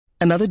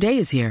Another day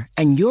is here,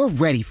 and you're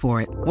ready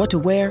for it. What to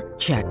wear?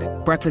 Check.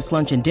 Breakfast,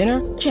 lunch, and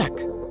dinner? Check.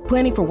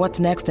 Planning for what's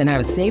next and how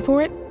to save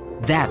for it?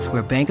 That's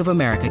where Bank of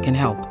America can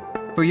help.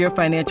 For your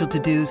financial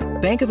to-dos,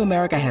 Bank of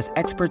America has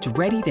experts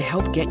ready to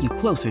help get you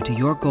closer to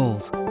your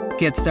goals.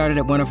 Get started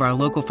at one of our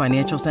local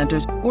financial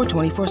centers or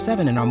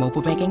 24/7 in our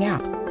mobile banking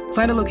app.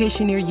 Find a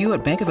location near you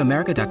at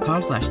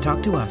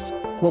bankofamerica.com/talktous.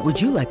 What would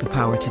you like the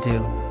power to do?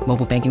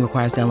 Mobile banking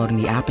requires downloading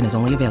the app and is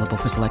only available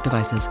for select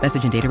devices.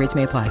 Message and data rates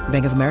may apply.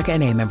 Bank of America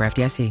N.A., member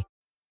FDIC.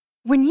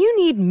 When you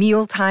need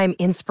mealtime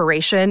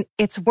inspiration,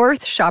 it's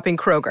worth shopping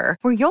Kroger,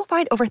 where you'll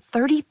find over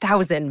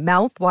 30,000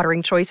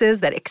 mouth-watering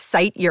choices that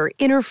excite your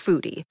inner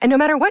foodie. And no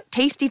matter what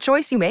tasty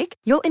choice you make,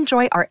 you'll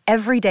enjoy our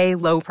everyday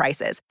low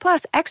prices,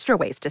 plus extra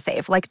ways to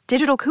save, like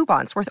digital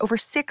coupons worth over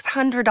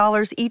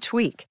 $600 each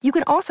week. You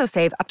can also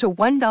save up to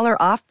 $1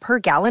 off per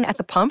gallon at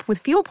the pump with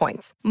fuel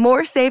points.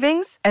 More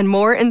savings and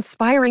more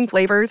inspiring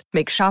flavors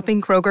make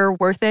shopping Kroger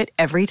worth it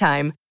every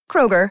time.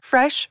 Kroger,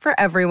 fresh for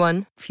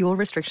everyone. Fuel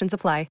restrictions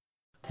apply.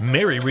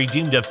 Mary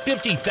redeemed a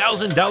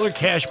 $50,000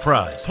 cash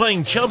prize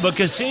playing Chumba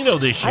Casino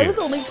this year. I was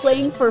only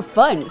playing for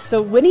fun,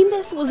 so winning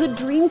this was a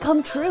dream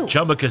come true.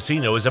 Chumba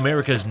Casino is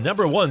America's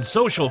 #1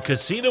 social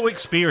casino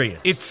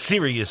experience. It's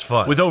serious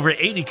fun. With over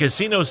 80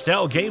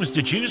 casino-style games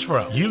to choose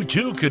from, you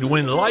too could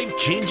win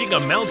life-changing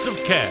amounts of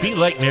cash. Be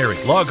like Mary.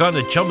 Log on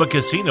to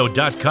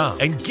ChumbaCasino.com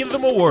and give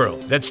them a whirl.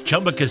 That's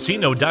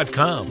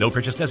ChumbaCasino.com. No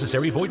purchase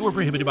necessary. Void where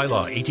prohibited by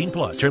law.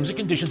 18+. Terms and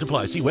conditions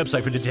apply. See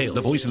website for details.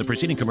 The voice in the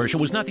preceding commercial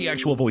was not the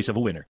actual voice of a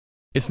winner.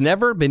 It's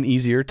never been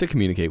easier to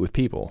communicate with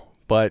people,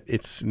 but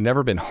it's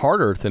never been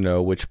harder to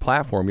know which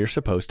platform you're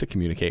supposed to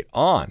communicate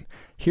on.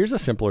 Here's a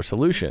simpler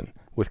solution.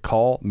 With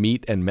call,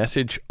 meet, and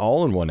message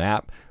all in one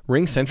app,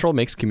 RingCentral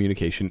makes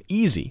communication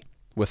easy.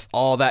 With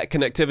all that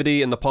connectivity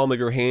in the palm of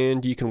your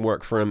hand, you can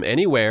work from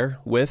anywhere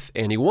with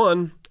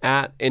anyone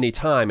at any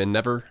time and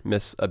never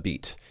miss a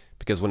beat.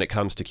 Because when it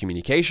comes to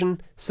communication,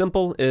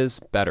 simple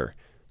is better.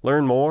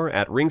 Learn more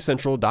at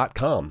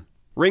ringcentral.com.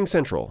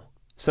 RingCentral.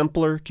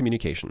 Simpler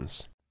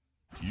communications.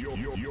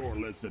 You're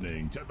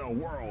listening to the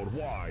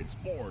Worldwide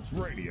Sports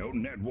Radio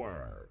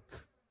Network.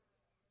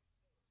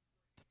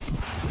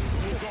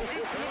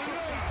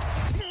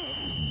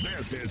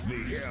 This is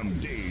the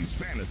MD's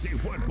Fantasy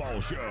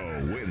Football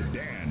Show with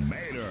Dan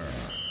Mader,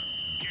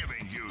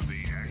 giving you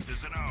the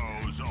X's and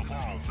O's of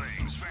all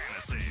things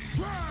fantasy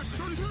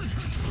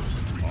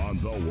on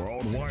the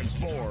Worldwide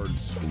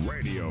Sports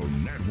Radio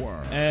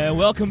Network. And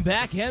welcome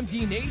back,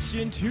 MD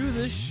Nation, to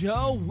the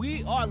show.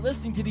 We are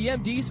listening to the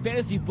MD's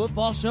Fantasy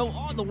Football Show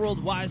on the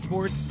Worldwide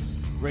Sports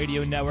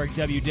Radio Network,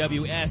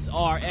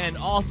 WWSR, and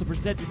also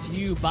presented to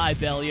you by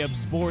Belly Up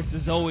Sports.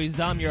 As always,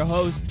 I'm your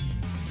host,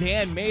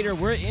 Dan Mader.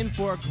 We're in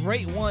for a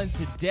great one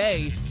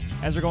today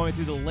as we're going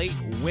through the late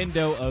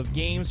window of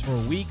games for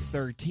Week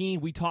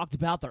 13. We talked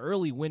about the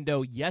early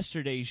window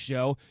yesterday's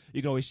show.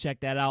 You can always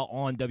check that out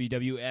on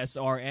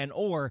WWSRN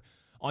or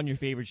on your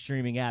favorite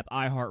streaming app,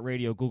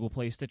 iHeartRadio, Google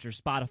Play, Stitcher,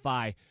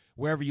 Spotify,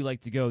 wherever you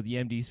like to go. The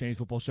MD's Fantasy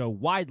Football Show,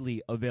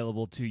 widely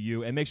available to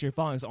you. And make sure you're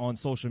following us on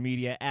social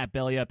media at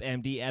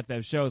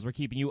BellyUpMDFF Shows. We're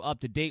keeping you up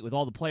to date with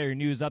all the player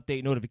news,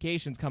 update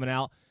notifications coming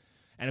out.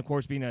 And, of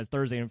course, being as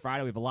Thursday and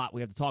Friday, we have a lot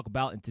we have to talk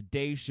about in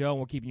today's show. And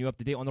we're keeping you up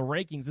to date on the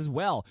rankings as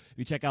well.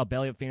 You check out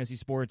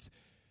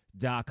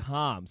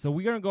BellyUpFantasySports.com. So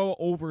we're going to go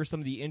over some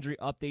of the injury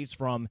updates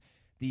from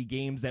the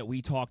games that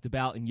we talked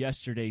about in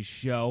yesterday's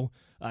show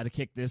to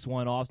kick this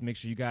one off, to make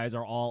sure you guys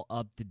are all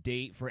up to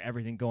date for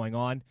everything going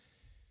on.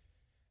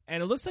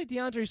 And it looks like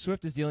DeAndre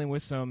Swift is dealing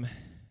with some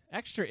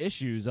extra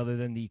issues other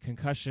than the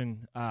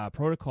concussion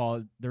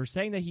protocol. They're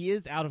saying that he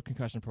is out of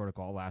concussion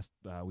protocol last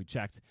we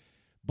checked.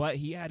 But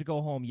he had to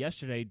go home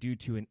yesterday due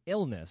to an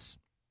illness,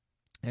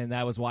 and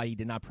that was why he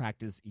did not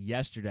practice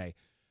yesterday.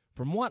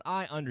 From what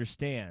I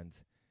understand,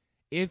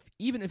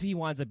 even if he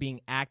winds up being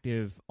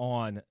active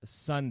on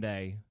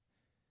Sunday,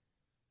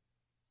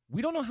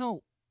 we don't know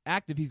how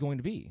active he's going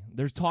to be.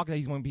 There's talk that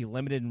he's going to be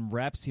limited in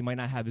reps. He might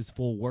not have his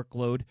full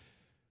workload.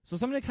 So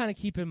something to kind of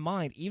keep in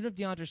mind, even if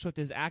DeAndre Swift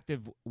is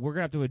active, we're going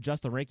to have to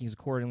adjust the rankings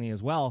accordingly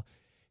as well.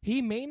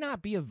 He may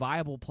not be a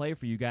viable play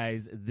for you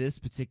guys this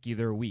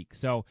particular week.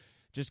 So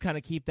just kind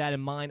of keep that in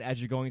mind as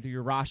you're going through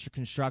your roster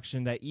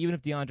construction, that even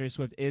if DeAndre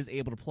Swift is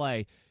able to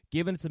play,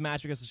 given it's a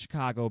match against the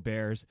Chicago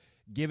Bears,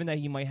 given that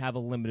he might have a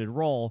limited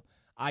role,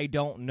 I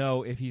don't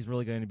know if he's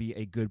really going to be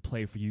a good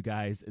play for you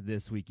guys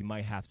this week. You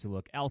might have to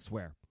look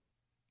elsewhere.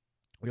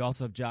 We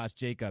also have Josh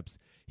Jacobs.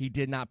 He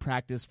did not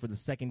practice for the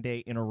second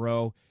day in a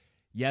row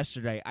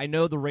yesterday. I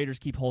know the Raiders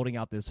keep holding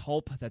out this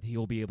hope that he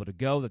will be able to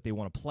go, that they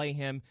want to play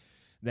him,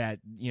 that,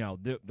 you know,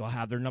 they'll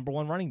have their number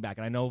one running back.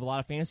 And I know a lot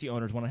of fantasy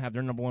owners want to have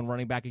their number one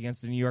running back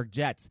against the New York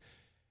Jets.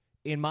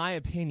 In my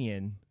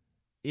opinion,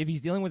 if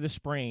he's dealing with a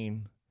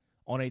sprain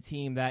on a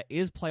team that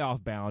is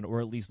playoff bound,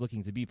 or at least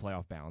looking to be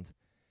playoff bound,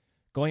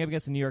 going up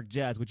against the New York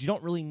Jets, which you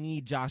don't really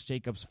need Josh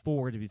Jacobs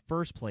for to be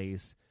first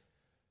place,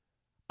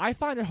 I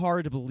find it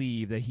hard to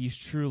believe that he's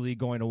truly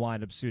going to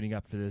wind up suiting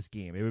up for this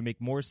game. It would make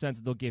more sense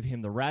that they'll give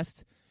him the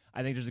rest.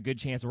 I think there's a good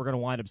chance that we're going to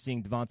wind up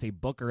seeing Devontae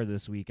Booker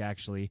this week,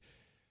 actually,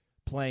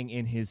 playing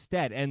in his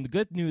stead. And the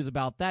good news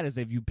about that is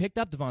if you picked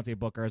up Devontae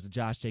Booker as a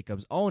Josh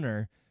Jacobs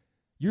owner,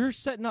 you're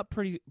setting up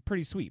pretty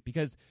sweet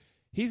because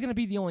he's going to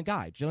be the only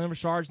guy. Jalen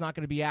Richard's not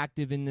going to be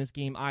active in this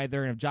game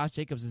either. And if Josh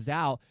Jacobs is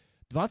out,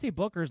 Devontae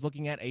Booker is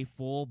looking at a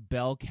full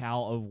bell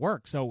cow of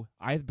work. So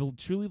I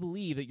truly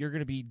believe that you're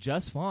going to be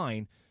just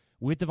fine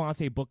with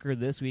Devontae Booker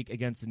this week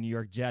against the New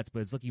York Jets,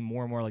 but it's looking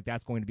more and more like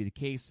that's going to be the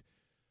case.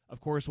 Of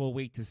course, we'll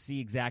wait to see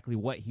exactly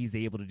what he's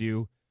able to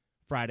do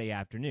Friday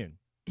afternoon.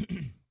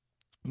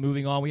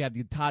 Moving on, we have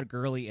the Todd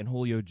Gurley and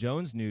Julio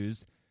Jones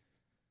news.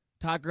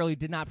 Todd Gurley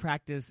did not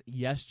practice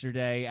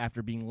yesterday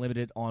after being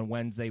limited on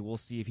Wednesday. We'll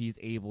see if he's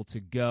able to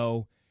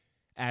go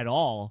at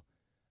all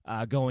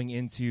going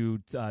into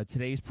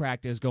today's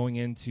practice, going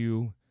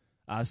into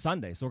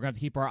Sunday. So we're going to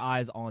keep our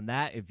eyes on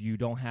that. If you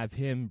don't have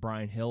him,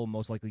 Brian Hill will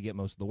most likely get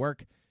most of the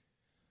work.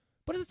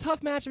 But it's a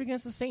tough matchup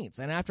against the Saints.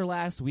 And after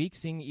last week,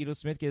 seeing Ito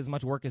Smith get as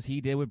much work as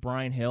he did with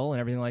Brian Hill and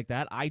everything like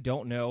that, I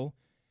don't know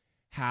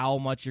how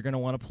much you're going to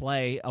want to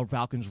play a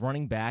Falcons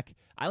running back.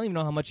 I don't even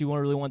know how much you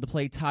really want to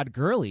play Todd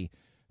Gurley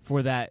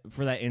for that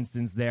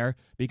instance there,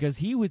 because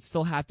he would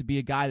still have to be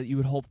a guy that you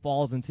would hope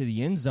falls into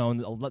the end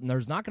zone.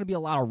 There's not going to be a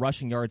lot of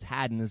rushing yards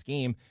had in this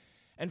game.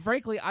 And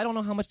frankly, I don't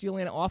know how much the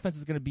Atlanta offense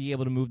is going to be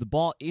able to move the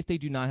ball if they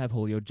do not have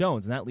Julio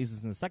Jones. And that leads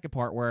us in the second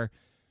part where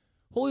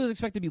Julio is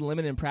expected to be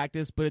limited in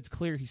practice, but it's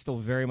clear he's still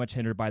very much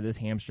hindered by this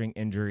hamstring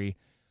injury.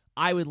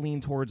 I would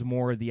lean towards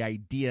more the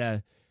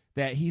idea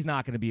that he's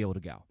not going to be able to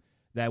go,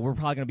 that we're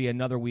probably going to be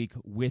another week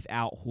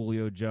without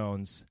Julio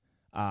Jones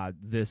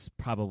this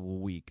probable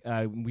week.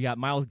 We got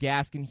Myles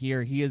Gaskin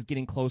here. He is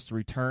getting close to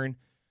return.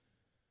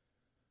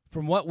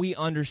 From what we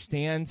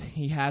understand,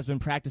 he has been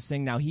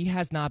practicing. Now, he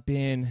has not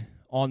been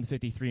on the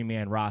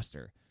 53-man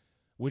roster,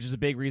 which is a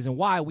big reason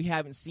why we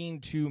haven't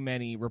seen too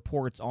many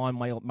reports on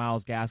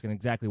Myles Gaskin,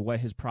 exactly what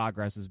his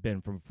progress has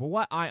been. From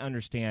what I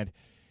understand,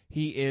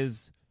 he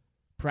is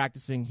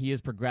practicing, he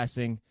is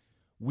progressing.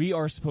 We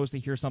are supposed to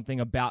hear something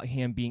about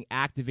him being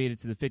activated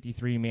to the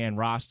 53-man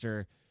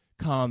roster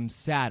come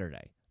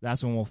Saturday.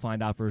 That's when we'll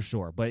find out for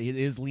sure. But it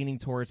is leaning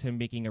towards him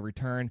making a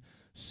return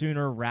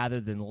sooner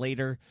rather than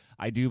later.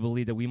 I do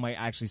believe that we might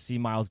actually see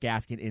Myles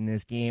Gaskin in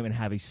this game and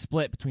have a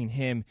split between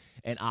him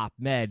and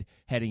Ahmed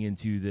heading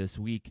into this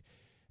week.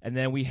 And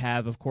then we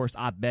have, of course,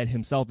 Ahmed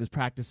himself is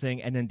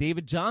practicing. And then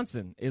David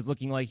Johnson is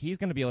looking like he's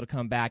going to be able to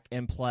come back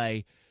and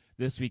play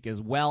this week as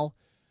well.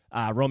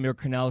 Romeo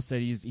Crennel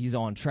said he's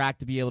on track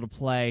to be able to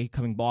play,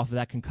 coming off of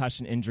that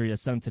concussion injury that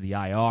sent him to the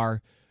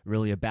IR.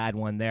 Really a bad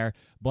one there.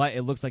 But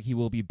it looks like he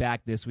will be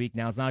back this week.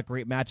 Now, it's not a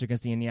great match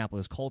against the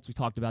Indianapolis Colts. We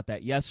talked about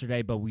that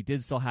yesterday, but we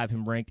did still have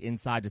him ranked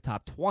inside the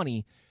top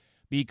 20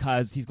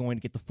 because he's going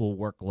to get the full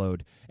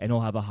workload, and he'll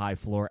have a high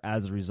floor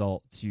as a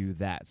result to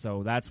that.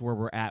 So that's where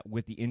we're at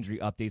with the injury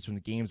updates from the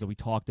games that we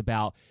talked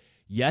about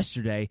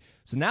yesterday.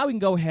 So now we can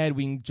go ahead,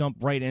 we can jump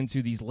right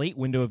into these late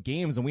window of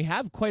games, and we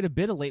have quite a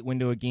bit of late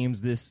window of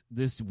games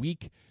this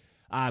week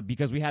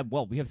because we have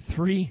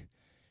three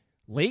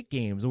late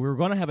games. We were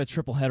going to have a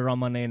triple header on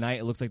Monday night.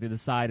 It looks like they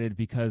decided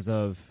because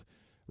of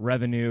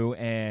revenue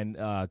and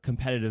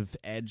competitive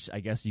edge,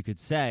 I guess you could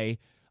say,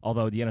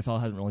 although the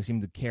NFL hasn't really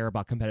seemed to care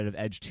about competitive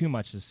edge too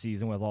much this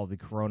season with all the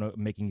corona,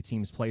 making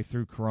teams play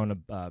through corona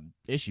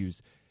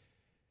issues.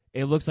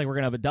 It looks like we're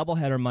going to have a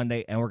doubleheader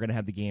Monday, and we're going to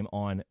have the game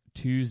on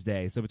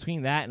Tuesday. So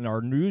between that and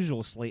our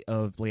usual slate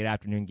of late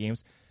afternoon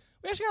games,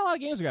 we actually got a lot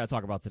of games we got to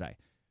talk about today.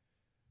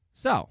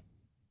 So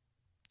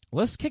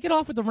let's kick it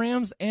off with the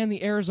Rams and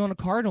the Arizona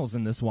Cardinals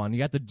in this one. You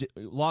got the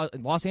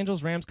Los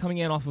Angeles Rams coming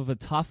in off of a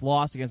tough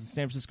loss against the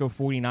San Francisco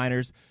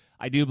 49ers.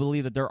 I do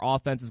believe that their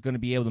offense is going to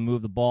be able to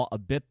move the ball a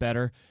bit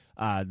better.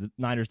 The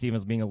Niners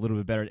defense being a little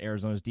bit better at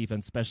Arizona's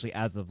defense, especially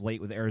as of late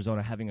with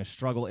Arizona having a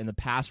struggle in the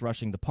pass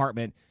rushing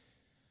department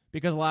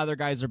because a lot of their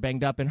guys are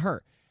banged up and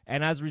hurt.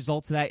 And as a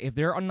result of that, if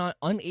they're not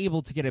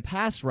unable to get a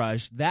pass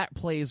rush, that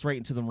plays right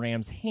into the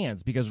Rams'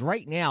 hands. Because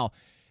right now,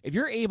 if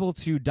you're able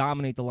to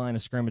dominate the line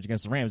of scrimmage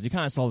against the Rams, you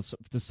kind of saw this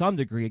to some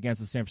degree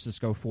against the San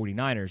Francisco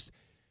 49ers,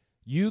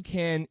 you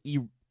can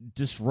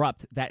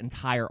disrupt that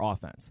entire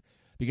offense.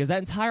 Because that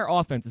entire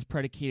offense is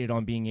predicated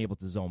on being able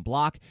to zone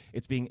block.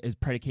 Is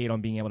predicated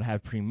on being able to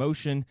have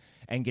pre-motion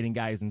and getting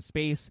guys in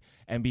space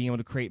and being able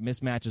to create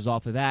mismatches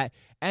off of that.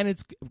 And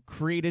it's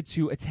created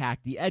to attack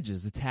the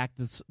edges, attack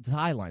the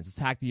sidelines,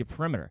 attack the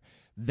perimeter.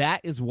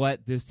 That is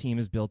what this team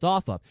is built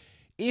off of.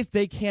 If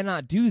they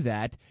cannot do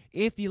that,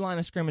 if the line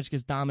of scrimmage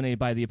gets dominated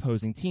by the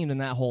opposing team, then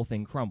that whole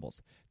thing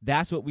crumbles.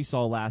 That's what we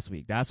saw last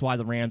week. That's why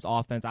the Rams'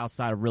 offense,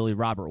 outside of really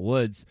Robert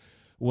Woods,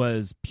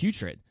 was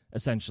putrid,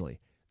 essentially.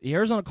 The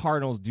Arizona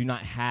Cardinals do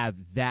not have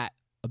that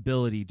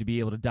ability to be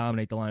able to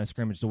dominate the line of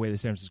scrimmage the way the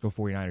San Francisco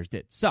 49ers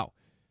did. So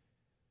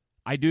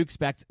I do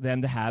expect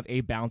them to have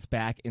a bounce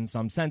back in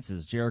some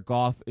senses. Jared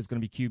Goff is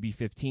going to be QB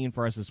 15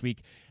 for us this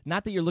week.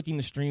 Not that you're looking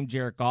to stream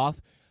Jared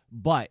Goff,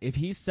 but if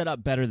he's set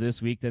up better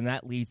this week, then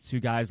that leads to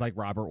guys like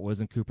Robert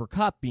Woods and Cooper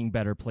Kupp being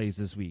better plays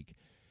this week.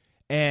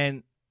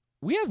 And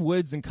we have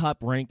Woods and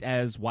Kupp ranked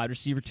as wide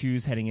receiver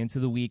 2s heading into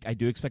the week. I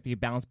do expect a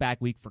bounce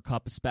back week for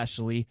Kupp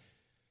especially.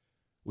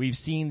 We've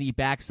seen the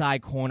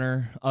backside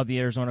corner of the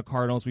Arizona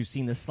Cardinals. We've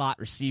seen the slot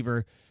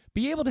receiver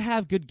be able to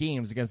have good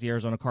games against the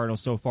Arizona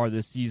Cardinals so far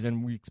this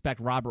season. We expect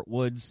Robert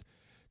Woods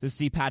to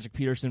see Patrick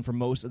Peterson for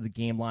most of the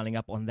game lining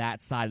up on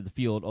that side of the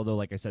field, although,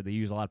 like I said, they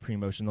use a lot of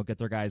pre-motion. They'll get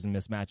their guys in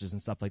mismatches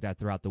and stuff like that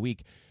throughout the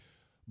week.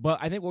 But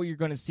I think what you're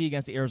going to see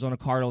against the Arizona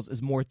Cardinals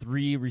is more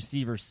 3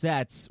 receiver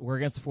sets, where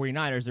against the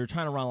 49ers, they're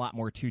trying to run a lot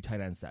more 2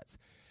 tight end sets.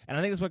 And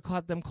I think it's what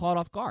caught them caught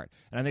off guard.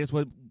 And I think it's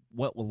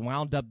what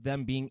wound up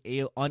them being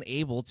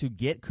unable to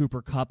get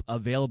Cooper Kupp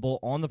available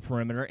on the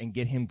perimeter and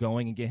get him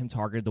going and get him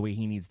targeted the way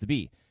he needs to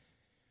be.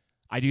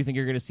 I do think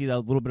you're going to see a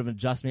little bit of an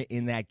adjustment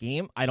in that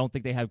game. I don't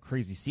think they have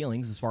crazy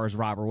ceilings as far as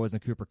Robert Woods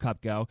and Cooper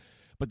Kupp go,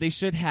 but they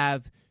should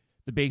have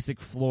the basic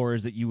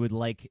floors that you would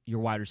like your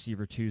wide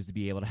receiver 2s to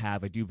be able to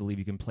have. I do believe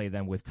you can play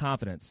them with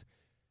confidence.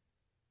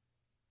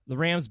 The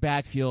Rams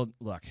backfield,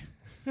 look,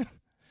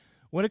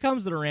 when it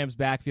comes to the Rams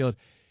backfield,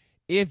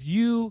 if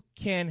you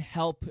can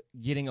help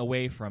getting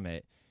away from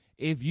it,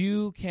 if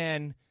you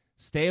can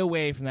stay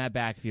away from that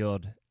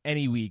backfield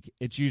any week,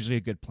 it's usually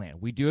a good plan.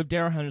 We do have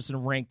Darrell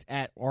Henderson ranked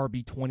at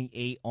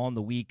RB28 on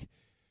the week.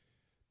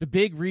 The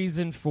big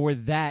reason for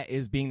that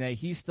is being that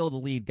he's still the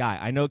lead guy.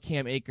 I know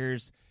Cam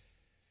Akers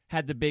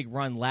had the big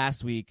run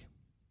last week,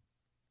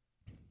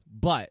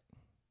 but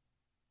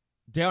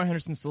Darrell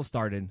Henderson still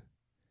started.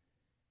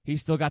 He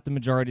still got the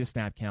majority of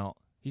snap count.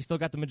 He still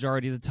got the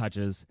majority of the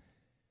touches.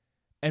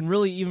 And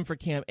really, even for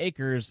Cam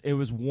Akers, it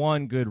was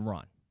one good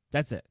run.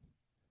 That's it.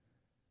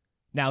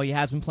 Now, he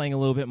has been playing a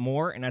little bit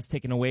more, and that's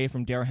taken away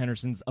from Darrell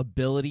Henderson's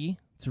ability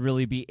to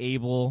really be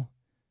able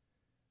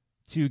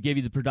to give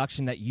you the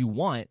production that you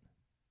want.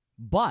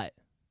 But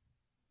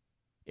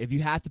if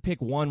you have to pick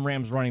one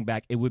Rams running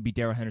back, it would be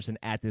Darrell Henderson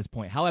at this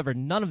point. However,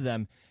 none of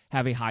them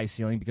have a high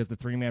ceiling because the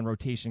 3-man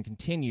rotation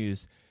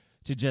continues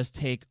to just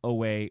take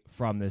away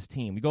from this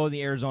team. We go to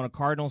the Arizona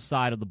Cardinals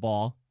side of the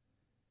ball.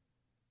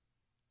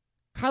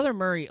 Kyler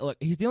Murray, look,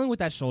 he's dealing with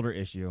that shoulder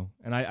issue,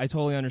 and I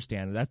totally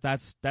understand.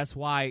 That's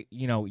why,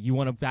 you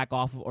want to back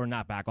off, or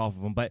not back off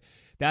of him, but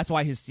that's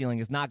why his ceiling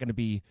is not going to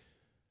be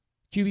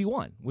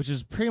QB1, which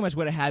is pretty much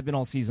what it had been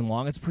all season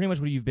long. It's pretty much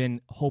what you've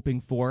been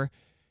hoping for,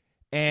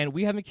 and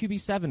we have a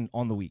QB7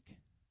 on the week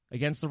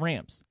against the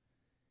Rams.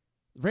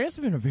 The Rams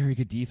have been a very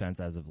good defense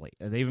as of late.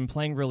 They've been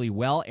playing really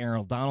well.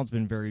 Aaron Donald's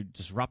been very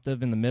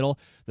disruptive in the middle.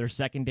 Their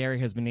secondary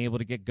has been able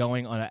to get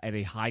going at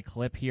a high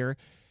clip here.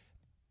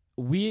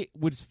 We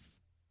would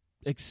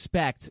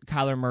expect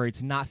Kyler Murray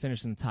to not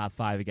finish in the top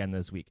 5 again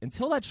this week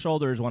until that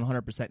shoulder is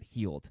 100%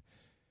 healed.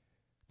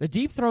 The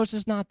deep throw is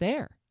just not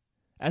there.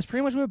 That's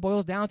pretty much what it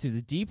boils down to.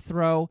 The deep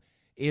throw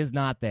is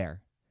not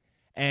there.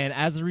 And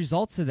as a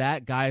result of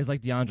that, guys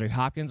like DeAndre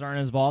Hopkins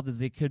aren't as involved as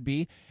they could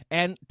be,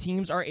 and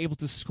teams are able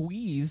to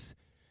squeeze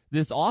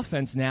this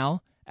offense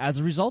now as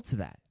a result of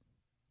that.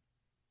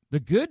 The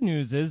good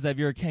news is that if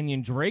you're a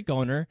Kenyon Drake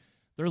owner,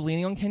 they're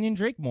leaning on Kenyon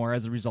Drake more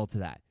as a result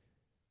of that.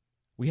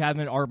 We have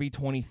him at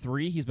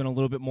RB23. He's been a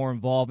little bit more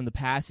involved in the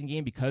passing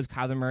game because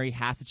Kyler Murray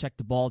has to check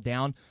the ball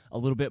down a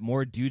little bit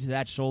more due to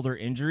that shoulder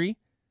injury.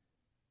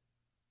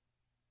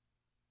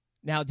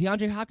 Now,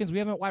 DeAndre Hopkins, we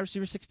have him at wide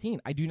receiver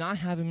 16. I do not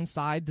have him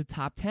inside the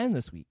top 10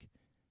 this week.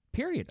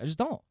 Period. I just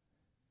don't.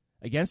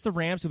 Against the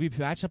Rams, he'll be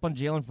matched up on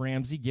Jalen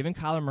Ramsey, given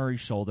Kyler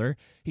Murray's shoulder.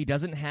 He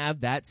doesn't have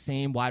that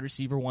same wide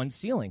receiver 1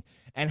 ceiling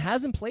and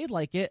hasn't played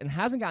like it and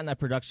hasn't gotten that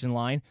production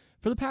line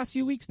for the past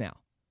few weeks now.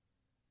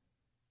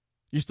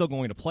 You're still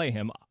going to play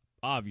him,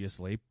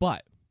 obviously,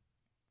 but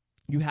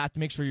you have to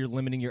make sure you're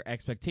limiting your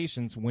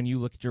expectations when you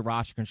look at your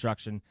roster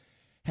construction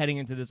heading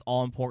into this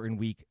all-important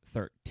Week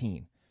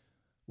 13.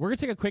 We're going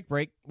to take a quick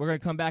break. We're going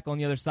to come back on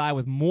the other side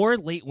with more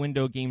late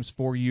window games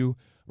for you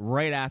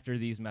right after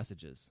these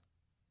messages.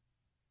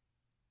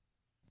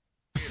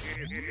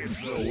 It's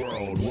the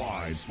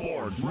Worldwide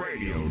Sports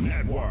Radio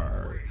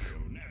Network.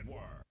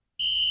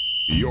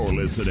 You're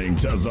listening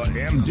to the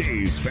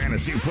MD's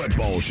Fantasy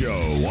Football Show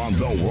on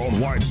the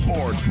Worldwide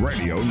Sports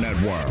Radio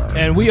Network.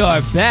 And we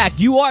are back.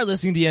 You are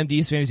listening to the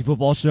MD's Fantasy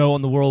Football Show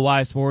on the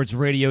Worldwide Sports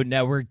Radio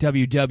Network,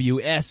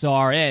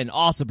 WWSRN,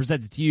 also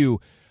presented to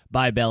you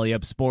by Belly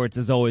Up Sports.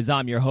 As always,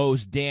 I'm your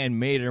host, Dan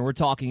Mader, and we're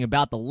talking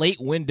about the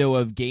late window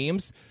of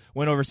games.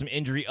 Went over some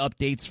injury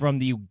updates from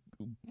the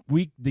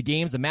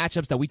games, the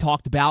matchups that we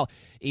talked about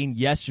in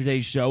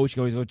yesterday's show, which you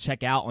can always go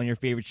check out on your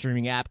favorite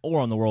streaming app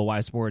or on the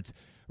Worldwide Sports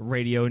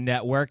Radio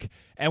Network.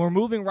 And we're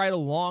moving right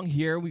along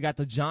here. We got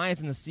the Giants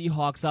and the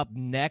Seahawks up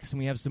next, and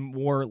we have some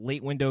more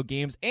late window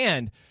games,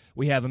 and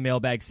we have a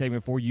mailbag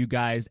segment for you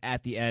guys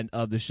at the end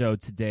of the show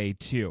today,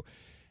 too.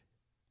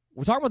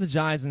 We're talking about the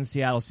Giants and the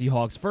Seattle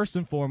Seahawks. First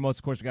and foremost,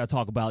 of course, we got to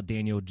talk about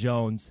Daniel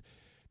Jones.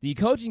 The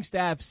coaching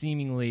staff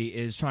seemingly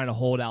is trying to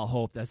hold out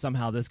hope that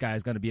somehow this guy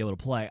is going to be able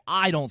to play.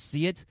 I don't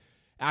see it.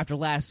 After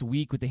last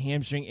week with the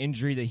hamstring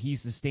injury that he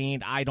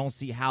sustained, I don't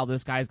see how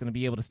this guy is going to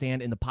be able to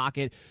stand in the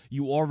pocket.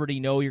 You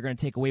already know you're going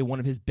to take away one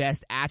of his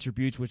best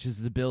attributes, which is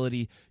his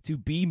ability to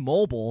be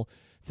mobile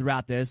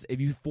throughout this. If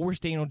you force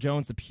Daniel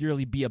Jones to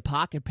purely be a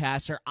pocket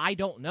passer, I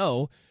don't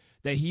know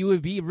that he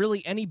would be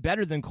really any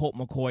better than Colt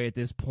McCoy at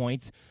this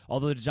point,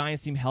 although the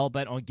Giants seem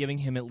hell-bent on giving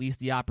him at least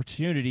the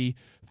opportunity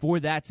for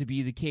that to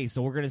be the case.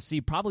 So we're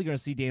probably going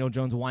to see Daniel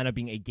Jones wind up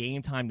being a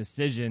game-time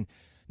decision.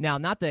 Now,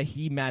 not that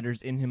he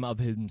matters in him of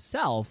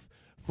himself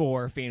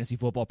for fantasy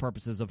football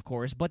purposes, of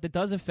course, but that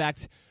does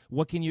affect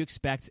what can you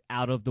expect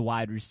out of the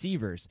wide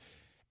receivers.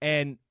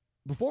 And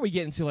before we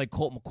get into like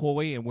Colt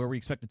McCoy and where we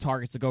expect the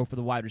targets to go for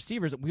the wide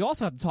receivers, we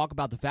also have to talk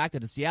about the fact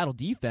that the Seattle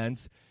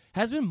defense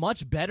has been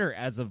much better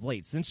as of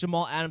late. Since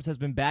Jamal Adams has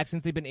been back,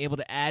 since they've been able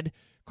to add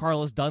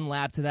Carlos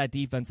Dunlap to that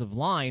defensive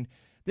line,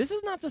 this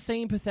is not the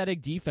same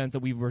pathetic defense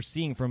that we were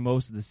seeing for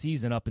most of the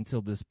season up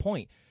until this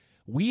point.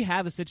 We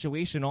have a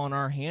situation on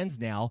our hands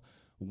now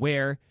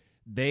where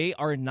they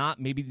are not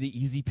maybe the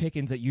easy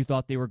pickings that you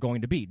thought they were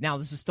going to be. Now,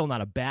 this is still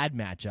not a bad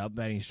matchup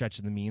by any stretch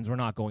of the means. We're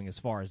not going as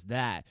far as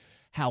that.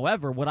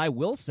 However, what I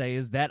will say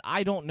is that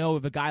I don't know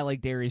if a guy like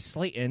Darius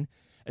Slayton,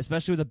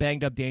 especially with a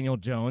banged-up Daniel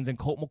Jones and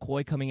Colt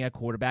McCoy coming at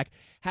quarterback,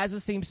 has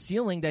the same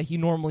ceiling that he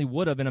normally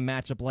would have in a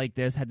matchup like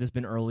this had this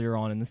been earlier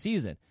on in the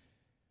season.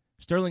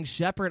 Sterling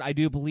Shepard, I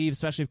do believe,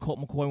 especially if Colt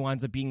McCoy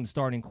winds up being the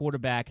starting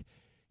quarterback,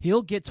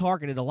 he'll get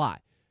targeted a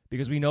lot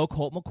because we know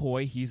Colt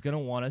McCoy, he's going to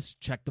want to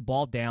check the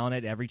ball down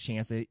at every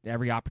chance,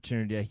 every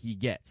opportunity that he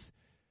gets.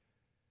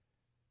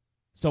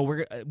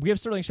 So we have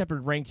Sterling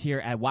Shepard ranked here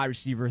at wide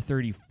receiver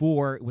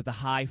 34 with a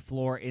high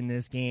floor in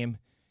this game.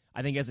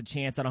 I think he has a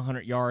chance at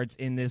 100 yards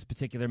in this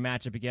particular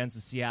matchup against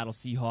the Seattle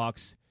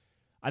Seahawks.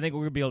 I think we're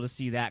going to be able to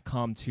see that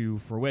come to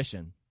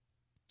fruition.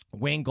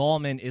 Wayne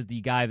Gallman is the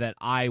guy that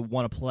I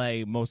want to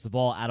play most of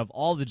all out of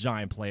all the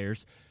Giant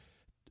players.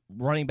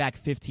 Running back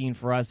 15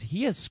 for us.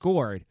 He has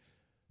scored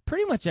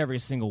pretty much every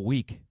single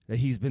week that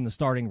he's been the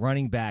starting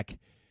running back.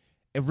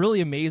 It's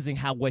really amazing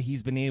what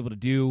he's been able to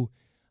do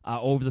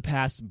over the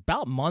past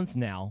about month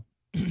now.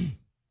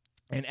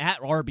 And at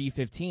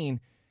RB15,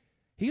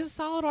 he's a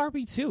solid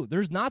RB2.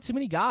 There's not too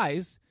many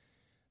guys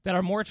that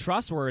are more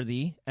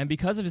trustworthy, and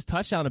because of his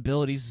touchdown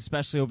abilities,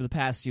 especially over the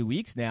past few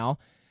weeks now,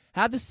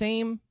 have the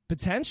same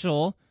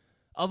potential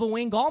of a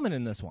Wayne Gallman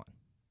in this one.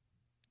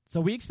 So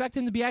we expect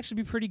him to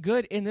actually be pretty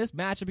good in this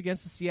matchup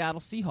against the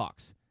Seattle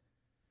Seahawks.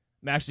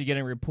 I'm actually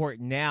getting a report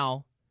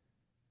now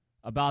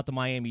about the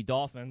Miami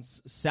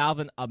Dolphins.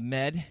 Salvon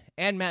Ahmed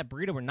and Matt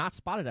Breida were not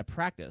spotted at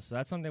practice, so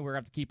that's something we're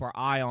going to have to keep our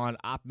eye on.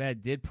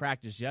 Ahmed did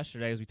practice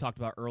yesterday, as we talked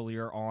about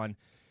earlier on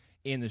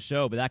in the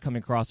show, but that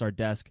coming across our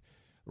desk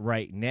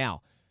right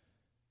now.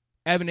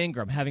 Evan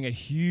Ingram having a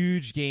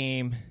huge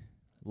game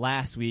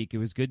last week. It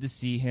was good to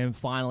see him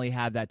finally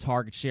have that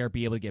target share,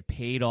 be able to get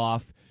paid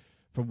off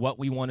for what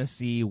we want to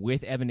see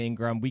with Evan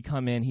Ingram. We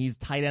come in, he's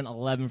tight end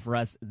 11 for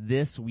us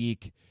this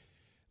week.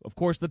 Of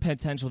course, the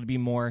potential to be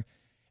more.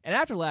 And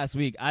after last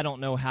week, I don't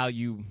know how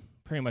you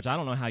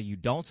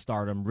don't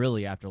start him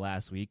really after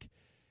last week,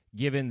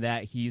 given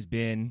that he's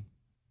been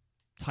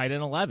tight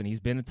end 11.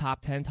 He's been a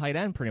top 10 tight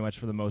end pretty much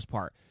for the most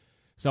part.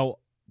 So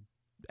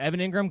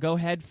Evan Ingram, go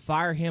ahead,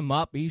 fire him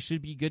up. He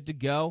should be good to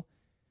go.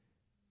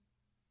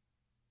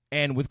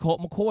 And with Colt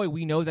McCoy,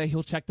 we know that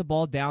he'll check the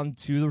ball down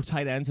to the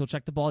tight ends. He'll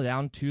check the ball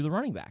down to the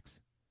running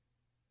backs.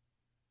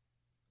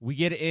 We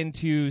get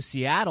into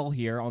Seattle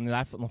here on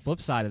the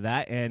flip side of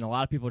that, and a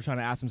lot of people are trying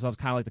to ask themselves,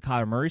 kind of like the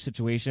Kyler Murray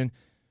situation,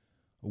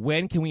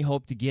 when can we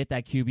hope to get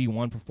that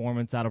QB1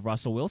 performance out of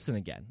Russell Wilson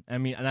again? I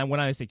mean, and when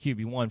I say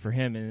QB1 for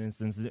him, in an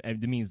instance,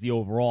 it means the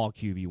overall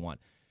QB1.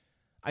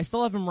 I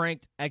still have him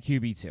ranked at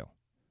QB2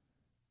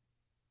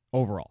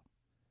 overall.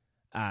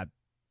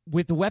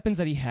 With the weapons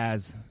that he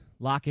has,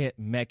 Lockett,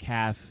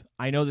 Metcalf,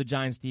 I know the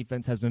Giants'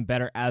 defense has been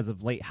better as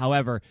of late.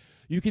 However,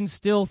 you can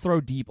still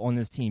throw deep on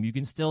this team. You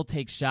can still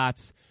take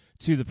shots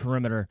to the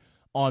perimeter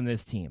on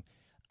this team.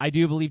 I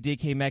do believe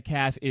DK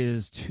Metcalf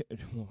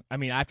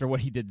after what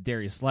he did to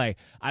Darius Slay,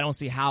 I don't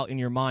see how in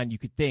your mind you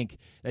could think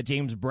that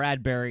James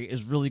Bradbury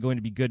is really going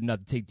to be good enough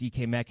to take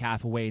DK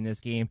Metcalf away in this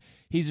game.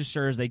 He's as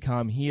sure as they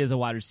come. He is a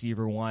wide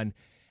receiver one.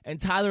 And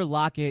Tyler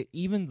Lockett,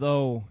 even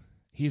though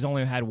he's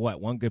only had,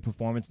 one good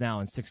performance now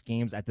in 6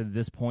 games at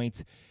this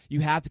point,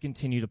 you have to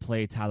continue to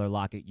play Tyler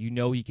Lockett. You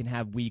know he can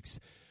have weeks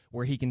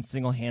where he can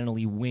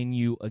single-handedly win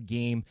you a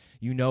game.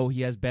 You know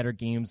he has better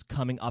games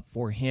coming up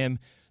for him.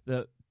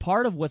 The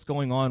part of what's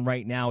going on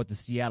right now with the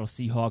Seattle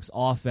Seahawks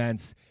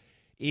offense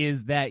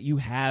is that you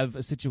have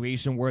a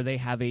situation where they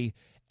have a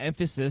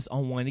emphasis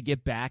on wanting to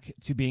get back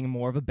to being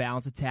more of a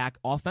balanced attack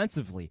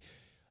offensively.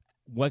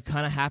 What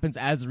kind of happens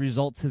as a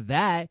result to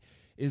that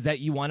is that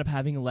you wind up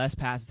having less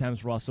pass attempts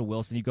for Russell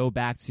Wilson. You go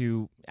back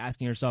to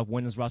asking yourself,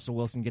 when does Russell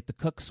Wilson get the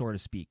cook, so to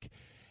speak?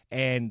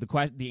 And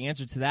the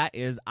answer to that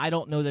is I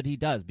don't know that he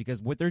does,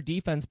 because with their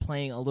defense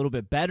playing a little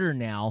bit better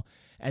now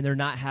and they're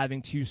not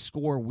having to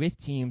score with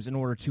teams in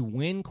order to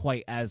win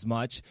quite as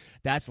much,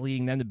 that's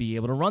leading them to be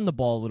able to run the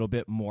ball a little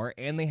bit more,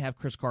 and they have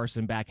Chris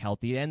Carson back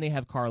healthy, and they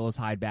have Carlos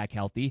Hyde back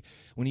healthy.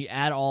 When you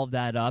add all of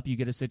that up, you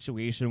get a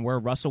situation where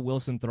Russell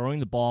Wilson throwing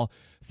the ball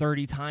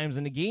 30 times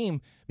in a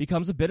game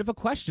becomes a bit of a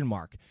question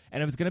mark.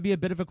 And if it's going to be a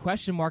bit of a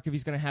question mark if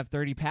he's going to have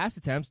 30 pass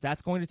attempts,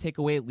 that's going to take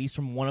away at least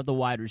from one of the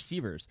wide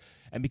receivers.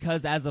 And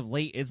because as of of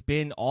late, it's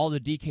been all the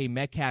DK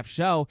Metcalf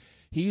show.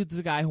 He's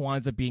the guy who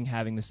winds up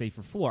having the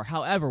safer floor.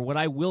 However, what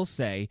I will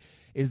say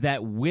is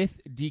that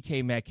with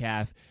DK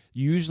Metcalf,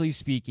 usually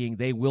speaking,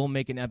 they will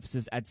make an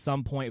emphasis at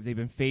some point if they've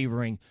been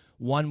favoring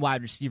one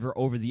wide receiver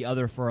over the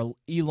other for an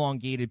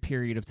elongated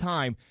period of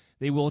time.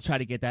 They will try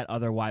to get that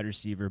other wide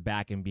receiver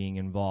back and being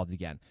involved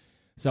again.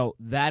 So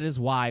that is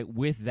why,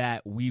 with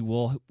that,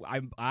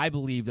 I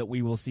believe that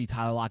we will see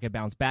Tyler Lockett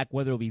bounce back.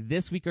 Whether it'll be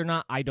this week or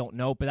not, I don't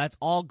know. But that's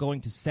all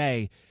going to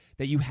say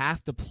that you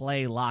have to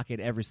play Lockett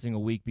every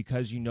single week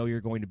because you know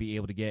you're going to be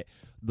able to get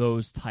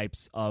those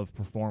types of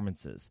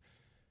performances.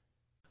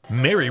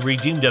 Mary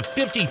redeemed a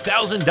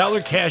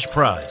 $50,000 cash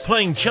prize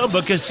playing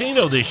Chumba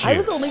Casino this year. I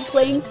was only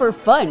playing for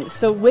fun,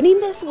 so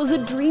winning this was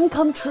a dream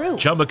come true.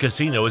 Chumba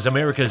Casino is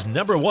America's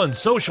 #1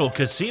 social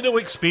casino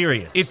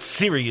experience. It's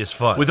serious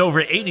fun. With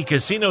over 80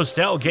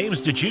 casino-style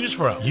games to choose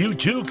from, you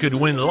too could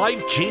win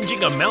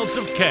life-changing amounts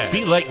of cash.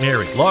 Be like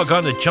Mary. Log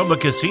on to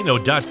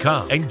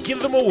ChumbaCasino.com and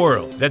give them a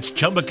whirl. That's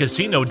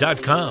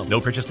ChumbaCasino.com. No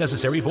purchase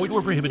necessary. Void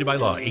where prohibited by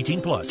law.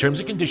 18+. Terms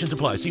and conditions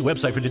apply. See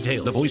website for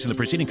details. The voice in the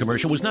preceding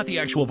commercial was not the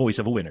actual voice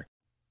of a winner.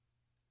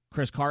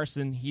 Chris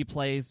Carson,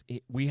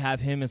 we have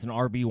him as an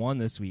RB1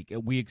 this week.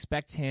 We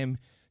expect him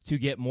to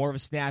get more of a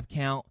snap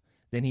count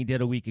than he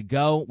did a week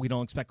ago. We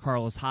don't expect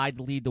Carlos Hyde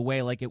to lead the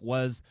way like it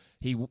was.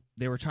 They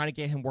were trying to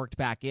get him worked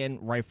back in,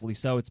 rightfully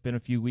so. It's been a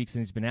few weeks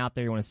since he's been out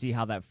there. You want to see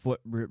how that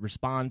foot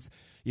responds.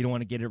 You don't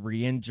want to get it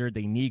re-injured.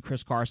 They need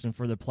Chris Carson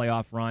for the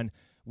playoff run.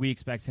 We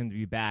expect him to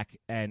be back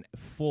and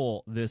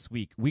full this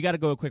week. We got to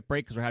go a quick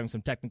break because we're having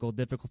some technical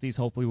difficulties.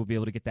 Hopefully we'll be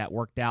able to get that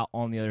worked out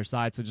on the other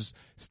side. So just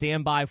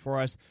stand by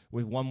for us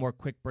with one more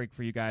quick break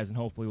for you guys, and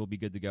hopefully we'll be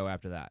good to go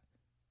after that.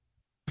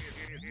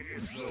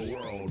 It's the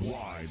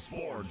Worldwide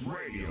Sports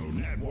Radio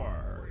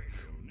Network.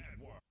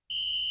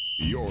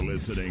 You're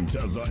listening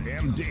to the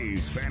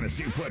MD's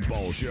Fantasy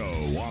Football Show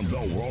on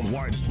the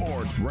Worldwide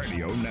Sports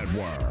Radio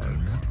Network.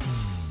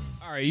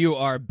 All right, you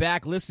are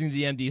back listening to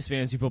the MD's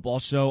Fantasy Football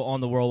Show on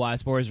the Worldwide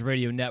Sports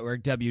Radio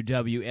Network,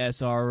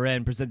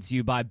 WWSRN, presented to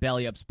you by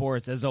Belly Up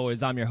Sports. As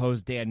always, I'm your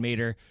host, Dan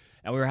Mader,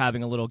 and we were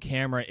having a little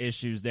camera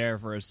issues there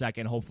for a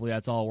second. Hopefully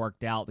that's all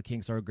worked out. The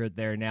kinks are good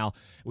there now.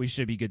 We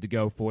should be good to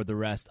go for the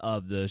rest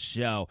of the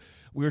show.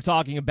 We were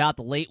talking about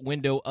the late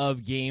window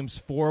of games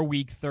for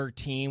Week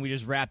 13. We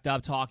just wrapped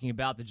up talking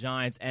about the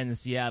Giants and the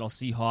Seattle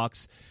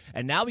Seahawks.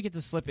 And now we get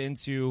to slip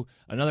into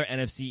another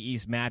NFC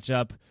East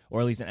matchup, or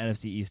at least an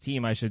NFC East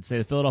team, I should say.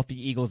 The Philadelphia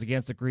Eagles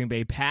against the Green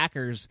Bay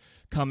Packers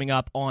coming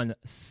up on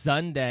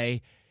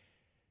Sunday.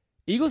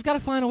 Eagles got to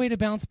find a way to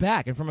bounce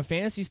back. And from a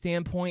fantasy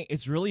standpoint,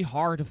 it's really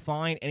hard to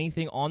find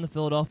anything on the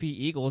Philadelphia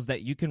Eagles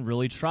that you can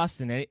really trust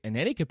in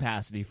any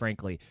capacity,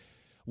 frankly.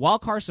 While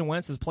Carson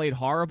Wentz has played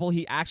horrible,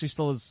 he actually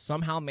still has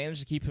somehow managed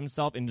to keep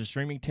himself into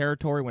streaming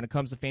territory when it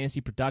comes to fantasy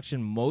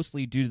production,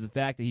 mostly due to the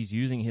fact that he's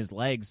using his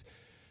legs.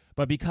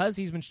 But because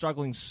he's been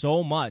struggling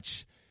so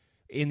much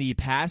in the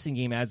passing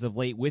game as of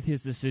late with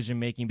his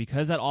decision-making,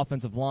 because that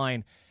offensive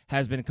line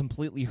has been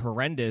completely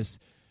horrendous,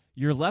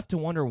 you're left to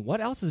wonder what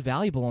else is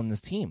valuable on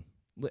this team.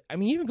 I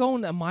mean, even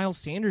going to Miles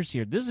Sanders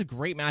here, this is a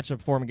great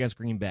matchup for him against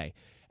Green Bay.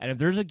 And if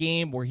there's a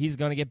game where he's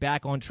going to get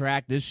back on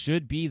track, this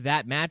should be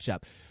that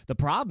matchup. The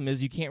problem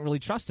is you can't really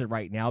trust it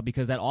right now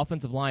because that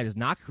offensive line is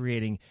not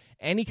creating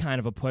any kind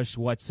of a push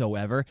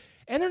whatsoever,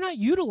 and they're not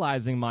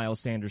utilizing Miles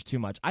Sanders too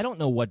much. I don't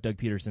know what Doug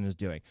Peterson is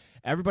doing.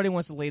 Everybody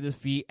wants to lay their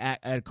feet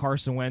at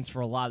Carson Wentz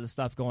for a lot of the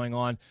stuff going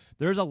on.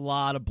 There's a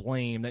lot of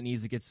blame that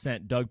needs to get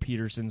sent Doug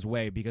Peterson's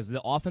way because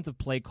the offensive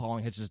play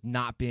calling has just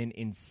not been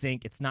in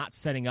sync. It's not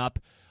setting up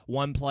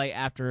one play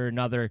after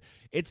another.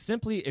 It's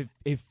simply,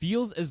 it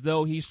feels as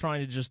though he's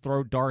trying to just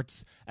throw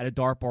darts at a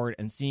dartboard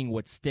and seeing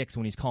what sticks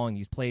when he's calling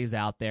these plays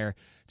out there.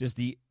 Just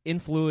the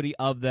influidity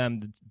of them,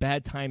 the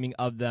bad timing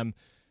of them.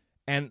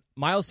 And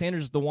Miles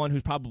Sanders is the one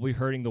who's probably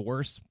hurting the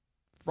worst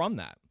from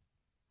that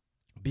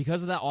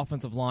because of that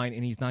offensive line,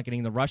 and he's not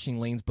getting the rushing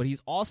lanes, but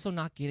he's also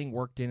not getting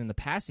worked in the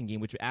passing game,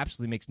 which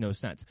absolutely makes no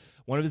sense.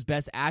 One of his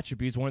best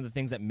attributes, one of the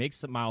things that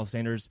makes Miles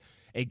Sanders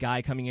a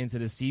guy coming into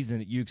the season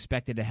that you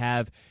expected to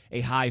have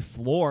a high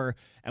floor,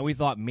 and we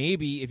thought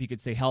maybe if he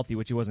could stay healthy,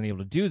 which he wasn't able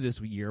to do this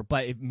year,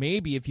 but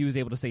if he was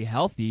able to stay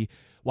healthy,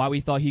 why we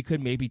thought he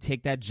could maybe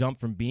take that jump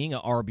from being an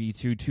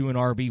RB2 to an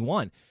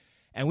RB1.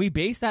 And we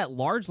base that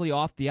largely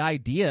off the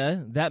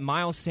idea that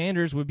Miles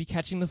Sanders would be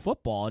catching the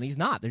football, and he's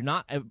not. They're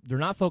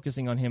not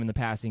focusing on him in the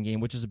passing game,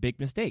 which is a big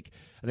mistake.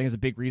 I think it's a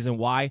big reason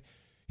why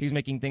he's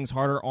making things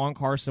harder on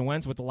Carson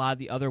Wentz with a lot of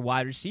the other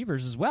wide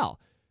receivers as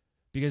well.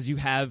 Because you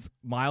have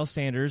Miles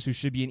Sanders, who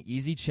should be an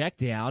easy check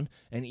down,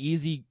 an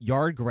easy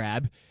yard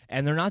grab,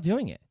 and they're not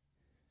doing it.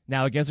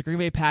 Now, against the Green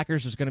Bay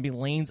Packers, there's going to be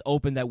lanes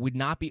open that would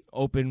not be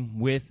open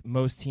with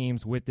most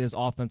teams with this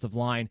offensive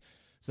line.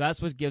 So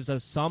that's what gives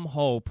us some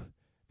hope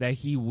that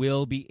he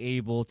will be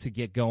able to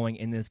get going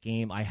in this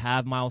game. I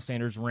have Miles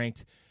Sanders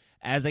ranked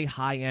as a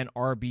high-end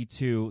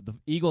RB2. The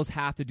Eagles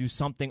have to do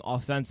something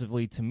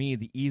offensively. To me,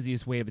 the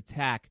easiest way of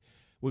attack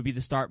would be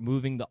to start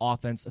moving the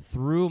offense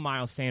through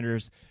Miles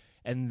Sanders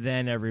and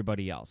then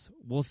everybody else.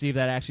 We'll see if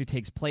that actually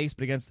takes place,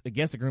 but against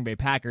the Green Bay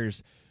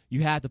Packers,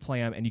 you have to play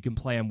them, and you can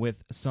play them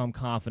with some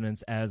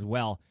confidence as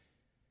well.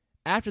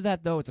 After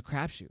that, though, it's a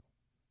crapshoot.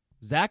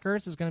 Zach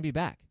Ertz is going to be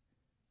back.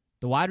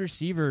 The wide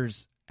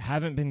receivers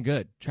haven't been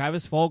good.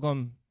 Travis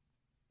Fulgham,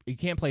 you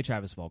can't play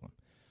Travis Fulgham.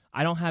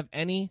 I don't have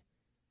any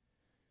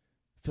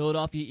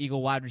Philadelphia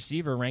Eagle wide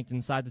receiver ranked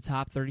inside the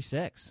top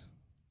 36.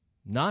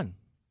 None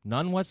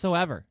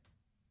whatsoever.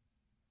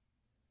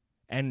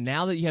 And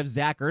now that you have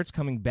Zach Ertz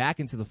coming back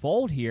into the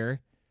fold here,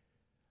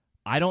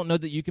 I don't know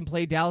that you can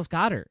play Dallas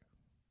Goedert.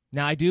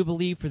 Now, I do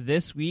believe for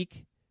this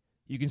week,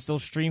 you can still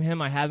stream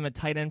him. I have him at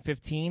tight end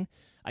 15.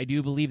 I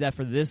do believe that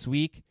for this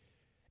week,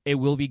 it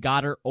will be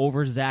Goddard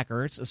over Zach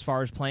Ertz. As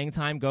far as playing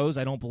time goes,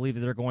 I don't believe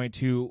that they're going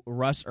to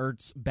rush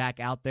Ertz back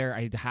out there.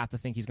 I have to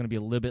think he's going to be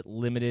a little bit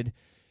limited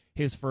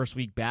his first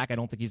week back. I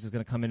don't think he's just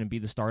going to come in and be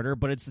the starter,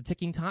 but it's the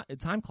ticking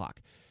time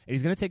clock. And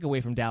he's going to take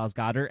away from Dallas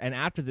Goedert, and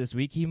after this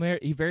week, he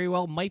very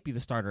well might be the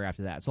starter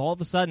after that. So all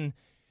of a sudden,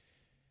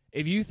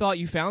 if you thought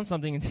you found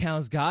something in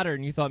Dallas Goedert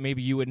and you thought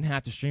maybe you wouldn't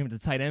have to stream at the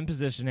tight end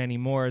position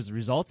anymore as a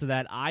result of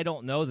that, I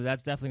don't know that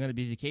that's definitely going to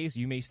be the case.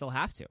 You may still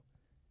have to,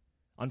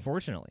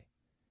 unfortunately.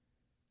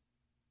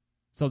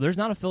 So there's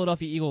not a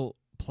Philadelphia Eagle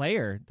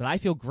player that I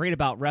feel great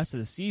about rest of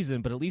the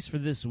season, but at least for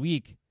this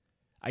week,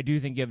 I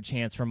do think you have a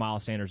chance for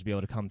Miles Sanders to be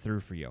able to come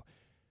through for you.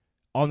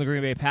 On the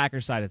Green Bay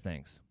Packers side of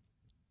things,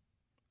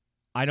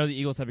 I know the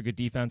Eagles have a good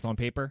defense on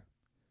paper,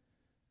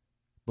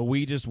 but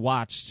we just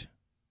watched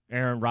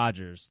Aaron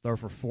Rodgers throw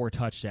for 4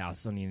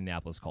 touchdowns on the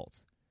Indianapolis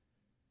Colts.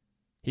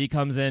 He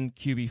comes in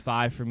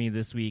QB5 for me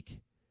this week.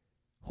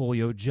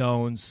 Julio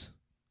Jones.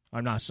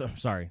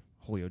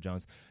 Julio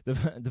Jones.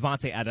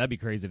 Devontae Adams. That'd be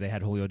crazy if they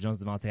had Julio Jones,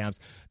 Devontae Adams.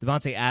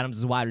 Devontae Adams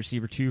is wide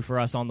receiver 2 for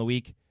us on the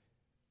week.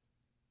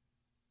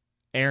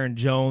 Aaron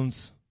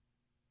Jones,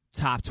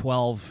 top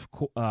 12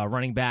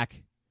 running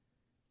back.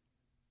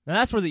 Now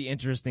that's where the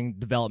interesting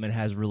development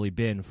has really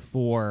been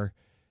for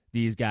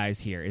these guys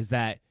here, is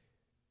that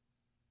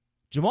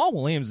Jamal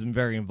Williams has been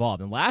very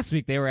involved. And last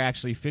week they were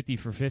actually 50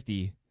 for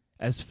 50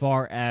 as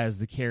far as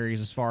the carries,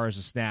 as far as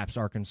the snaps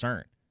are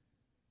concerned.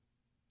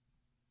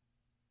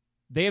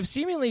 They have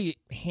seemingly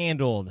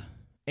handled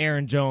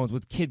Aaron Jones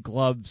with kid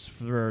gloves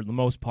for the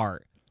most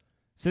part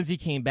since he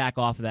came back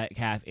off of that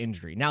calf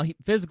injury. Now,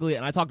 physically,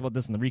 and I talked about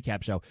this in the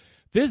recap show,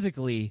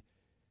 physically,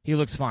 he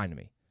looks fine to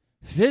me.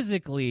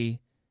 Physically,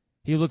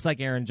 he looks like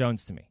Aaron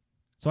Jones to me.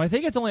 So I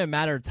think it's only a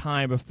matter of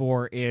time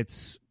before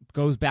it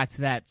goes back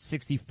to that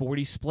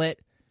 60-40 split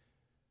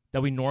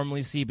that we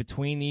normally see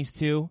between these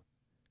two.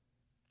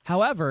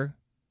 However,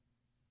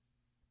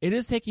 it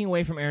is taking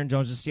away from Aaron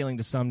Jones' stealing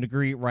to some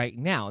degree right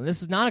now. And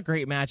this is not a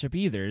great matchup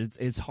either.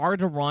 It's hard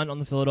to run on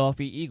the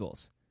Philadelphia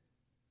Eagles.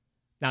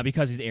 Now,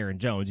 because he's Aaron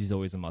Jones, he's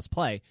always a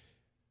must-play.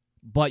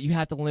 But you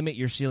have to limit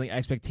your ceiling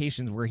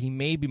expectations where he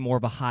may be more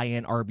of a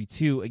high-end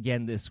RB2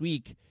 again this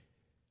week.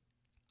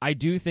 I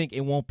do think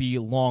it won't be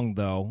long,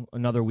 though,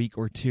 another week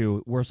or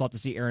two. We're still to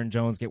see Aaron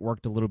Jones get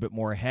worked a little bit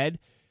more ahead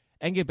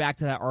and get back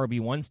to that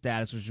RB1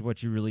 status, which is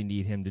what you really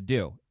need him to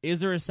do. Is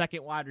there a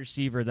second wide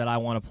receiver that I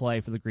want to play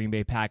for the Green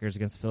Bay Packers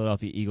against the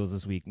Philadelphia Eagles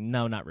this week?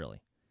 No, not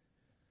really.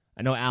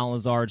 I know Allen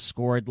Lazard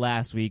scored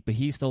last week, but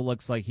he still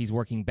looks like he's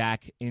working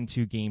back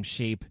into game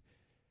shape.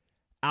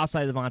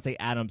 Outside of Devontae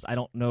Adams, I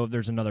don't know if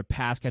there's another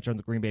pass catcher on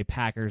the Green Bay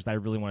Packers that I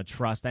really want to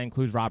trust. That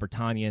includes Robert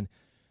Tonyan,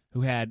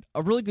 who had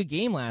a really good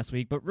game last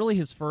week, but really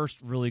his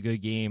first really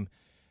good game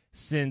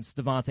since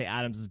Devontae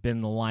Adams has been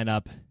in the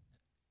lineup.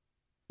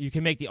 You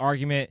can make the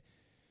argument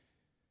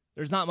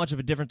there's not much of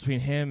a difference between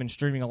him and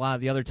streaming a lot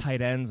of the other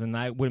tight ends, and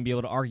I wouldn't be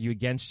able to argue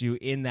against you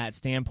in that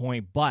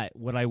standpoint. But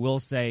what I will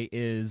say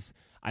is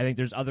I think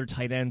there's other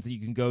tight ends that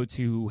you can go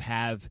to who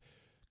have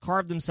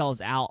carved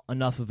themselves out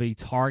enough of a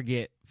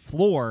target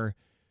floor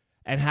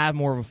and have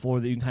more of a floor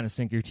that you can kind of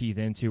sink your teeth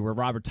into, where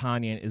Robert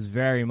Tonyan is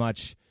very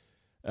much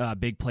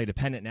big play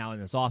dependent now in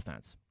this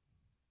offense.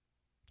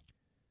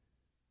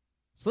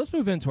 So let's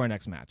move into our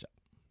next matchup.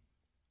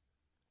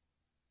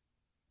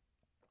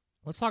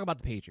 Let's talk about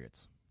the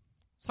Patriots.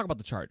 Let's talk about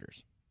the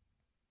Chargers.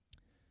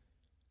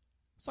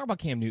 Let's talk about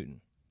Cam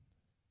Newton.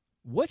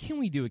 What can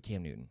we do with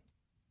Cam Newton?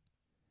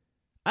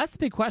 That's the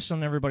big question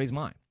on everybody's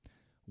mind.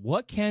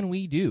 What can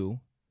we do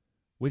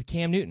with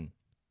Cam Newton?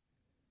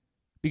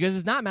 Because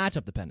it's not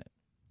matchup dependent.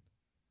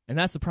 And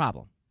that's the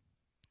problem.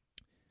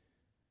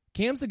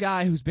 Cam's a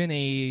guy who's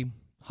been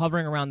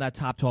hovering around that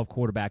top 12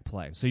 quarterback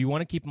play. So you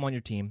want to keep him on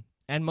your team.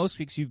 And most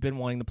weeks you've been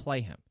wanting to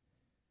play him.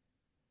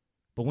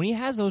 But when he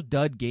has those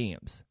dud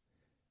games,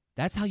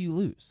 that's how you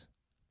lose.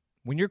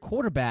 When your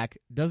quarterback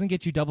doesn't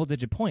get you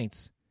double-digit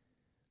points,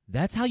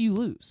 that's how you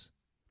lose.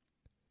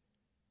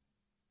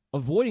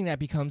 Avoiding that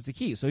becomes the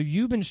key. So if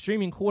you've been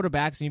streaming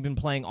quarterbacks and you've been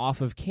playing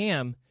off of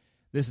Cam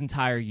this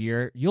entire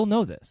year, you'll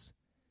know this.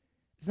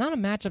 It's not a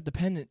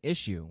matchup-dependent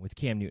issue with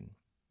Cam Newton.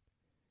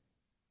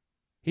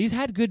 He's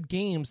had good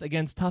games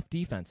against tough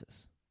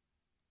defenses.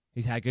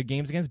 He's had good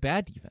games against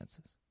bad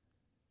defenses.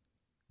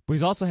 But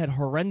he's also had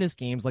horrendous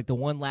games like the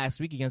one last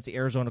week against the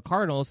Arizona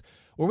Cardinals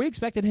where we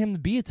expected him to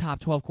be a top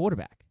 12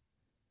 quarterback.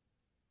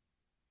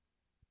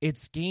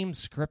 It's game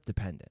script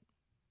dependent.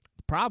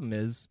 The problem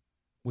is,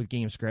 with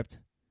game script,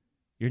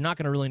 you're not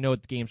going to really know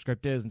what the game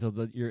script is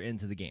until you're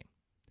into the game.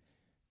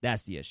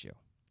 That's the issue.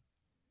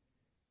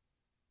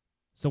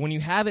 So when you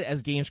have it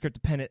as game script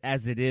dependent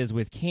as it is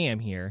with Cam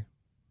here,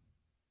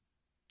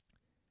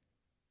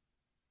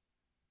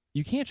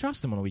 you can't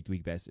trust them on a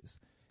week-to-week basis.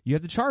 You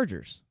have the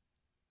Chargers,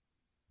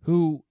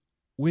 who,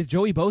 with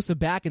Joey Bosa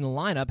back in the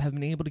lineup, have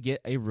been able to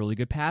get a really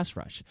good pass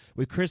rush.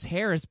 With Chris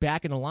Harris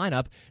back in the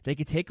lineup, they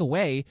could take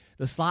away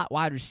the slot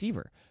wide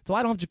receiver. So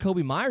I don't have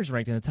Jacoby Myers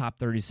ranked in the top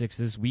 36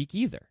 this week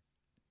either.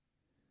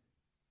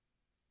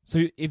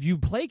 So if you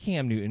play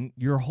Cam Newton,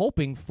 you're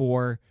hoping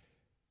for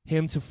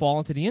him to fall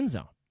into the end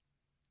zone.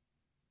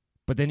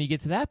 But then you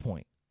get to that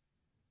point.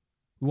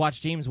 We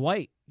watched James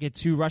White get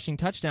 2 rushing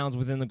touchdowns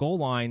within the goal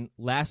line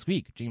last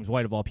week. James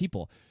White, of all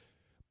people.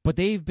 But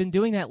they've been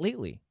doing that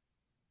lately.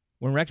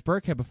 When Rex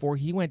Burkhead, before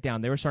he went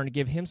down, they were starting to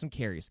give him some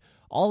carries.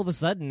 All of a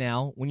sudden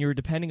now, when you're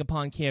depending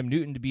upon Cam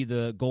Newton to be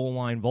the goal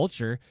line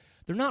vulture,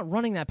 they're not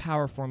running that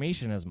power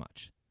formation as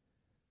much.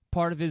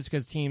 Part of it is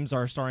because teams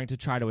are starting to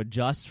try to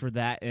adjust for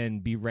that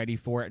and be ready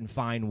for it and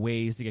find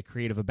ways to get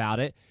creative about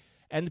it.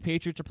 And the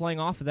Patriots are playing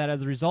off of that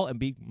as a result and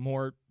be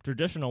more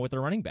traditional with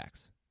their running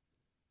backs.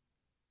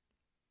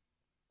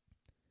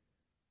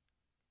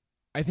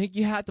 I think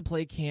you have to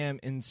play Cam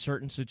in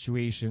certain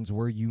situations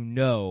where you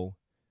know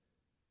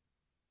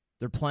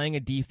they're playing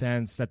a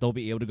defense that they'll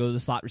be able to go to the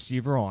slot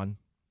receiver on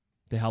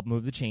to help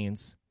move the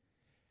chains,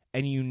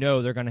 and you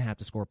know they're going to have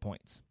to score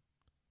points.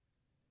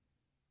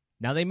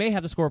 Now, they may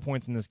have to score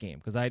points in this game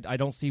because I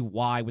don't see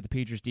why, with the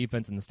Patriots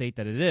defense in the state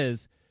that it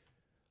is,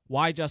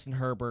 why Justin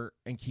Herbert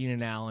and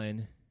Keenan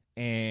Allen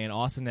and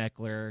Austin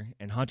Eckler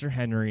and Hunter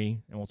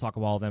Henry, and we'll talk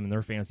about all of them and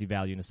their fantasy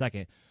value in a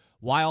second,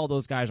 why all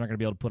those guys aren't going to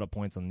be able to put up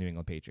points on the New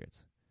England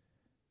Patriots.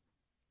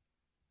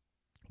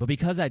 But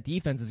because that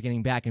defense is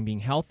getting back and being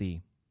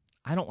healthy,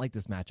 I don't like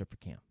this matchup for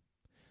Cam.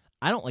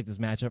 I don't like this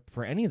matchup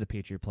for any of the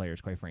Patriot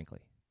players, quite frankly.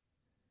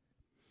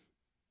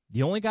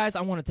 The only guys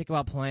I want to think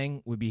about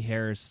playing would be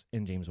Harris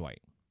and James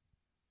White.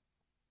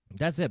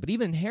 That's it. But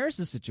even in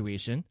Harris's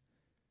situation,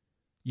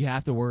 you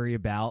have to worry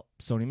about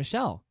Sony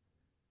Michel.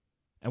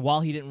 And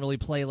while he didn't really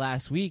play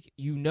last week,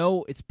 you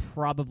know it's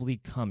probably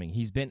coming.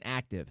 He's been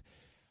active.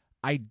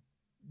 I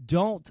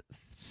don't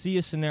see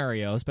a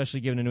scenario,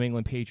 especially given the New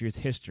England Patriots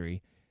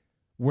history,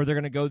 where they're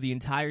going to go the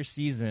entire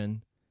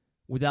season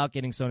without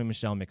getting Sony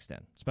Michel mixed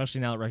in,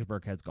 especially now that Rex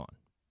Burkhead's gone.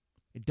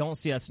 I don't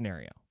see that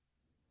scenario.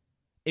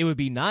 It would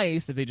be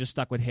nice if they just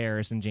stuck with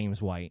Harris and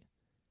James White.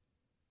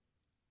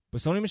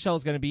 But Sony Michel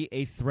is going to be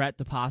a threat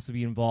to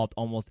possibly be involved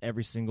almost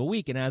every single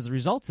week. And as a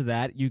result of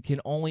that, you can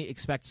only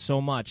expect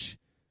so much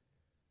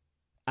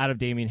out of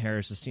Damian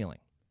Harris' ceiling.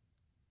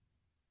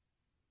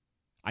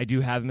 I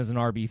do have him as an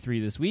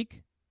RB3 this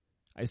week.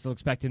 I still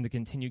expect him to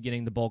continue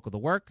getting the bulk of the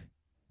work.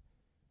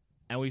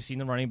 And we've seen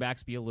the running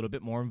backs be a little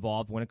bit more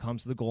involved when it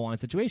comes to the goal line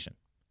situation.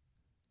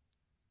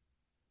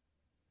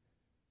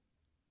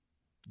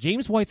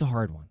 James White's a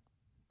hard one.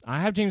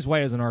 I have James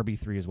White as an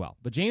RB3 as well.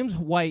 But James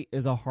White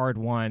is a hard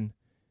one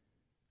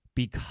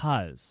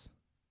because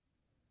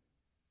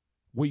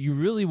what you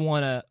really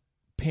want to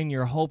pin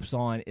your hopes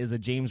on is a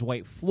James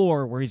White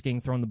floor where he's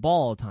getting thrown the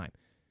ball all the time.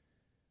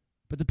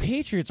 But the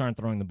Patriots aren't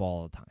throwing the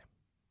ball all the time.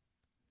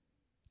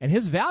 And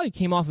his value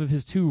came off of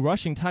his 2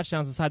 rushing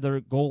touchdowns inside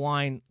the goal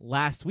line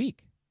last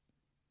week.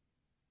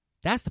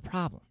 That's the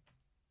problem.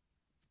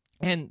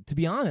 And to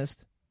be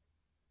honest,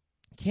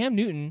 Cam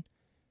Newton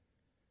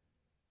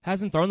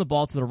hasn't thrown the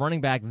ball to the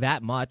running back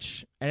that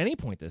much at any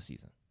point this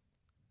season.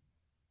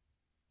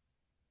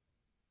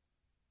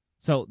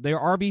 So they're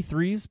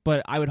RB3s,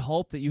 but I would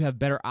hope that you have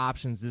better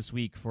options this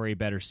week for a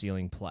better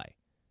ceiling play.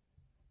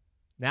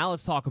 Now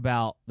let's talk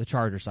about the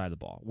Charger side of the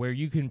ball, where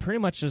you can pretty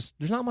much just,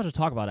 there's not much to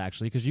talk about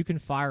actually, because you can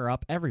fire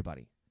up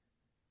everybody.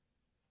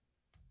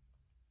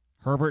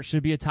 Herbert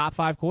should be a top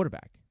 5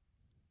 quarterback.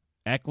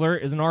 Eckler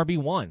is an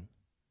RB1.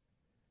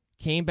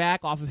 Came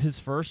back off of his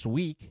first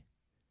week,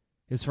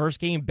 his first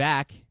game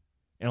back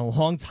in a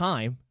long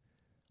time,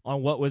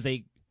 on what was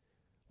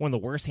one of the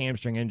worst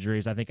hamstring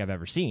injuries I think I've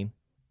ever seen,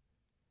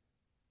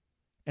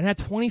 and had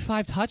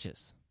 25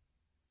 touches,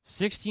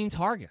 16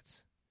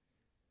 targets.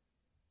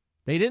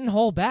 They didn't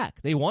hold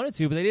back. They wanted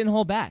to, but they didn't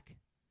hold back.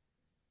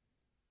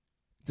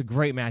 It's a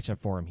great matchup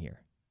for him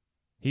here.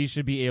 He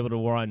should be able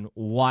to run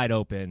wide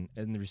open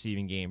in the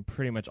receiving game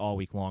pretty much all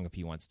week long if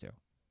he wants to.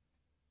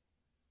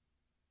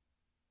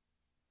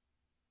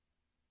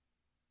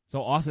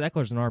 So Austin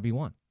Eckler's an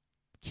RB1.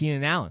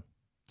 Keenan Allen,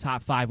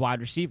 top 5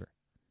 wide receiver.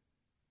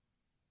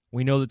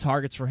 We know the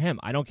targets for him.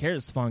 I don't care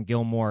if Stephon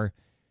Gilmore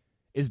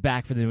is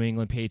back for the New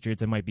England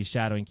Patriots and might be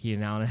shadowing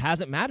Keenan Allen. It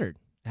hasn't mattered.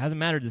 It hasn't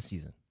mattered this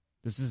season.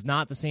 This is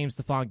not the same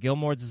Stephon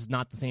Gilmore. This is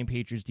not the same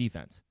Patriots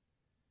defense.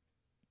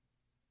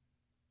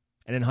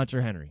 And then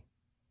Hunter Henry.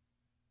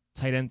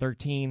 Tight end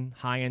 13,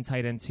 high end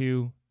tight end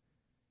 2.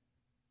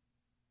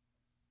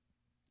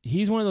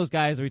 He's one of those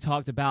guys that we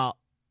talked about,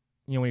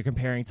 when you're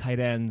comparing tight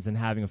ends and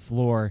having a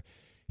floor.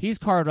 He's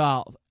carved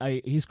out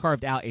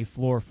a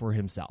floor for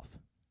himself.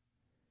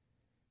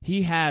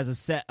 he has a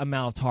set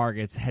amount of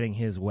targets heading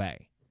his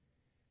way.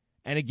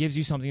 And it gives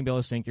you something to be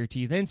able to sink your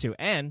teeth into.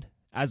 And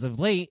as of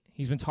late,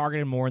 he's been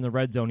targeted more in the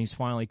red zone. He's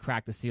finally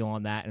cracked the seal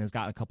on that and has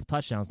gotten a couple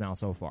touchdowns now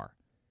so far.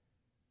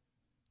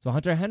 So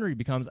Hunter Henry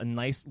becomes a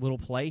nice little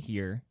play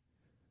here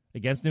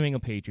against New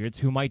England Patriots,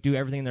 who might do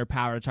everything in their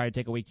power to try to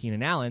take away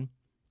Keenan Allen.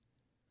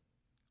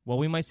 Well,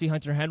 we might see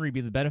Hunter Henry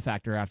be the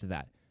benefactor after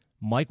that.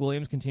 Mike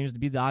Williams continues to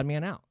be the odd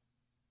man out.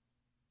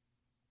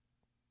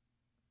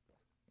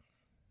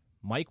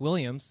 Mike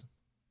Williams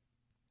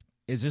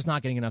is just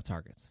not getting enough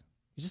targets.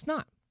 He's just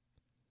not.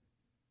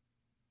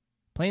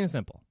 Plain and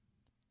simple.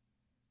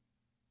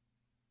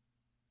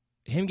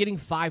 Him getting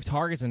 5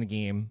 targets in a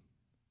game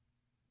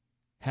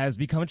has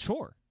become a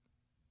chore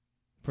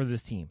for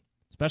this team,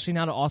 especially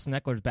now that Austin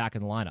Eckler's back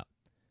in the lineup.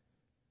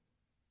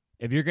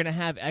 If you're going to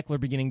have Eckler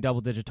be getting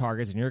double-digit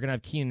targets, and you're going to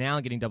have Keenan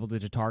Allen getting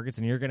double-digit targets,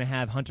 and you're going to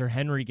have Hunter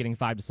Henry getting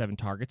 5 to 7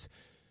 targets,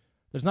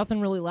 there's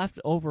nothing really left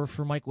over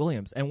for Mike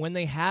Williams. And when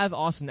they have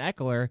Austin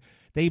Eckler,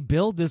 they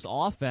build this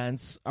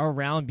offense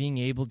around being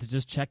able to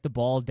just check the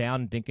ball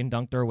down and dink and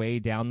dunk their way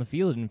down the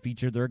field and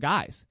feature their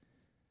guys.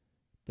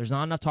 There's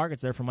not enough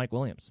targets there for Mike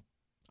Williams.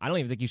 I don't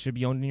even think he should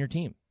be owned in your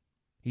team.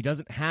 He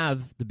doesn't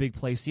have the big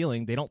play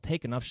ceiling. They don't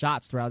take enough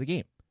shots throughout the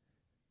game.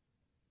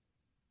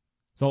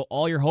 So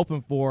all you're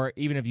hoping for,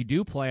 even if you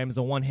do play him, is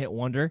a one-hit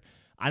wonder.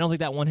 I don't think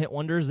that one-hit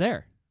wonder is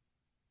there.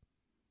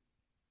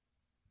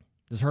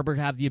 Does Herbert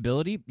have the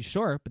ability?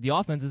 Sure, but the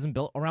offense isn't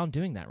built around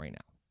doing that right now.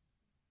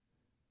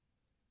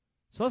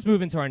 So let's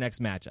move into our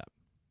next matchup.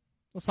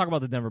 Let's talk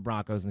about the Denver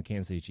Broncos and the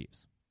Kansas City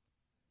Chiefs.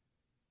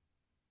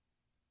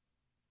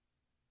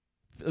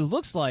 It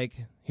looks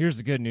like, here's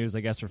the good news, I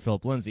guess, for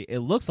Philip Lindsay. It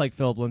looks like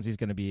Philip Lindsay's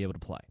going to be able to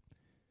play.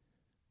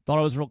 Thought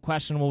it was real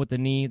questionable with the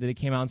knee, that he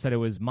came out and said it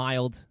was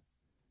mild.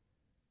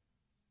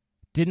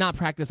 Did not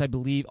practice, I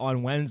believe,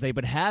 on Wednesday,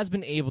 but has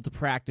been able to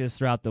practice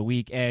throughout the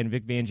week. And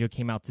Vic Fangio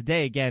came out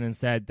today again and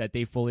said that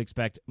they fully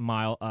expect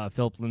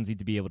Philip Lindsay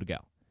to be able to go.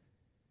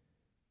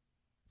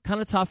 Kind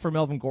of tough for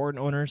Melvin Gordon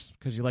owners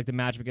because you like the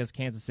matchup against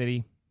Kansas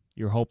City.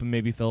 You're hoping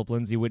maybe Philip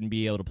Lindsay wouldn't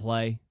be able to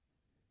play.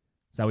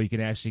 So that way you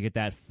can actually get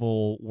that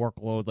full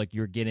workload like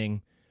you're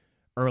getting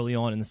early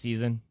on in the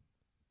season.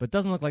 But it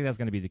doesn't look like that's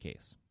going to be the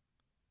case.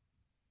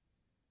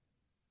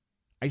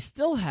 I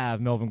still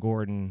have Melvin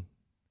Gordon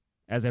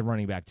as a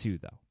running back too,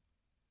 though.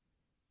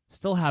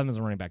 Still have him as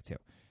a running back too.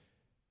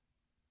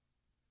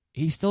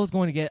 He still is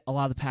going to get a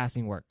lot of the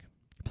passing work.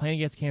 You're playing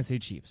against Kansas City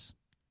Chiefs.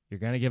 You're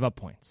going to give up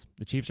points.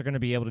 The Chiefs are going to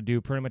be able to do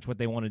pretty much what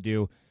they want to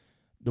do.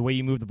 The way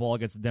you move the ball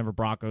against the Denver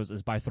Broncos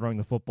is by throwing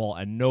the football,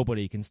 and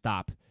nobody can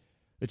stop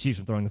the Chiefs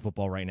from throwing the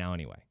football right now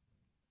anyway.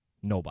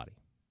 Nobody.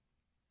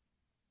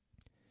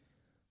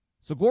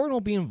 So Gordon will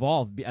be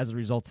involved as a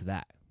result of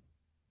that.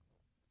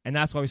 And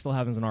that's why we still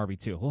have him as an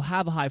RB2. He'll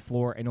have a high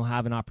floor, and he'll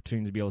have an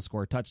opportunity to be able to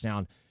score a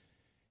touchdown.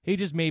 He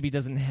just maybe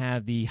doesn't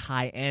have the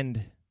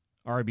high-end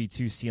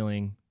RB2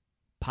 ceiling,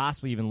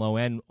 possibly even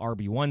low-end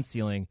RB1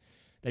 ceiling,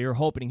 that you're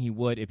hoping he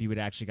would if he would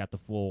actually got the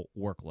full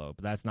workload.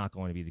 But that's not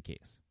going to be the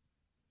case.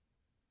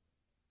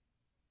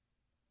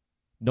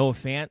 Noah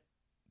Fant,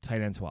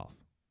 tight end 12.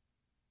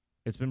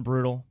 It's been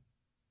brutal.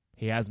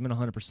 He hasn't been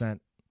 100%.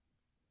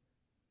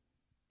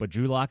 But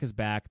Drew Lock is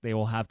back. They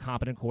will have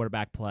competent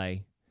quarterback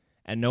play.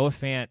 And Noah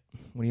Fant,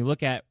 when you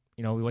look at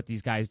what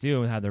these guys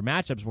do and how their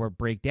matchups were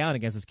break down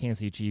against this Kansas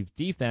City Chiefs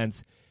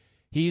defense,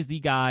 he's the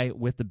guy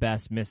with the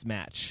best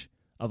mismatch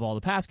of all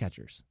the pass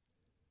catchers.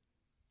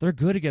 They're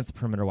good against the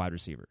perimeter wide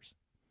receivers.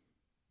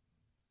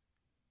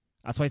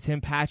 That's why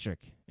Tim Patrick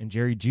and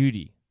Jerry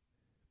Jeudy,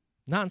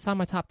 not inside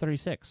my top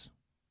 36.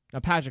 Now,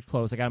 Patrick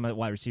close. I got him at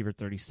wide receiver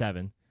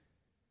 37.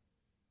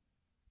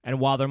 And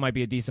while there might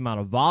be a decent amount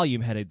of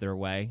volume headed their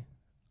way,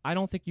 I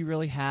don't think you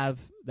really have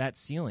that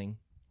ceiling,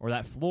 or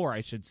that floor,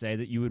 I should say,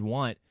 that you would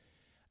want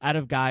out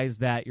of guys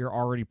that you're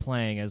already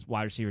playing as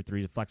wide receiver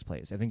 3 to flex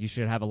plays. I think you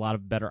should have a lot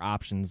of better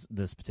options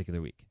this particular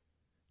week.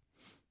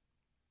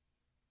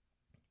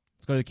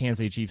 Let's go to the Kansas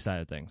City Chiefs side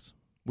of things.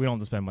 We don't have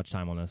to spend much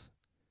time on this.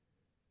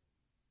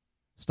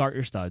 Start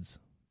your studs.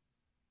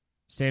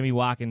 Sammy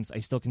Watkins, I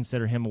still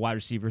consider him a wide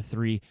receiver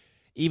 3.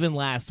 Even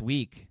last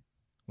week,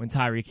 when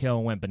Tyreek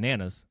Hill went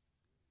bananas,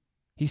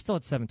 he still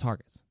had 7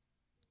 targets.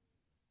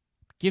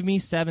 Give me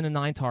 7 to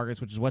 9 targets,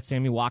 which is what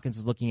Sammy Watkins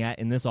is looking at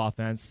in this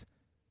offense.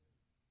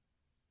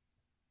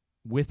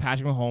 With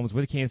Patrick Mahomes,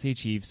 with the Kansas City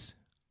Chiefs,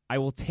 I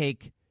will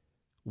take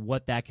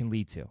what that can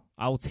lead to.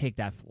 I will take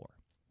that floor.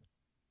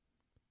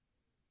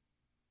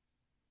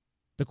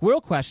 The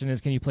real question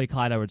is, can you play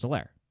Clyde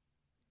Edwards-Helaire?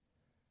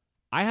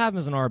 I have him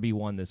as an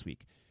RB1 this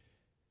week.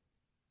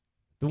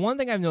 The one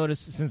thing I've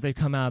noticed since they've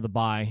come out of the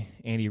bye,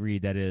 Andy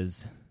Reid, that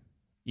is,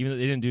 even though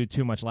they didn't do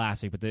too much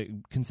last week, but they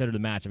considered the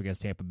matchup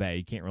against Tampa Bay.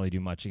 You can't really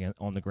do much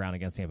on the ground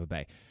against Tampa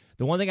Bay.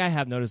 The one thing I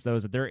have noticed, though,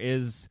 is that there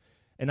is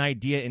an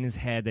idea in his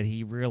head that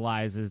he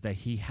realizes that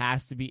he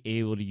has to be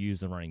able to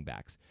use the running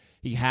backs.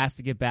 He has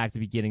to get back to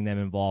be getting them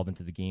involved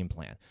into the game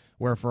plan,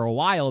 where for a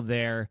while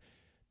there,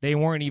 they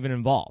weren't even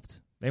involved.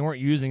 They weren't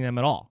using them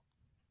at all.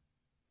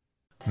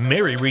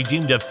 Mary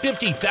redeemed a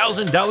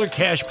 $50,000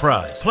 cash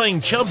prize playing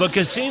Chumba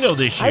Casino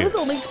this year. I was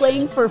only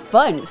playing for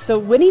fun, so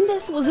winning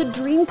this was a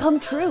dream come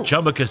true.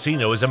 Chumba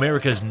Casino is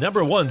America's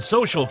 #1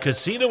 social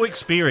casino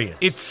experience.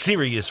 It's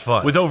serious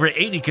fun. With over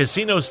 80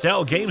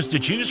 casino-style games to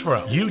choose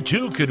from, you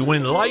too could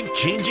win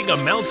life-changing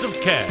amounts of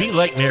cash. Be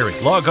like Mary.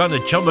 Log on to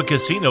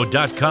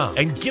ChumbaCasino.com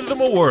and give them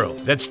a whirl.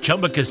 That's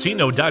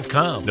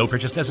ChumbaCasino.com. No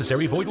purchase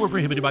necessary. Void where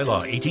prohibited by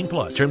law. 18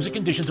 plus. Terms and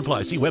conditions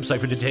apply. See website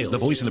for details. The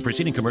voice in the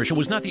preceding commercial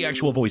was not the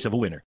actual voice of a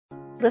winner.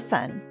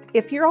 Listen,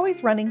 if you're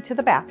always running to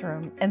the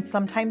bathroom and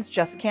sometimes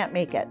just can't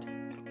make it,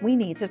 we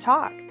need to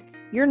talk.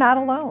 You're not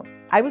alone.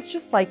 I was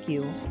just like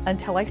you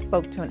until I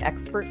spoke to an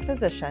expert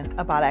physician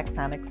about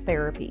Axonics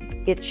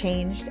therapy. It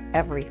changed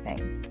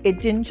everything.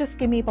 It didn't just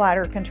give me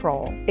bladder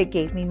control, it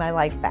gave me my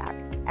life back.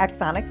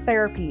 Axonics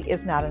therapy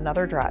is not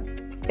another drug.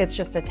 It's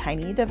just a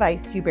tiny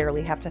device you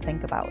barely have to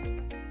think about.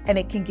 And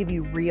it can give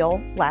you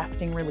real,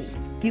 lasting relief.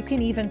 You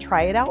can even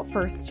try it out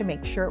first to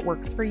make sure it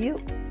works for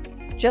you.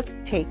 Just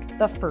take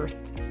the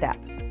first step.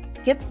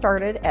 Get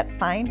started at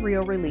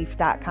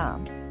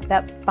findrealrelief.com.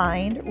 That's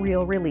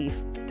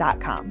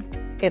findrealrelief.com.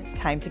 It's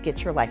time to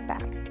get your life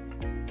back.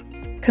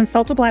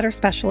 Consult a bladder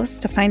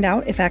specialist to find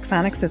out if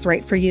Axonics is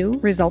right for you.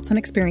 Results and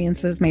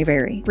experiences may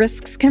vary.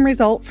 Risks can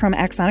result from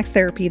Axonics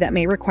therapy that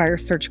may require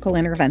surgical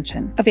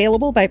intervention.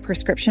 Available by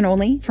prescription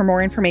only. For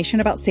more information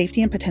about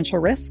safety and potential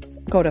risks,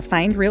 go to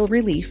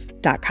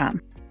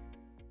findrealrelief.com.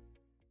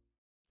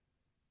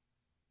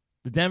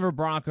 The Denver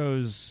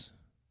Broncos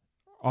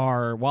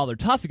are, while they're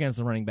tough against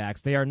the running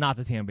backs, they are not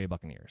the Tampa Bay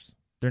Buccaneers.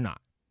 They're not.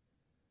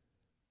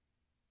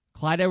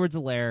 Clyde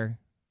Edwards-Helaire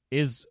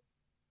is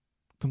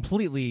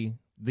completely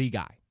the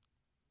guy.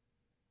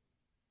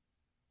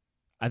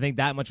 I think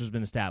that much has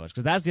been established.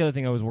 Because that's the other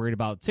thing I was worried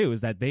about, too, is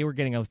that they were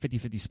getting a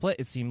 50-50 split,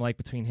 it seemed like,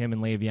 between him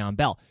and Le'Veon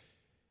Bell.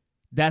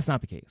 That's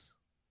not the case.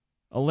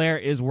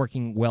 Helaire is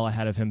working well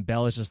ahead of him.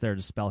 Bell is just there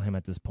to spell him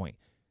at this point.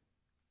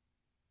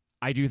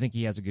 I do think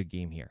he has a good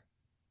game here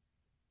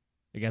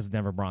against the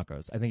Denver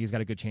Broncos. I think he's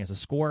got a good chance to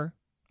score.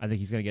 I think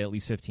he's going to get at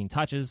least 15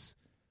 touches.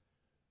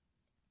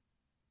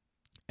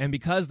 And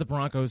because the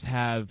Broncos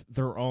have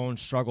their own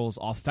struggles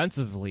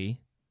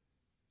offensively,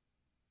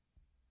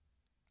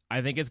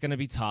 I think it's going to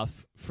be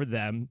tough for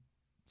them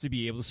to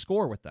be able to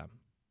score with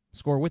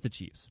the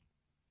Chiefs.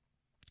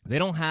 They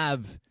don't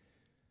have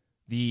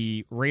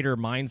the Raider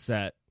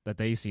mindset that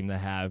they seem to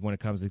have when it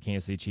comes to the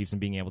Kansas City Chiefs and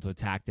being able to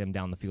attack them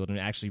down the field and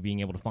actually being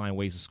able to find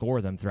ways to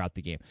score them throughout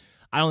the game.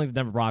 I don't think the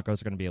Denver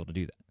Broncos are going to be able to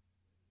do that.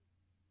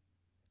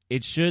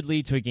 It should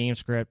lead to a game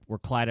script where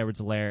Clyde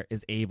Edwards-Helaire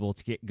is able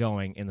to get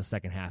going in the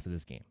second half of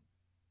this game.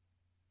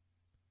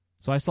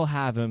 So I still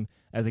have him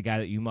as a guy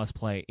that you must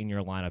play in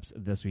your lineups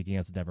this week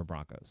against the Denver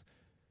Broncos.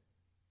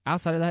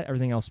 Outside of that,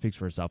 everything else speaks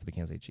for itself with the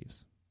Kansas City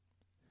Chiefs.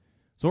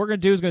 So what we're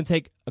going to do is going to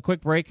take a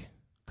quick break,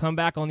 come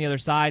back on the other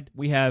side.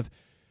 We have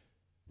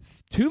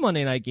 2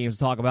 Monday night games to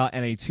talk about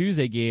and a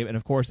Tuesday game, and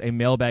of course a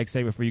mailbag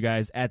segment for you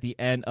guys at the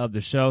end of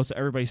the show. So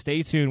everybody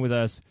stay tuned with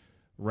us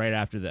right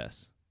after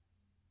this.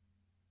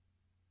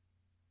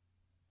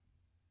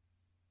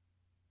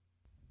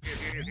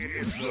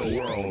 It's the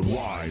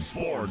Worldwide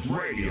Sports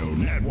Radio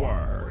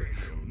Network.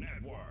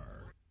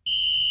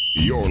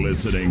 You're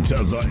listening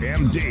to the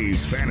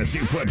MD's Fantasy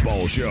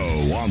Football Show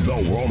on the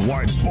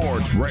Worldwide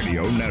Sports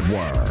Radio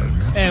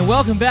Network. And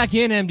welcome back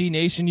in, MD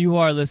Nation. You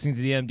are listening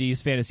to the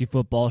MD's Fantasy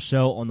Football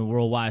Show on the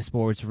Worldwide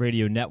Sports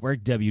Radio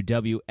Network,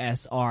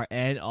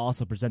 WWSRN,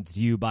 also presented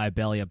to you by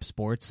Belly Up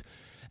Sports.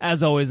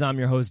 As always, I'm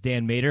your host,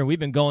 Dan Mader. We've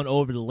been going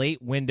over the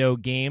late window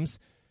games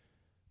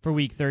for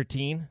Week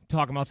 13,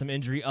 talking about some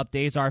injury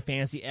updates, our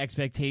fantasy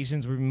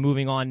expectations. We're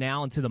moving on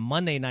now into the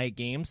Monday night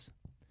games.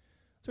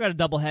 So we got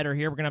a doubleheader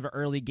here. We're going to have an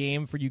early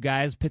game for you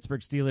guys, Pittsburgh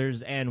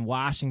Steelers and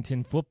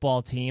Washington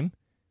football team.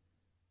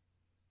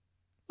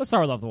 Let's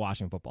start with the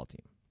Washington football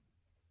team.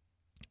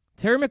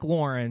 Terry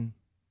McLaurin,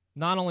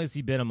 not only has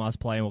he been a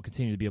must-play and will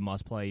continue to be a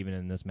must-play even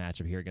in this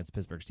matchup here against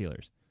Pittsburgh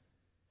Steelers,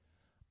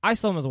 I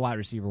still have him as a wide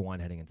receiver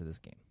 1 heading into this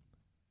game.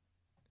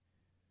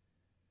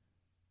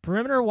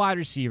 Perimeter wide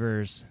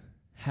receivers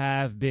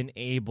have been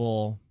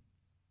able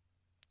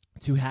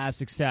to have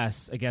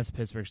success against the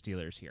Pittsburgh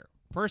Steelers here.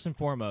 First and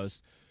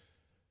foremost,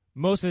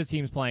 most of the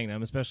teams playing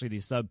them, especially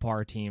these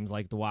subpar teams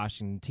like the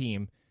Washington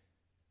team,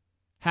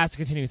 has to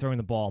continue throwing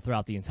the ball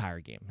throughout the entire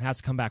game. It has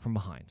to come back from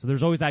behind. So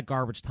there's always that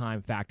garbage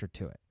time factor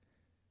to it.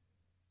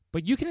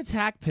 But you can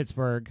attack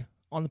Pittsburgh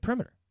on the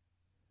perimeter.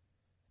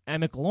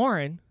 And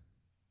McLaurin,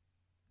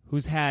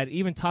 who's had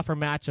even tougher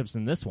matchups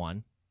than this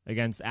one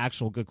against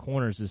actual good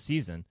corners this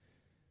season,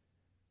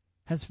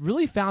 has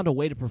really found a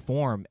way to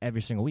perform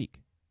every single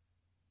week.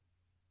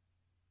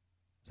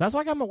 So that's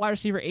why I got him at wide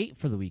receiver 8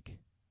 for the week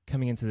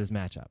coming into this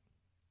matchup.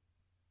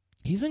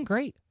 He's been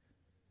great.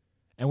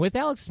 And with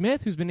Alex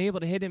Smith, who's been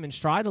able to hit him in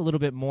stride a little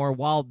bit more,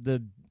 while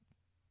the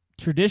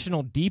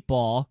traditional deep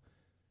ball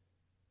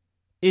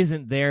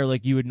isn't there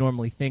like you would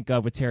normally think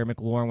of with Terry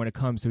McLaurin when it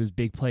comes to his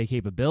big play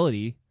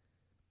capability,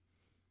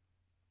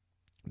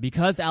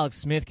 because Alex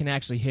Smith can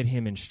actually hit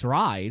him in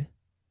stride,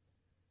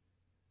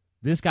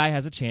 this guy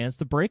has a chance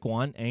to break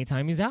one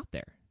anytime he's out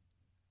there,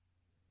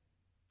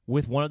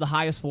 with one of the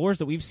highest floors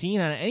that we've seen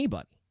out of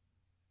anybody.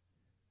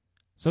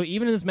 So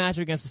even in this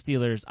matchup against the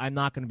Steelers, I'm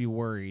not going to be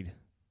worried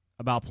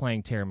about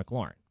playing Terry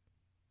McLaurin.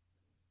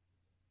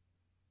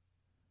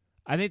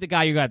 I think the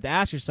guy you got to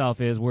ask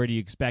yourself is, where do you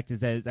expect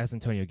that's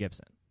Antonio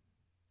Gibson?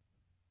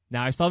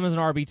 Now, I still have him as an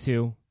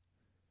RB2.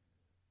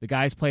 The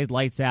guy's played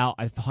lights out.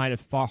 I find it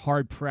far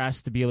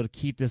hard-pressed to be able to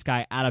keep this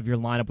guy out of your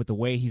lineup with the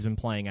way he's been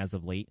playing as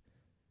of late.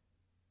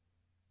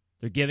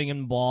 They're giving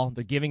him the ball.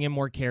 They're giving him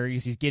more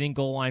carries. He's getting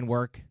goal line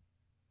work.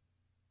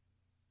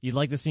 You'd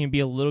like to see him be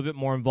a little bit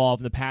more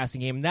involved in the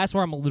passing game, and that's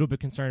where I'm a little bit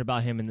concerned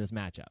about him in this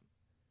matchup.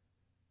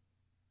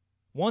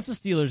 Once the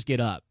Steelers get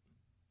up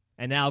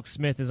and Alex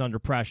Smith is under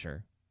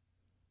pressure,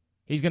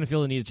 he's going to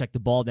feel the need to check the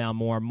ball down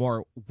more and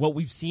more. What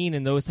we've seen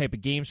in those type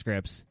of game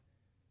scripts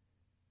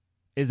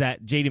is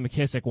that J.D.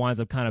 McKissic winds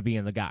up kind of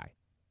being the guy.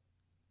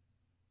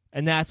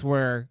 And that's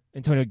where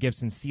Antonio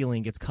Gibson's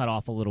ceiling gets cut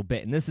off a little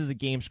bit. And this is a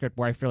game script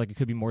where I feel like it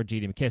could be more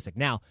J.D. McKissic.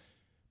 Now,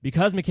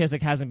 because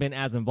McKissic hasn't been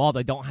as involved,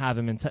 I don't have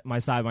him in my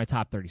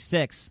top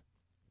 36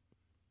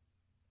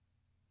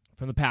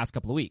 from the past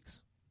couple of weeks.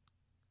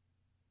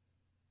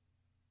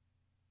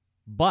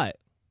 But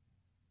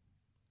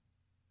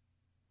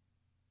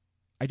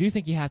I do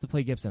think you have to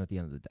play Gibson at the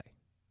end of the day,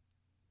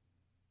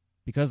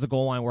 because the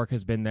goal line work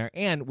has been there.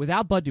 And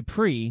without Bud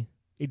Dupree,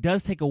 it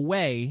does take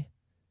away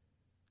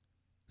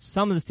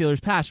some of the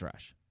Steelers' pass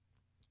rush.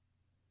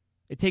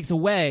 It takes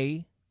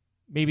away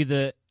maybe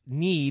the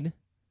need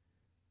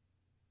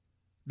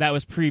that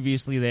was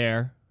previously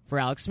there for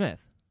Alex Smith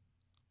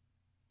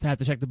to have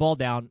to check the ball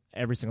down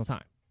every single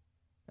time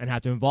and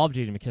have to involve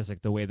J.D.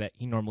 McKissic the way that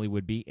he normally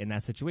would be in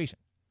that situation.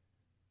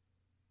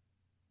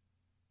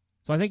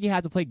 So I think you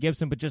have to play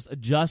Gibson, but just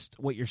adjust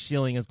what your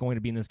ceiling is going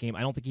to be in this game.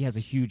 I don't think he has a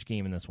huge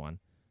game in this one,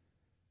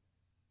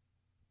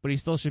 but he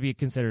still should be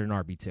considered an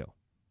RB2. Let's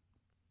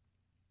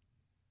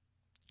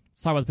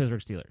talk about the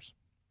Pittsburgh Steelers.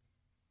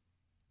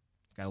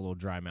 Got a little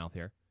dry mouth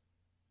here.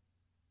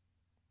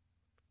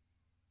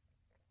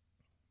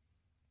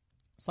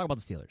 Let's talk about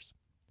the Steelers.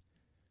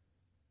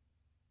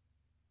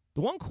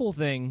 The one cool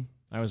thing,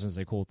 I was going to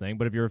say cool thing,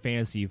 but if you're a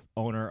fantasy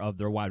owner of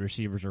their wide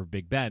receivers or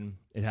Big Ben,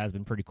 it has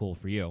been pretty cool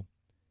for you.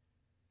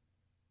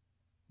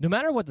 No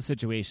matter what the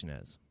situation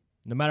is,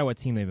 no matter what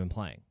team they've been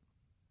playing,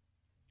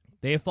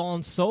 they have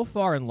fallen so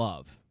far in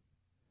love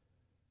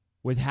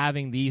with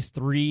having these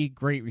three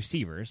great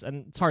receivers,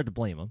 and it's hard to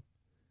blame them,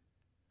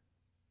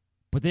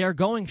 but they are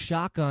going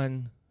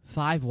shotgun,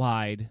 5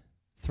 wide,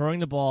 throwing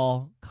the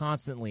ball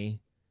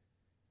constantly,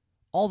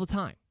 all the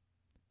time.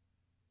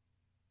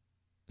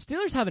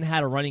 Steelers haven't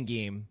had a running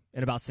game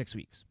in about 6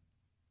 weeks.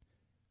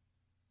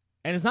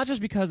 And it's not just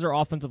because their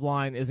offensive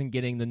line isn't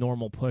getting the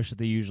normal push that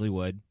they usually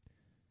would.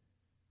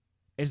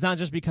 It's not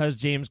just because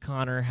James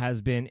Conner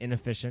has been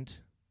inefficient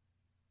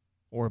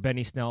or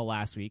Benny Snell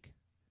last week.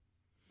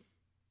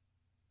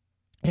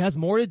 It has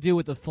more to do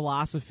with the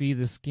philosophy,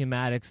 the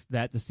schematics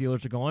that the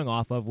Steelers are going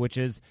off of, which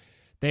is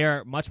they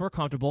are much more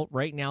comfortable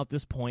right now at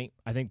this point.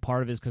 I think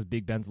part of it is because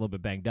Big Ben's a little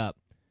bit banged up,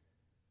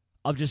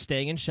 of just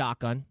staying in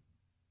shotgun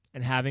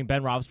and having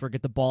Ben Roethlisberger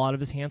get the ball out of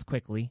his hands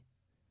quickly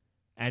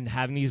and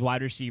having these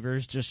wide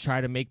receivers just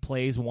try to make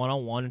plays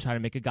one-on-one and try to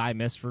make a guy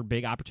miss for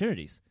big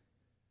opportunities.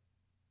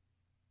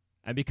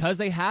 And because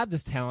they have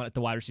this talent at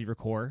the wide receiver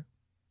core,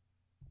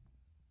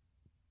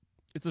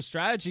 it's a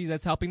strategy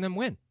that's helping them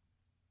win.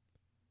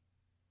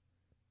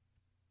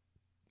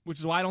 Which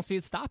is why I don't see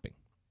it stopping.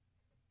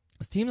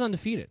 This team's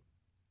undefeated.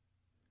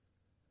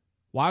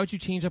 Why would you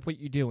change up what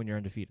you do when you're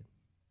undefeated?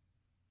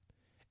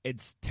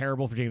 It's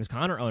terrible for James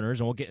Conner owners,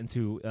 and we'll get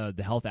into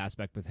the health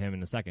aspect with him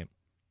in a second.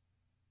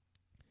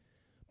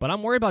 But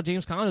I'm worried about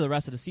James Conner the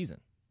rest of the season.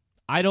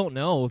 I don't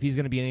know if he's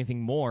going to be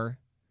anything more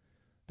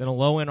than a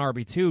low-end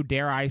RB2,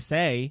 dare I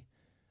say,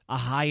 a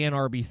high-end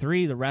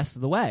RB3 the rest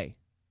of the way.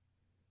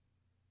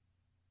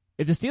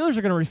 If the Steelers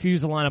are going to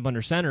refuse to line up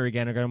under center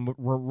again, are going to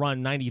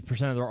run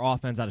 90% of their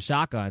offense out of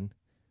shotgun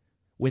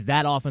with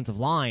that offensive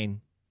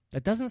line,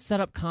 that doesn't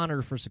set up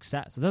Conner for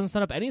success. It doesn't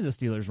set up any of the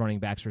Steelers running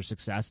backs for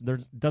success.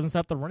 It doesn't set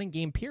up the running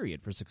game,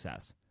 period, for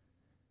success.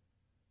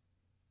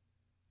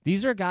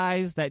 These are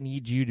guys that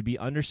need you to be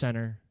under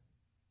center,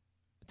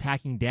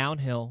 attacking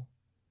downhill,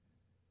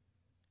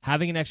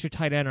 having an extra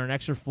tight end or an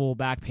extra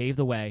fullback pave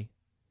the way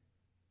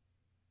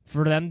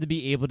for them to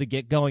be able to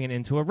get going and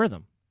into a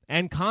rhythm.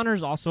 And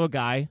Conner's also a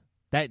guy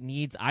that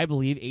needs, I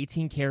believe,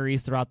 18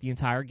 carries throughout the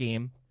entire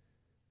game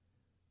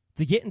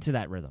to get into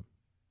that rhythm.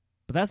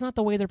 But that's not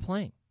the way they're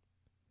playing.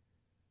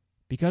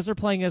 Because they're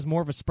playing as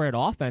more of a spread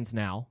offense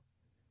now,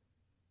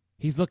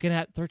 he's looking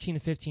at 13 to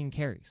 15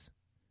 carries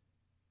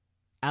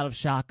out of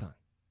shotgun.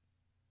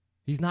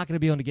 He's not going to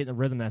be able to get in the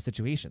rhythm of that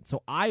situation.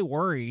 So I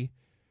worry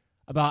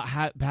about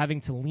having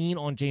to lean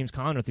on James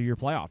Conner through your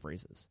playoff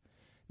races.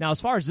 Now,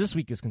 as far as this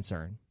week is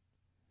concerned,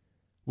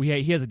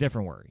 he has a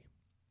different worry.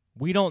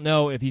 We don't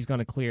know if he's going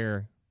to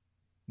clear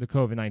the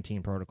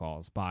COVID-19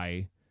 protocols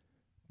by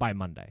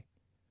Monday.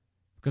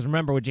 Because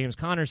remember, with James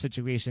Conner's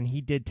situation, he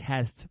did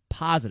test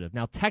positive.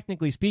 Now,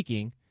 technically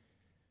speaking,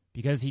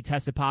 because he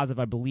tested positive,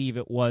 I believe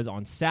it was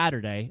on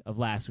Saturday of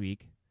last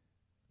week,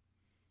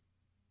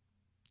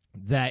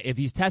 that if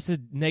he's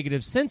tested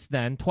negative since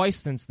then, twice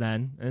since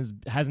then,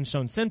 and hasn't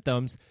shown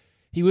symptoms,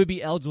 he would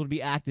be eligible to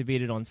be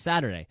activated on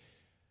Saturday.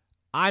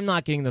 I'm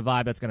not getting the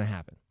vibe that's going to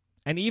happen.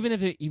 And even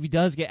if he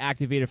does get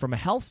activated from a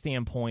health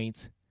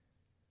standpoint,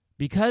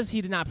 because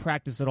he did not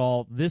practice at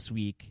all this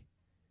week,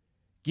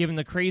 given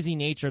the crazy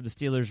nature of the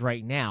Steelers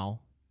right now,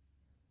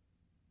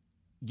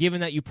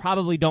 given that you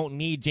probably don't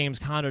need James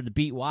Conner to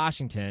beat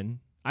Washington,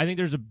 I think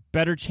there's a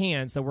better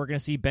chance that we're going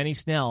to see Benny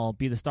Snell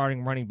be the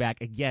starting running back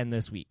again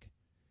this week.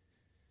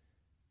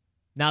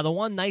 Now, the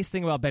one nice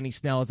thing about Benny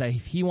Snell is that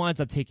if he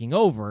winds up taking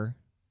over,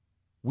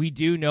 we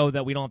do know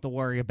that we don't have to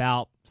worry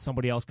about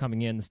somebody else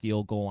coming in to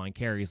steal goal line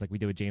carries like we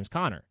did with James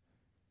Conner.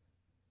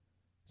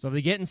 So if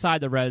they get inside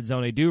the red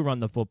zone, they do run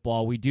the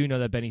football, we do know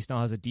that Benny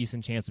Snell has a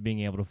decent chance of being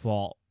able to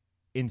fall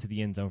into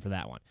the end zone for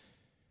that one.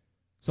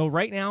 So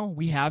right now,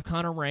 we have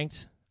Conner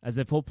ranked as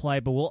if he'll play,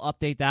 but we'll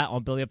update that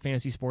on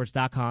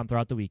BillyUpFantasySports.com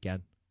throughout the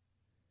weekend.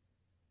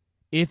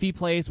 If he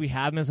plays, we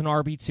have him as an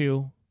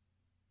RB2.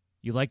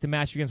 You like the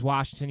match against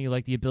Washington. You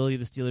like the ability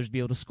of the Steelers to be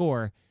able to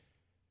score.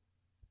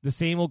 The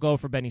same will go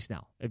for Benny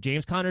Snell. If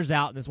James Conner's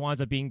out and this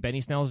winds up being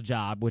Benny Snell's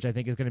job, which I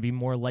think is going to be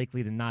more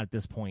likely than not at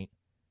this point,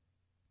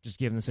 just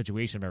given the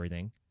situation of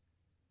everything,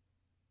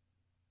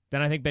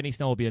 then I think Benny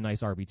Snell will be a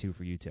nice RB2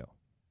 for you too,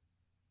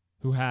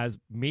 who has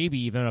maybe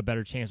even a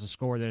better chance to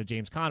score than a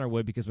James Conner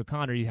would, because with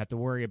Conner you have to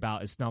worry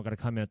about is Snell going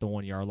to come in at the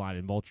 1-yard line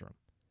and vulture him.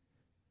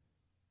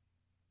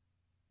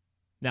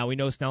 Now, we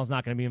know Snell's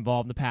not going to be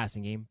involved in the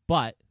passing game,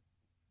 but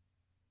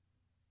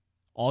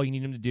all you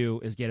need him to do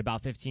is get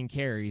about 15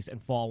 carries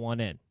and fall one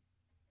in,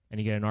 and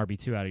you get an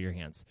RB2 out of your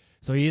hands.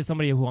 So he is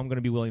somebody who I'm going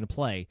to be willing to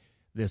play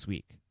this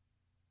week.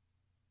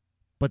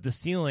 But the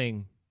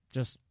ceiling's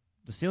just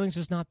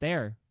not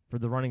there for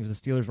the running of the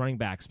Steelers running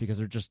backs, because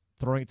they're just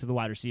throwing it to the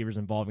wide receivers,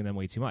 involving them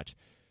way too much.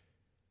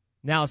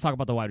 Now let's talk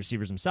about the wide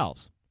receivers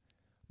themselves.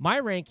 My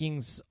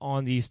rankings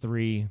on these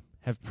three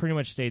have pretty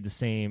much stayed the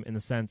same in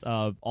the sense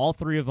of all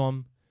three of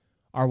them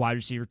are wide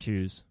receiver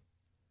 2s.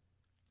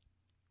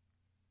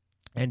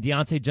 And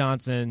Deontay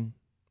Johnson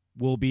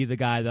will be the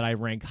guy that I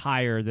rank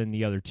higher than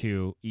the other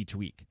two each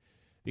week.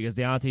 Because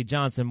Deontay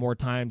Johnson, more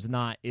times than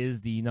not,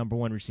 is the number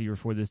one receiver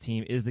for this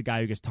team, is the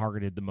guy who gets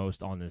targeted the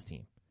most on this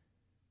team.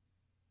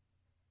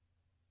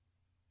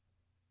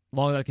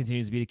 Long as that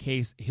continues to be the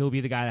case, he'll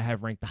be the guy that I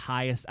have ranked the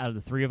highest out of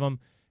the three of them.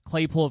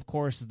 Claypool, of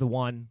course, is the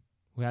one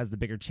who has the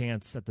bigger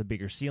chance at the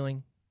bigger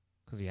ceiling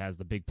because he has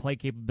the big play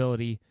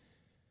capability.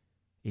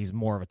 He's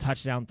more of a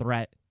touchdown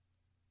threat.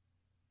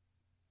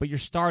 But you're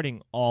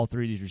starting all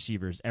three of these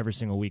receivers every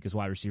single week as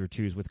wide receiver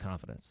 2s with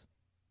confidence.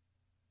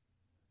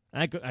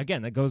 And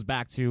again, that goes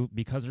back to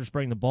because they're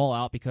spreading the ball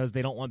out, because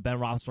they don't want Ben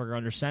Roethlisberger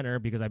under center,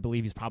 because I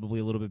believe he's probably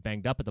a little bit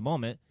banged up at the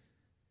moment.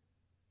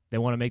 They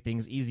want to make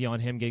things easy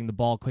on him getting the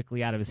ball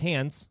quickly out of his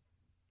hands.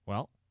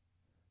 Well,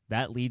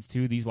 that leads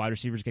to these wide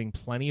receivers getting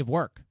plenty of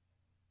work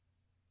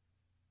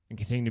and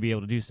continuing to be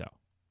able to do so.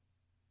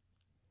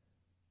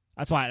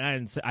 That's why I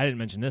didn't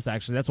mention this,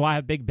 actually. That's why I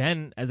have Big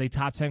Ben as a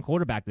top 10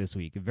 quarterback this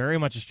week. Very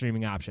much a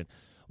streaming option.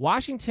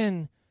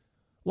 Washington,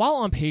 while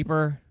on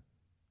paper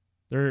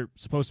they're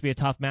supposed to be a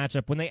tough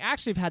matchup, when they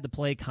actually have had to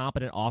play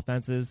competent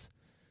offenses,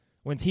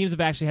 when teams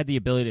have actually had the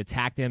ability to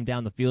attack them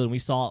down the field, and we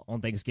saw it on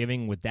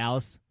Thanksgiving with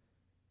Dallas,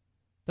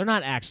 they're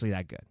not actually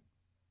that good.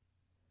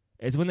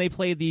 It's when they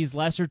play these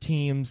lesser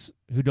teams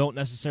who don't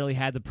necessarily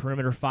have the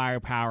perimeter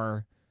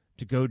firepower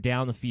to go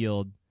down the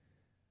field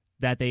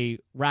that they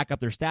rack up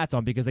their stats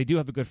on, because they do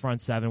have a good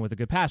front seven with a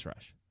good pass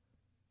rush.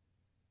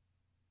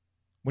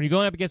 When you're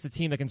going up against a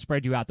team that can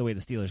spread you out the way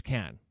the Steelers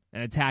can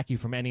and attack you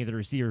from any of the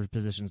receiver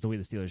positions the way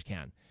the Steelers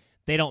can,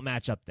 they don't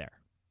match up there.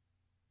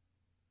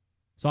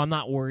 So I'm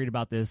not worried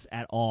about this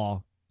at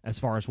all as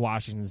far as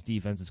Washington's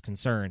defense is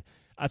concerned.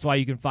 That's why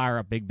you can fire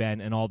up Big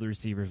Ben and all the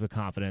receivers with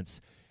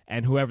confidence,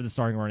 and whoever the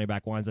starting running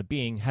back winds up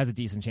being has a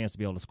decent chance to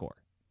be able to score.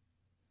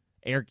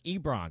 Eric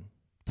Ebron,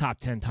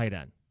 top 10 tight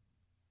end.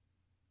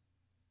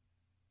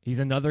 He's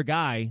another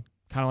guy,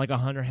 kind of like a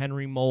Hunter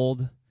Henry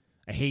mold,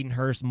 a Hayden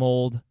Hurst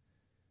mold.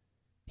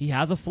 He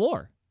has a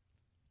floor.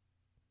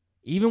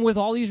 Even with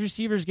all these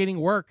receivers getting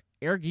work,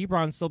 Eric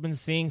Ebron's still been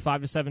seeing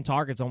 5 to 7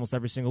 targets almost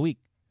every single week.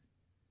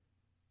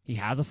 He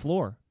has a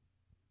floor.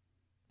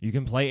 You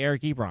can play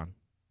Eric Ebron.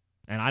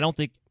 And I don't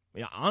think,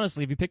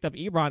 honestly, if you picked up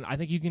Ebron, I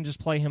think you can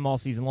just play him all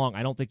season long.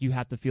 I don't think you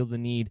have to feel the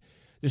need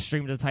to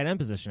stream to the tight end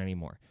position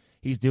anymore.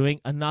 He's doing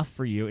enough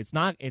for you. It's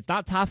not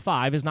top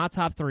 5. It's not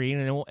top 3.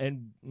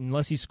 And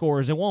unless he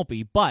scores, it won't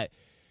be. But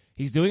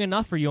he's doing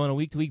enough for you on a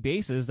week-to-week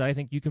basis that I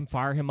think you can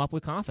fire him up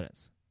with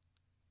confidence.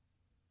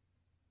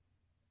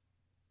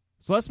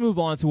 So let's move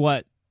on to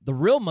what the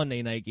real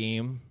Monday night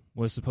game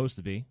was supposed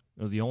to be,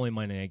 or the only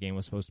Monday night game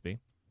was supposed to be.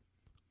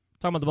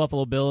 Talking about the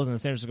Buffalo Bills and the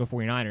San Francisco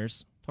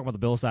 49ers. Talking about the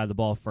Bills side of the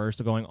ball first.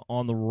 They're going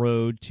on the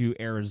road to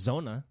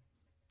Arizona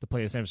to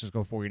play the San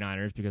Francisco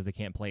 49ers because they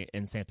can't play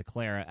in Santa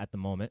Clara at the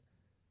moment.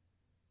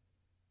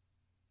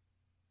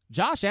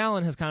 Josh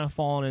Allen has kind of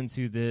fallen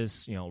into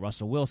this,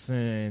 Russell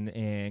Wilson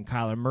and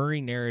Kyler Murray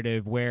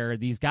narrative where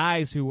these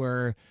guys who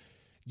were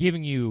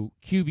giving you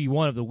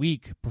QB1 of the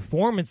week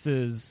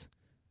performances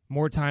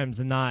more times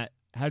than not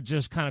have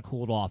just kind of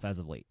cooled off as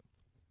of late.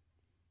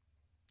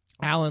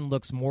 Allen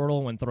looks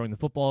mortal when throwing the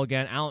football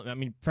again.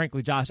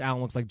 Frankly, Josh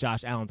Allen looks like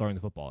Josh Allen throwing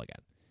the football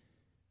again.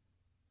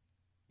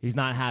 He's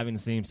not having the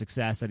same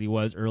success that he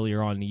was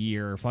earlier on in the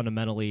year.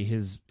 Fundamentally,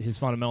 his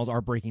fundamentals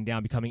are breaking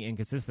down, becoming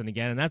inconsistent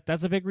again, and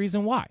that's a big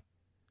reason why.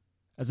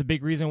 That's a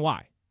big reason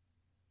why.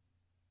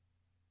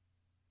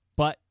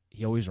 But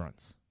he always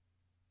runs.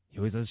 He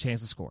always has a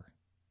chance to score.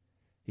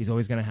 He's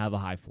always going to have a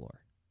high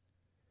floor.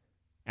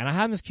 And I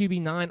have him as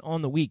QB9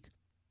 on the week.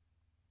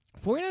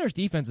 49ers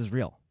defense is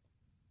real.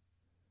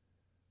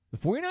 The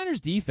 49ers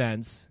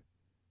defense,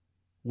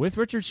 with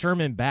Richard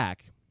Sherman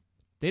back,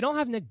 they don't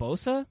have Nick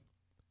Bosa,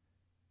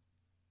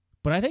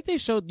 but I think they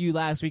showed you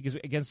last week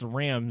against the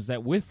Rams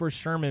that with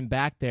Sherman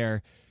back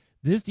there,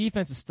 this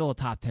defense is still a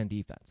top 10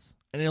 defense.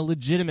 And a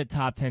legitimate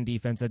top 10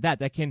 defense at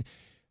that can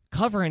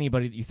cover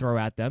anybody that you throw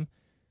at them.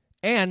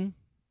 And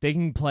they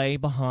can play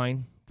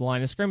behind the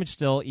line of scrimmage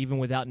still, even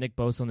without Nick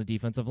Bosa on the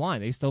defensive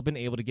line. They've still been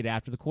able to get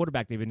after the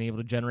quarterback. They've been able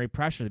to generate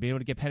pressure. They've been able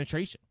to get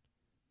penetration.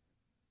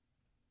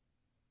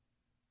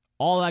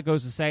 All that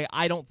goes to say,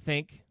 I don't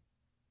think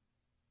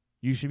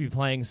you should be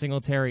playing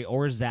Singletary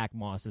or Zach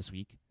Moss this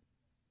week.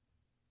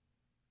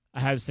 I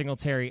have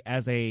Singletary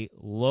as a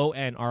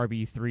low-end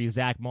RB3,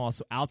 Zach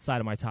Moss outside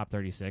of my top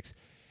 36.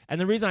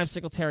 And the reason I have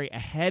Singletary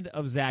ahead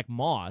of Zach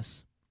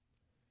Moss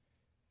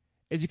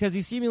is because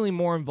he's seemingly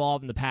more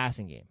involved in the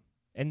passing game.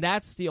 And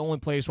that's the only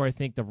place where I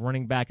think the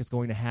running back is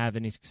going to have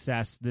any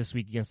success this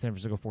week against San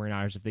Francisco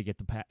 49ers if they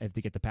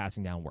get the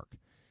passing down work.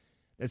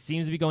 That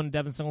seems to be going to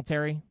Devin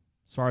Singletary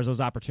as far as those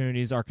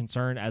opportunities are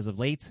concerned as of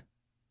late.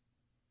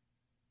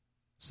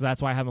 So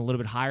that's why I have him a little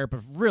bit higher.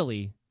 But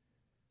really,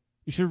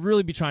 you should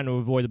really be trying to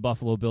avoid the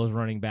Buffalo Bills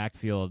running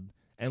backfield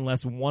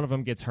unless one of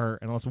them gets hurt,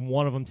 unless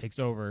one of them takes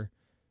over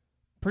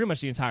pretty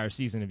much the entire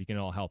season if you can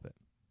all help it.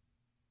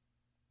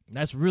 And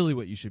that's really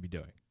what you should be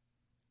doing.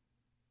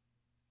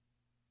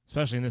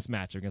 Especially in this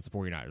match against the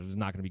 49ers. It's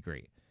not going to be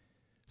great.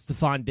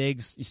 Stephon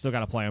Diggs, you still got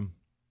to play him.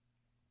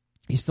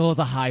 He still has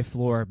a high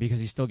floor because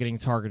he's still getting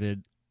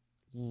targeted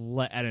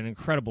at an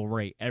incredible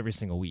rate every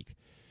single week.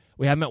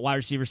 We have him at wide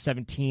receiver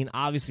 17.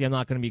 Obviously, I'm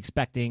not going to be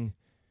expecting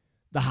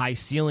the high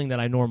ceiling that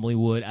I normally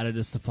would out of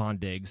the Stephon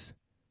Diggs.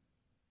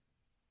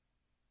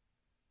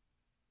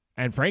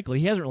 And frankly,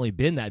 he hasn't really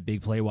been that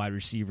big play wide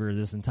receiver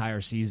this entire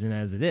season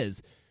as it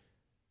is,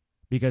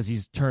 because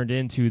he's turned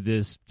into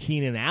this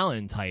Keenan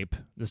Allen type,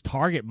 this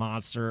target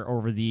monster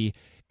over the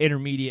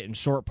intermediate and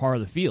short part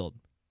of the field.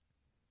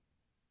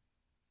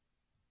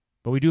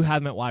 But we do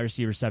have him at wide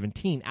receiver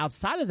 17.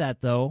 Outside of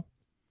that, though,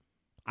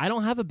 I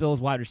don't have a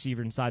Bills wide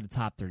receiver inside the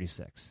top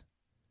 36.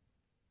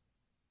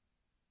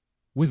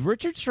 With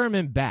Richard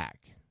Sherman back,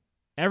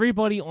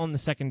 everybody on the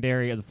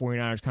secondary of the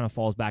 49ers kind of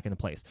falls back into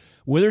place.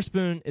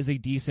 Witherspoon is a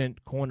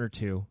decent corner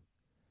too.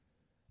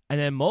 And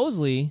then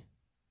Mosley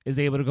is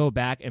able to go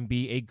back and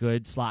be a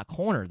good slot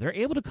corner. They're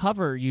able to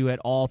cover you at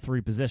all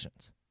three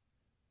positions.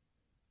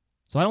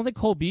 So I don't think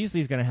Cole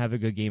Beasley is going to have a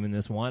good game in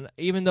this one.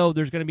 Even though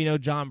there's going to be no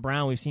John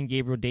Brown, we've seen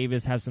Gabriel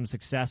Davis have some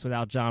success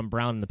without John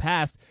Brown in the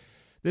past.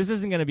 This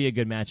isn't going to be a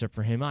good matchup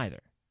for him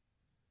either.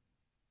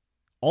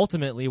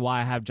 Ultimately,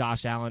 why I have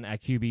Josh Allen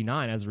at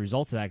QB9 as a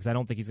result of that, because I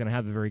don't think he's going to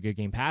have a very good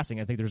game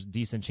passing. I think there's a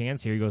decent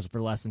chance here he goes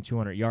for less than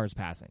 200 yards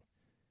passing.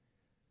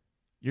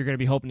 You're going to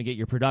be hoping to get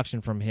your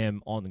production from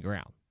him on the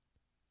ground.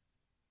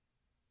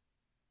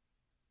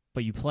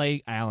 But you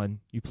play Allen,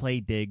 you play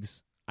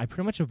Diggs. I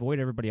pretty much avoid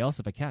everybody else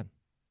if I can.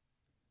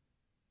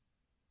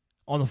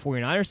 On the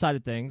 49ers side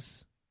of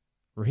things,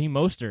 Raheem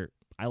Mostert,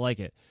 I like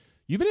it.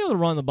 You've been able to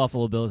run the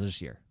Buffalo Bills this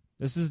year.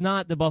 This is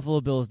not the Buffalo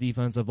Bills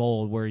defense of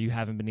old where you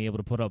haven't been able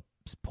to put up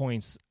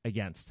points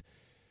against.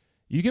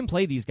 You can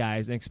play these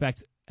guys and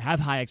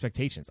have high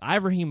expectations. I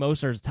have Raheem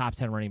Mostert as top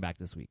 10 running back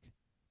this week.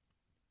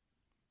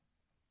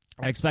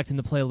 I expect him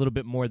to play a little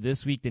bit more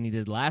this week than he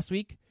did last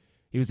week.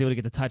 He was able to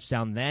get the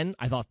touchdown then.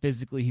 I thought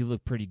physically he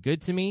looked pretty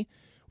good to me.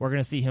 We're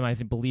going to see him, I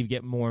believe,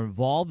 get more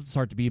involved,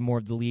 start to be more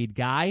of the lead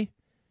guy.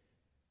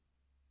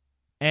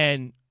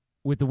 And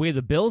with the way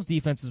the Bills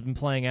defense has been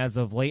playing as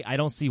of late, I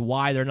don't see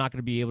why they're not going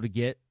to be able to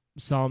get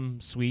some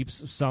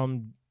sweeps,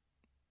 some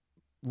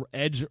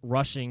edge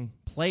rushing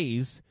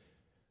plays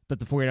that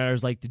the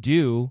 49ers like to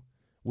do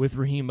with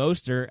Raheem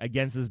Mostert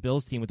against this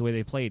Bills team with the way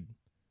they played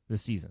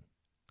this season.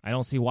 I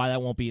don't see why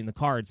that won't be in the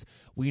cards.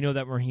 We know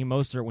that Raheem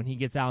Mostert, when he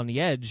gets out on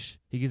the edge,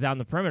 he gets out on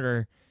the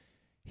perimeter,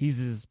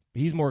 he's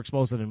more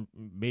explosive than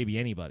maybe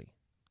anybody.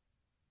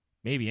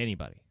 Maybe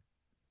anybody.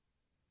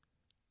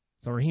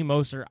 So Raheem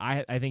Mostert,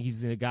 I think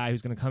he's a guy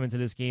who's going to come into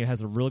this game,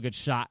 has a real good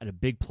shot at a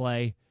big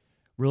play,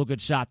 real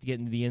good shot to get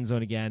into the end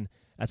zone again.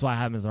 That's why I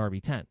have him as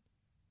RB10.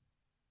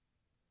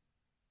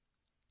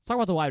 Let's talk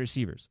about the wide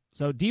receivers.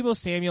 So Deebo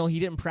Samuel, he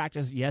didn't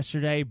practice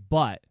yesterday,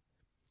 but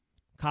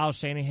Kyle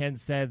Shanahan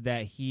said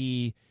that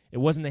it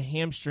wasn't a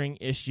hamstring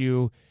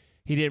issue.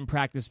 He didn't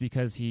practice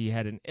because he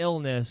had an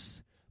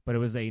illness, but it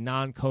was a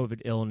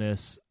non-COVID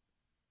illness,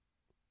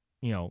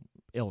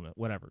 illness,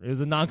 whatever. It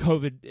was a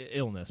non-COVID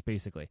illness,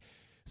 basically.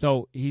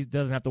 So he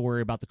doesn't have to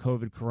worry about the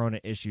COVID corona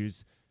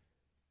issues.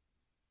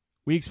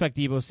 We expect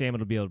Deebo Samuel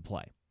to be able to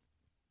play.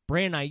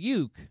 Brandon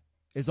Ayuk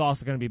is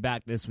also going to be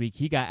back this week.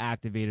 He got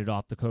activated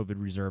off the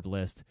COVID reserve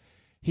list.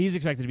 He's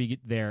expected to be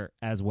there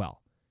as well.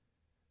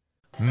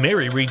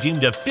 Mary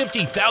redeemed a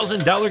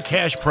 $50,000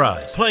 cash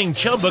prize playing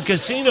Chumba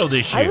Casino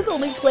this year. I was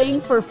only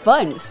playing for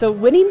fun, so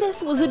winning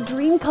this was a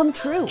dream come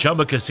true.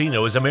 Chumba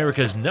Casino is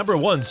America's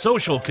 #1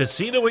 social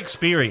casino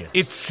experience.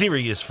 It's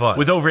serious fun.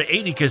 With over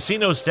 80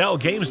 casino-style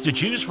games to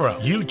choose from,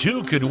 you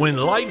too could win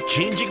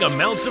life-changing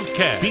amounts of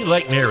cash. Be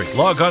like Mary.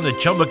 Log on to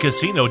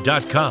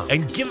ChumbaCasino.com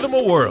and give them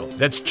a whirl.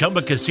 That's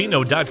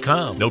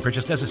ChumbaCasino.com. No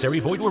purchase necessary.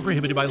 Void where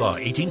prohibited by law.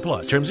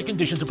 18+. Terms and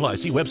conditions apply.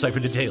 See website for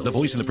details. The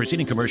voice in the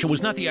preceding commercial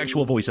was not the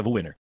actual voice of a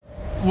winner.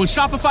 When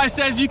Shopify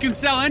says you can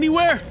sell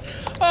anywhere,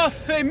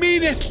 they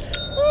mean it.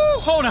 Woo,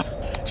 hold up.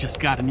 Just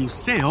got a new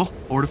sale.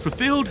 Order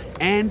fulfilled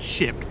and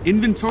shipped.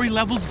 Inventory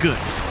level's good.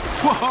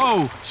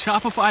 Whoa,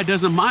 Shopify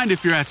doesn't mind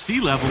if you're at sea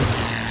level.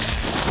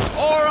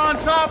 Or on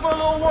top of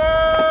the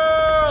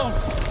world.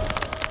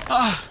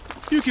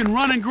 You can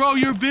run and grow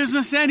your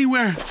business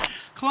anywhere.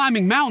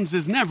 Climbing mountains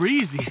is never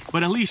easy,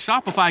 but at least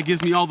Shopify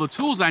gives me all the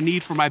tools I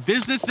need for my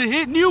business to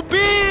hit new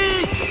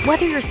peaks.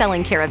 Whether you're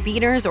selling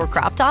carabiners or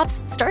crop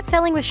tops, start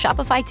selling with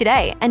Shopify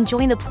today and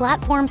join the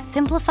platform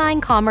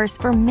simplifying commerce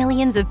for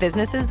millions of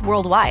businesses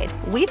worldwide.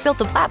 We've built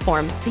the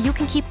platform so you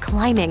can keep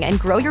climbing and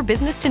grow your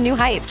business to new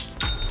heights.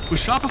 With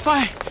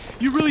Shopify,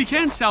 you really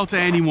can sell to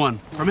anyone,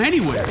 from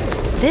anywhere.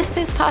 This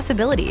is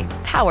Possibility,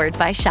 powered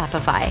by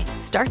Shopify.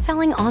 Start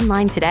selling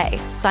online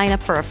today. Sign up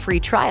for a free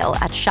trial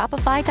at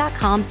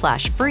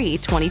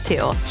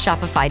shopify.com/free22.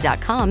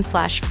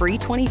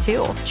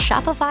 Shopify.com/free22.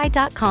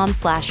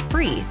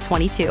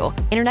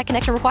 Shopify.com/free22. Internet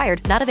connection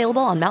required. Not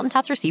available on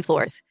mountaintops or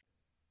seafloors.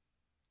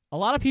 A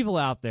lot of people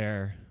out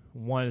there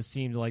want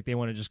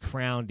to just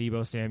crown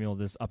Deebo Samuel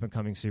this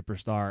up-and-coming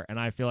superstar, and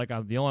I feel like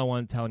I'm the only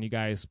one telling you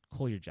guys,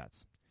 cool your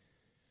jets.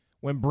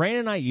 When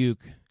Brandon Ayuk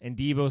and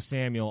Deebo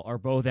Samuel are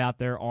both out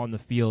there on the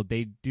field,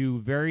 they do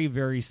very,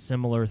 very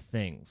similar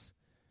things.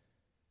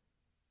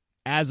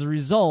 As a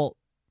result,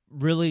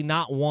 really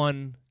not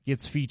one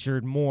gets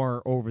featured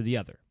more over the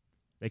other.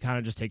 They kind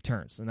of just take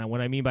turns. And what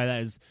I mean by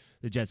that is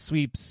the jet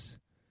sweeps,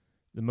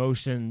 the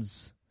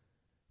motions,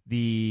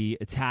 the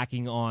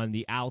attacking on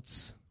the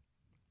outs,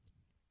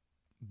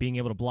 being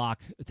able to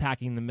block,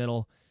 attacking in the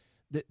middle.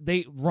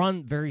 They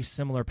run very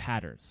similar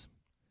patterns.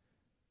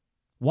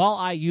 While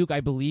Ayuk,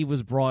 I believe,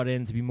 was brought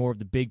in to be more of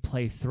the big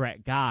play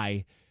threat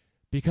guy,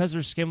 because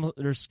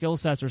their skill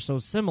sets are so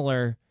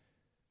similar,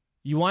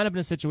 you wind up in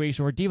a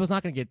situation where Deebo's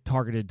not going to get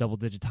targeted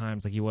double-digit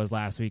times like he was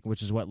last week,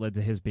 which is what led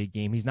to his big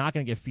game. He's not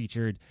going to get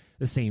featured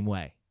the same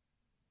way.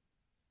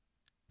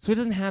 So he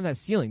doesn't have that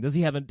ceiling. Does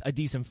he have a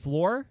decent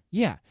floor?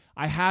 Yeah.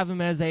 I have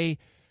him as a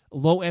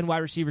low-end wide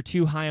receiver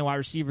 2, high-end wide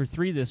receiver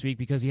 3 this week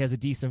because he has a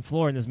decent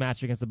floor in this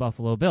match against the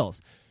Buffalo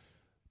Bills.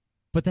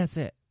 But that's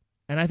it.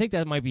 And I think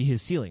that might be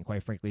his ceiling,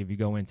 quite frankly, if you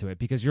go into it,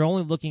 because you're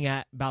only looking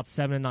at about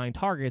 7 to 9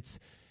 targets.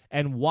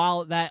 And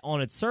while that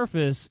on its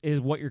surface is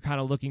what you're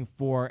kind of looking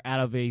for out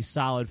of a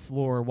solid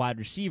floor wide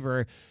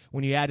receiver,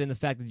 when you add in the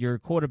fact that your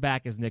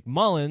quarterback is Nick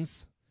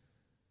Mullins,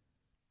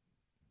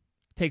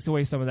 it takes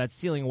away some of that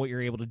ceiling of what you're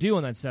able to do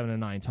on that 7 to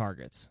 9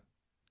 targets.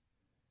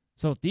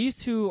 So these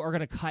two are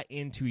going to cut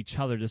into each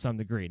other to some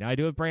degree. Now, I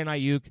do have Brandon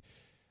Ayuk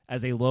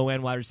as a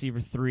low-end wide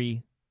receiver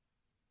 3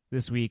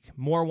 this week.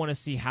 More want to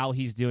see how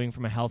he's doing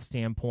from a health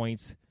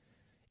standpoint,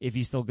 if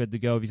he's still good to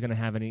go, if he's going to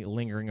have any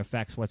lingering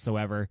effects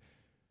whatsoever.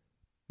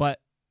 But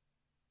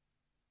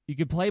you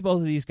could play both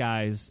of these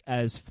guys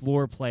as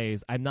floor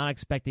plays. I'm not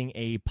expecting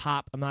a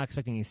pop. I'm not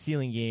expecting a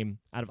ceiling game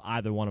out of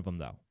either one of them,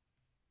 though.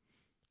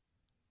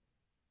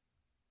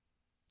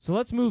 So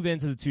let's move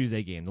into the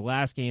Tuesday game, the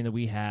last game that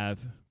we have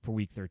for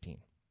Week 13.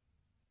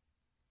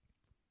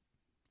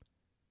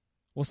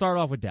 We'll start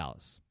off with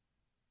Dallas.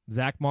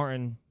 Zach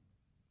Martin,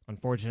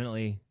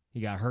 unfortunately,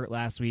 he got hurt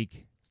last week.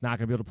 He's not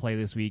going to be able to play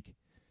this week.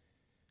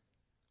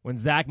 When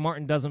Zach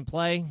Martin doesn't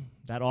play,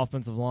 that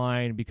offensive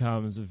line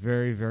becomes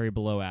very, very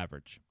below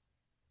average.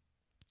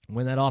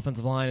 When that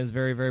offensive line is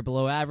very, very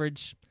below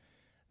average,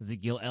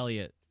 Ezekiel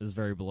Elliott is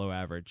very below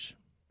average.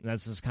 And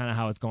that's just kind of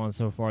how it's gone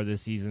so far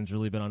this season. It's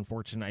really been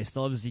unfortunate. I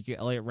still have Ezekiel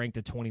Elliott ranked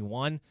at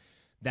 21.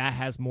 That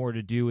has more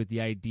to do with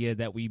the idea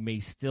that we may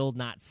still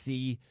not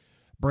see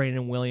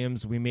Brandon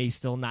Williams. We may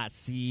still not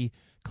see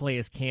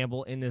Calais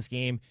Campbell in this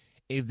game.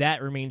 If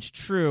that remains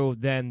true,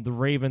 then the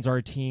Ravens are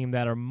a team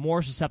that are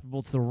more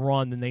susceptible to the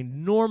run than they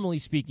normally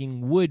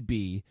speaking would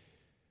be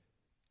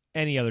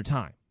any other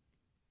time.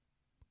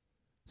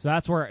 So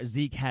that's where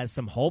Zeke has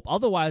some hope.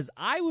 Otherwise,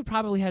 I would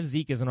probably have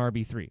Zeke as an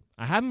RB3.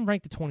 I have him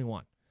ranked at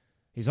 21.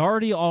 He's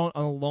already on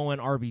a low-end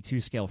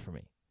RB2 scale for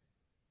me.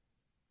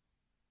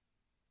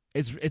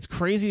 It's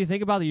crazy to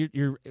think about.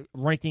 You're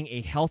ranking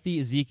a healthy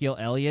Ezekiel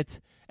Elliott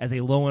as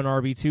a low-end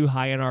RB2,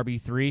 high-end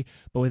RB3,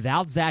 but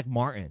without Zach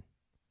Martin,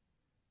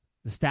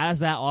 the status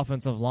of that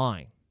offensive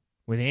line,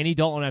 with Andy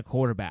Dalton at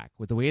quarterback,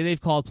 with the way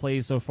they've called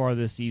plays so far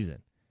this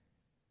season,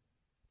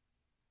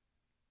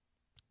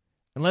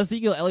 unless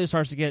Ezekiel Elliott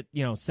starts to get,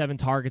 7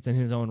 targets in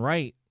his own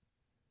right,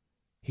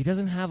 he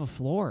doesn't have a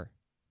floor.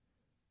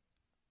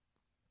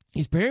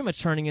 He's very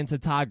much turning into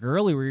Todd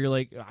Gurley, where you're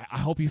like, I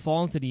hope you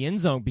fall into the end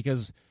zone,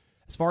 because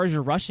as far as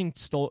your rushing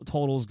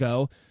totals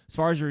go, as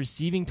far as your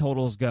receiving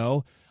totals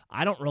go,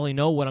 I don't really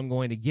know what I'm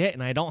going to get,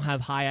 and I don't have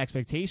high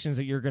expectations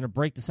that you're going to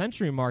break the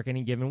century mark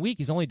any given week.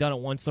 He's only done it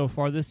once so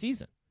far this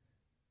season.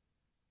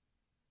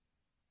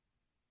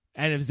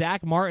 And if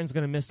Zach Martin's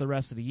going to miss the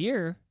rest of the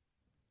year,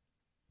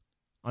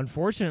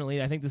 unfortunately,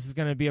 I think this is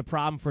going to be a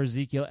problem for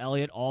Ezekiel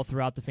Elliott all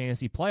throughout the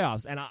fantasy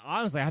playoffs. And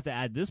honestly, I have to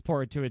add this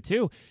part to it,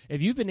 too. If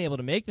you've been able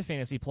to make the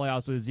fantasy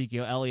playoffs with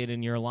Ezekiel Elliott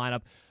in your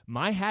lineup,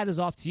 my hat is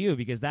off to you,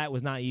 because that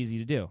was not easy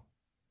to do.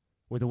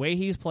 With the way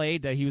he's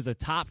played, that he was a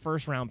top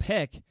first-round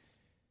pick,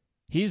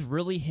 he's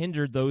really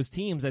hindered those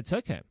teams that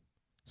took him.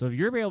 So if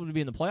you're able to be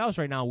in the playoffs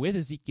right now with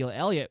Ezekiel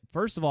Elliott,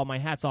 first of all, my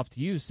hat's off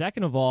to you.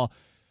 Second of all,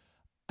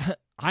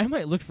 I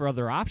might look for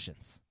other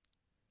options.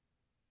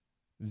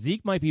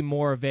 Zeke might be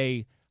more of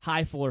a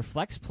high floor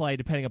flex play,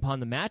 depending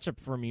upon the matchup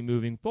for me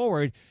moving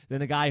forward,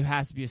 than a guy who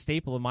has to be a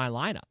staple in my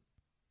lineup.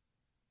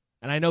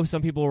 And I know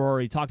some people have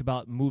already talked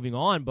about moving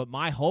on, but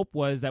my hope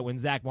was that when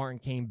Zach Martin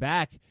came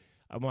back,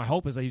 my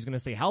hope is that he's going to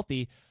stay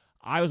healthy.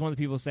 I was one of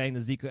the people saying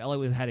that Ezekiel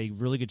Elliott had a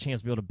really good chance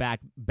to be able to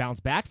bounce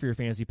back for your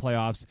fantasy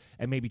playoffs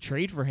and maybe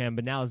trade for him,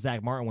 but now that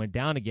Zach Martin went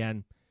down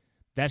again,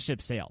 that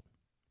ship sailed.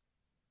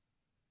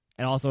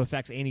 It also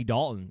affects Andy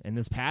Dalton and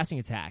this passing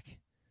attack.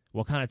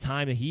 What kind of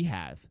time did he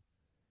have?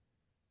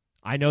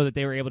 I know that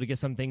they were able to get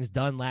some things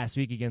done last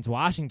week against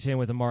Washington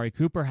with Amari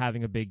Cooper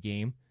having a big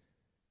game.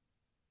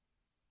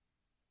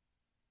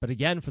 But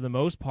again, for the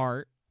most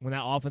part, when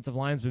that offensive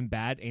line's been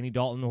bad, Andy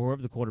Dalton, or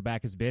whoever the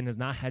quarterback has been, has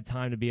not had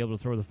time to be able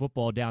to throw the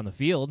football down the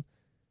field.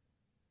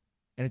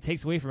 And it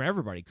takes away from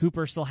everybody.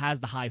 Cooper still has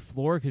the high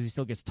floor because he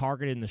still gets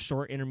targeted in the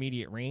short,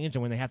 intermediate range.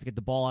 And when they have to get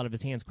the ball out of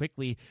his hands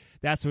quickly,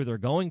 that's where they're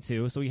going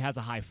to. So he has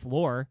a high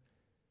floor.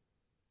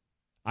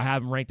 I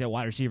have him ranked at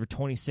wide receiver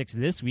 26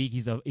 this week.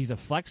 He's a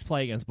flex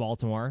play against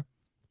Baltimore.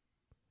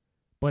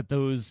 But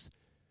those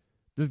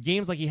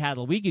games like he had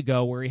a week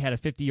ago where he had a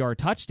 50-yard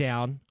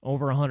touchdown,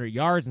 over 100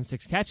 yards and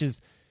 6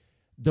 catches,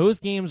 those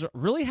games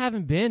really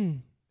haven't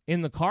been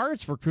in the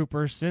cards for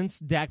Cooper since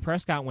Dak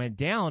Prescott went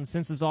down,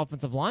 since his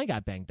offensive line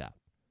got banged up.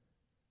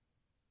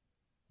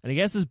 And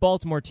against this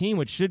Baltimore team,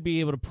 which should be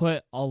able to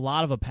put a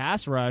lot of a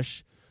pass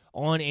rush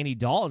on Andy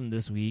Dalton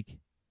this week,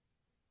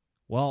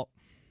 well,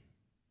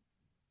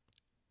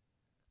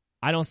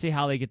 I don't see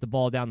how they get the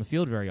ball down the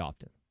field very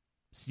often.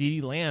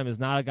 CeeDee Lamb is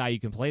not a guy you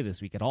can play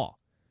this week at all.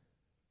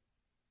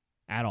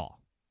 At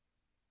all.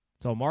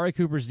 So Amari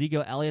Cooper,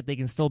 Ezekiel Elliott, they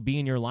can still be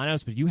in your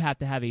lineups, but you have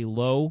to have a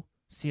low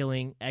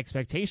ceiling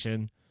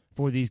expectation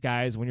for these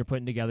guys when you're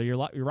putting together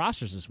your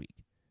rosters this week.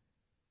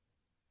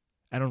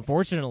 And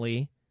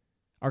unfortunately,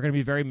 are going to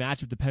be very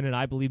matchup dependent,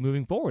 I believe,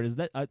 moving forward, is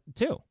that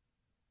too.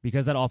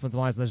 Because that offensive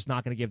line is just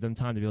not going to give them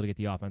time to be able to get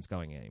the offense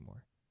going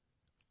anymore.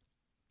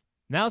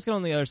 Now let's get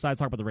on the other side and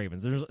talk about the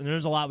Ravens.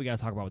 There's a lot we got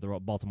to talk about with the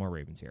Baltimore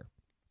Ravens here.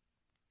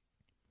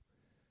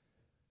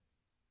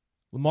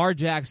 Lamar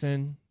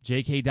Jackson,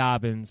 J.K.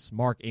 Dobbins,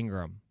 Mark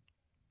Ingram.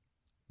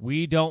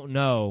 We don't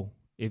know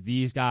if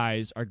these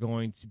guys are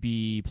going to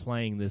be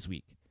playing this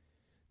week.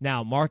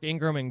 Now, Mark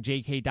Ingram and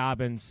J.K.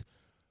 Dobbins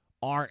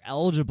are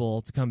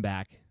eligible to come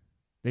back.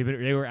 They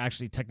were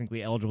actually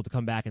technically eligible to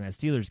come back in that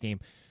Steelers game,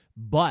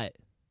 but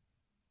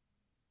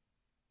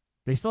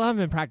they still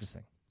haven't been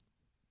practicing.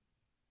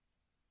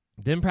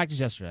 Didn't practice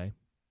yesterday.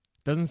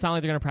 Doesn't sound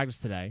like they're going to practice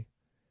today.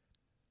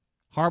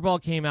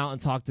 Harbaugh came out and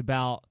talked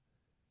about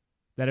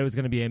that it was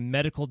going to be a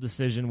medical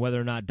decision whether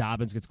or not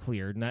Dobbins gets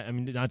cleared.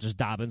 Not just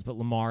Dobbins, but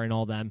Lamar and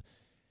all them.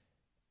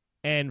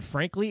 And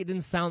frankly, it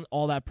didn't sound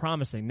all that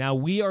promising. Now,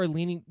 we are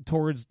leaning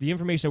towards, the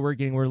information that we're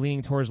getting, we're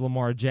leaning towards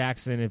Lamar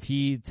Jackson. If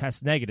he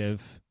tests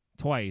negative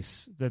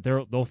twice, that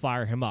they'll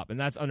fire him up. And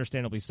that's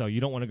understandably so.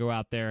 You don't want to go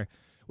out there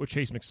with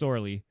Chase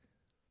McSorley,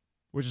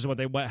 which is what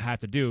they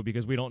have to do,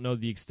 because we don't know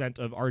the extent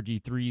of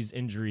RG3's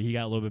injury. He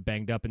got a little bit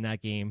banged up in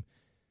that game.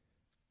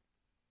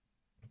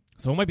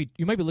 So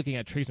you might be looking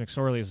at Trace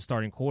McSorley as a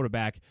starting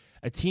quarterback,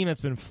 a team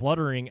that's been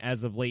fluttering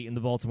as of late in the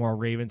Baltimore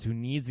Ravens, who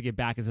needs to get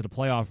back into the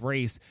playoff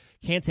race,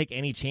 can't take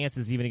any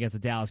chances even against the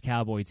Dallas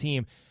Cowboy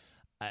team.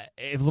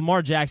 If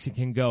Lamar Jackson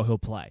can go, he'll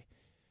play.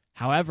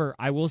 However,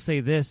 I will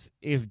say this,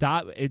 it's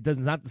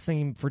not the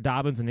same for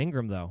Dobbins and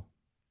Ingram, though.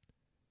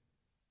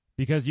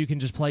 Because you can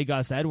just play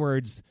Gus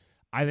Edwards.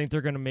 I think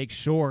they're going to make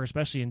sure,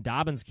 especially in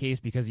Dobbins' case,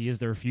 because he is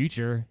their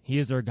future, he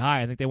is their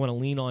guy. I think they want to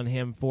lean on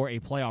him for a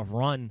playoff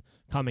run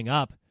coming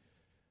up.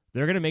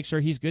 They're going to make sure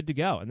he's good to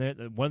go.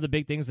 And one of the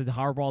big things that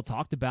Harbaugh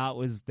talked about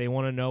was they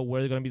want to know where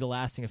they're going to be the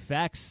lasting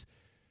effects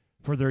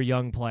for their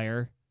young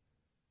player,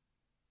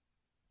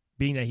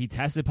 being that he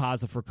tested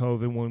positive for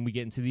COVID when we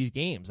get into these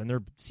games. And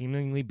they're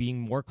seemingly being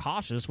more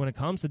cautious when it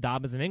comes to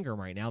Dobbins and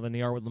Ingram right now than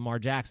they are with Lamar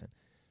Jackson.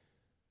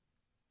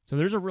 So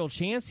there's a real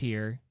chance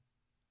here,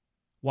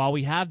 while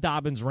we have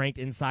Dobbins ranked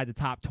inside the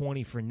top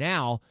 20 for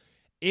now,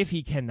 if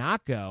he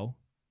cannot go,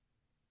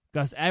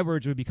 Gus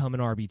Edwards would become an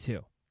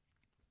RB2.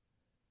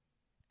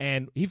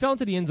 And he fell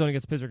into the end zone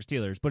against Pittsburgh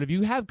Steelers. But if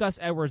you have Gus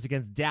Edwards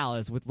against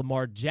Dallas with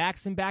Lamar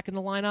Jackson back in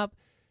the lineup,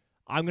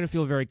 I'm going to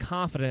feel very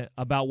confident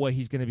about what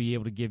he's going to be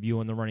able to give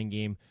you in the running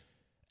game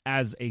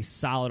as a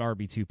solid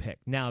RB2 pick.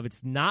 Now, if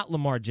it's not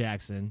Lamar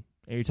Jackson,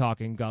 and you're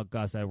talking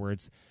Gus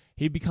Edwards,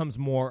 he becomes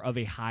more of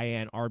a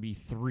high-end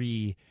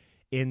RB3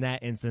 in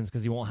that instance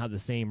because he won't have the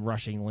same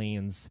rushing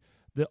lanes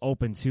that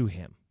open to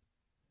him.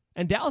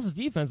 And Dallas'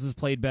 defense has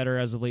played better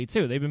as of late,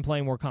 too. They've been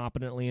playing more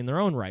competently in their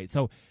own right.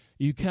 So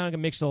you kind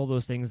of mix all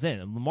those things in.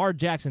 If Lamar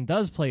Jackson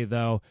does play,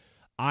 though,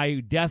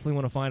 I definitely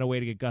want to find a way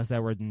to get Gus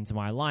Edwards into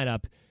my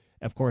lineup,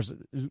 of course,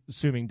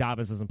 assuming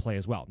Dobbins doesn't play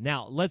as well.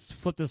 Now, let's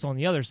flip this on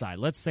the other side.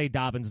 Let's say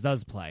Dobbins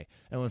does play,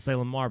 and let's say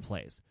Lamar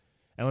plays,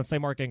 and let's say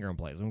Mark Ingram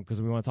plays,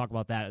 because we want to talk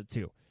about that,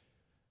 too.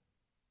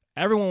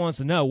 Everyone wants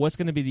to know what's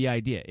going to be the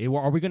idea.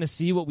 Are we going to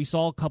see what we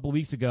saw a couple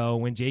weeks ago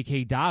when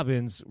J.K.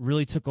 Dobbins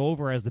really took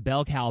over as the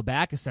bell cow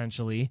back,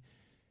 essentially,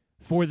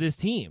 for this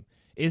team?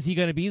 Is he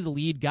going to be the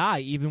lead guy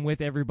even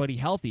with everybody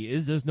healthy?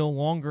 Is this no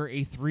longer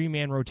a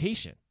three-man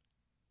rotation?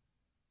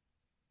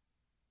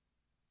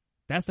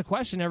 That's the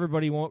question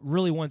everybody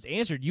really wants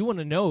answered. You want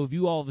to know if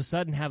you all of a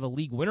sudden have a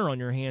league winner on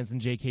your hands and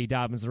J.K.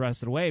 Dobbins the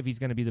rest of the way, if he's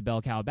going to be the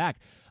bell cow back.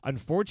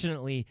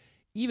 Unfortunately,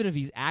 even if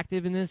he's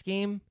active in this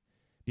game,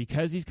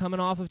 because he's coming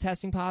off of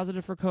testing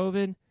positive for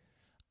COVID,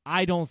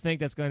 I don't think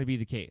that's going to be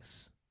the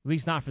case, at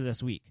least not for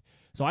this week.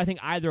 So I think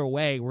either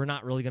way, we're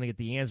not really going to get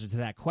the answer to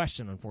that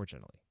question,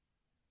 unfortunately.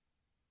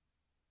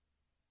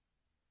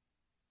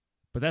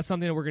 But that's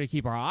something that we're going to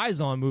keep our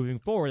eyes on moving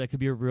forward. That could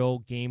be a real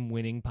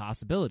game-winning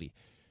possibility.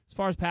 As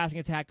far as passing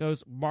attack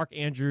goes, Mark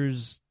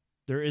Andrews,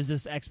 there is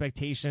this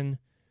expectation.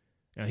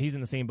 You know, he's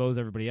in the same boat as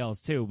everybody else,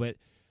 too, but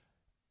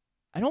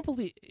I don't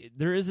believe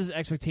there is this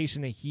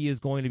expectation that he is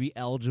going to be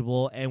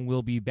eligible and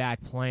will be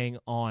back playing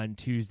on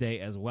Tuesday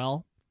as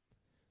well.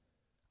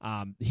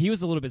 He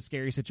was a little bit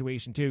scary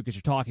situation, too, because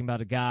you're talking about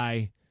a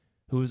guy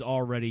who was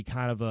already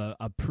kind of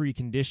a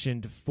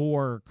preconditioned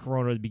for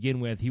Corona to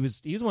begin with. He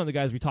was one of the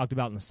guys we talked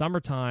about in the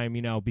summertime,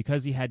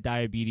 because he had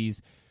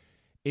diabetes.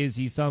 Is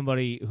he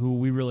somebody who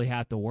we really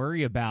have to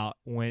worry about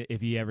if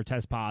he ever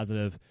tests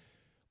positive?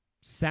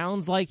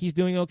 Sounds like he's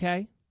doing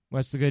okay.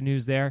 What's the good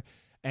news there?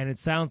 And it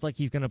sounds like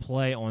he's going to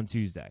play on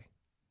Tuesday.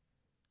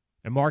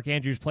 And Mark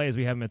Andrews plays.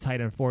 We have him at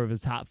tight end 4 of his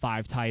top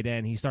 5 tight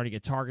end. He's starting to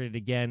get targeted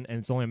again, and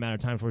it's only a matter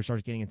of time before he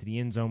starts getting into the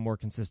end zone more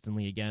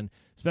consistently again,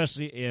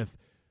 especially if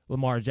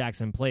Lamar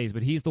Jackson plays.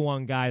 But he's the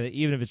one guy that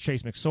even if it's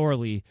Trace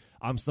McSorley,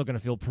 I'm still going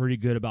to feel pretty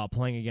good about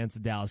playing against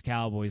the Dallas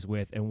Cowboys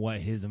with and what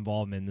his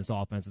involvement in this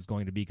offense is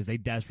going to be because they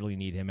desperately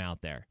need him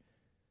out there.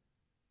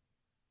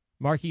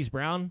 Marquise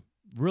Brown,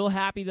 real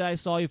happy that I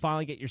saw you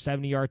finally get your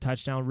 70-yard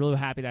touchdown. Real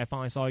happy that I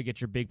finally saw you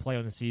get your big play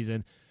on the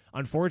season.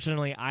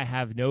 Unfortunately, I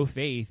have no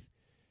faith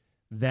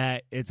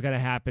that it's going to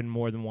happen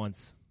more than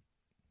once.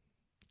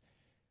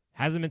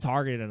 Hasn't been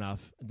targeted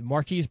enough.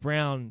 Marquise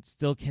Brown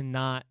still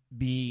cannot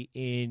be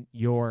in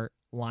your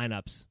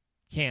lineups.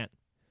 Can't.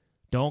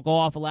 Don't go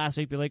off of last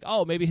week. Be like,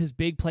 oh, maybe his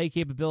big play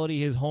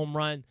capability, his home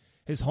run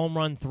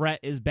threat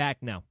is back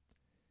now.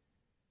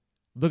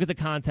 Look at the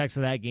context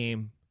of that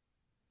game.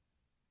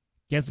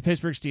 Against the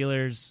Pittsburgh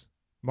Steelers,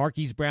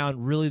 Marquise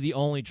Brown, really the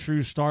only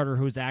true starter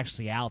who's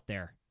actually out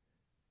there.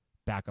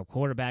 Backup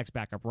quarterbacks,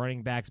 backup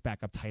running backs,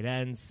 backup tight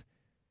ends.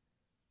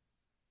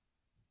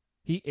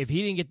 If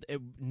he didn't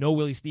get no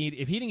Willie Snead,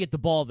 if he didn't get the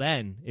ball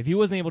then, if he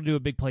wasn't able to do a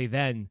big play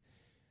then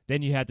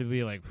you have to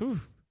be like, whew.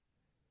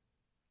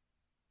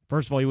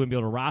 First of all, you wouldn't be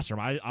able to roster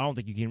him. I don't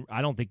think you can.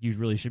 I don't think you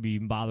really should be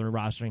even bothering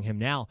rostering him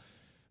now.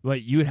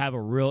 But you would have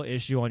a real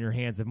issue on your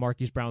hands if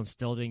Marquise Brown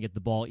still didn't get the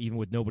ball, even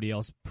with nobody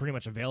else pretty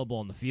much available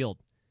on the field.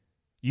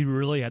 You'd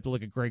really have to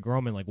look at Greg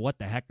Roman like, what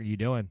the heck are you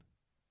doing?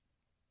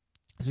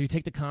 So you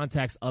take the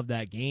context of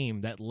that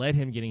game that led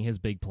him getting his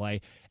big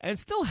play, and it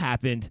still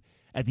happened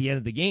at the end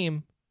of the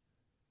game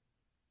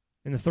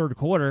in the third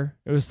quarter.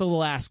 It was still the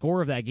last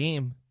score of that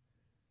game.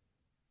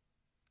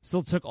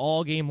 Still took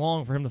all game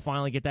long for him to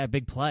finally get that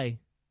big play.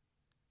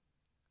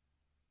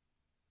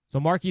 So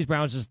Marquise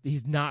Brown's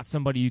he's not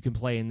somebody you can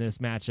play in this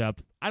matchup.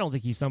 I don't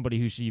think he's somebody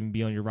who should even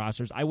be on your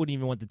rosters. I wouldn't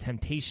even want the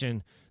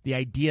temptation, the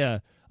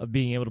idea of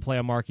being able to play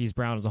on Marquise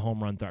Brown as a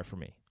home run threat for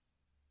me.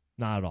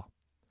 Not at all.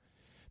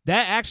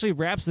 That actually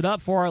wraps it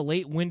up for our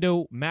late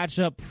window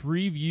matchup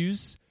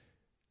previews.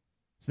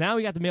 So now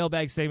we got the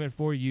mailbag segment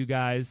for you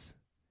guys.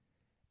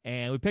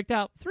 And we picked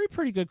out 3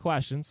 pretty good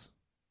questions.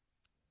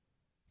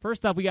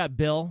 First up, we got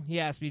Bill. He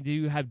asked me, do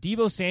you have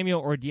Deebo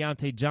Samuel or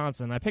Deontay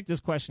Johnson? I picked this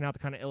question out to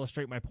kind of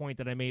illustrate my point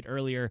that I made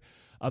earlier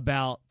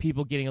about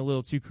people getting a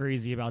little too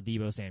crazy about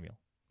Deebo Samuel.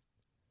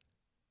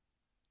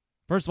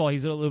 First of all,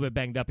 he's a little bit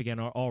banged up again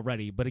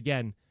already. But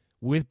again,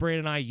 with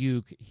Brandon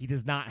Ayuk, he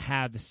does not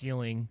have the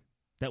ceiling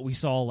that we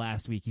saw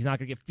last week. He's not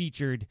going to get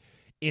featured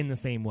in the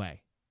same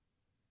way.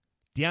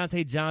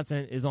 Deontay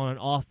Johnson is on an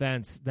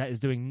offense that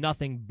is doing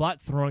nothing but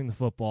throwing the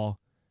football.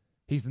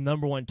 He's the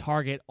number 1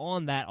 target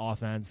on that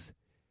offense.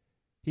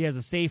 He has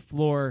a safe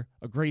floor,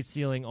 a great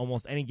ceiling,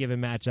 almost any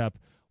given matchup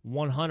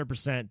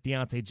 100%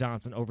 Deontay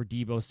Johnson over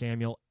Deebo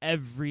Samuel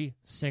every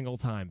single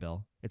time,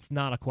 Bill. It's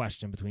not a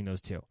question between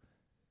those two.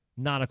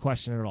 Not a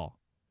question at all.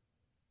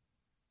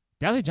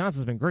 Deontay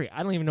Johnson's been great.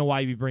 I don't even know why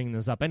you'd be bringing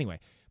this up anyway,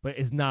 but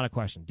it's not a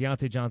question.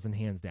 Deontay Johnson,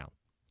 hands down.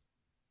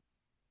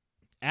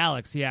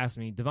 Alex, he asked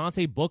me,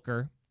 Devontae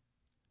Booker,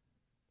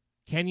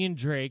 Kenyon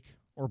Drake,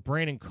 or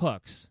Brandon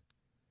Cooks,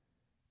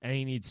 and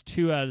he needs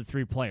 2 out of the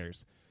 3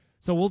 players.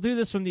 So we'll do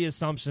this from the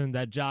assumption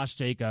that Josh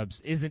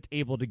Jacobs isn't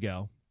able to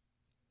go,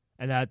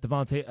 and that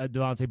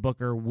Devontae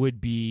Booker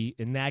would be,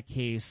 in that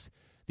case,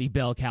 the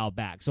bell cow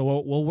back. So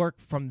we'll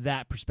work from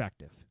that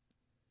perspective.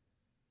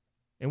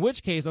 In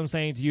which case, I'm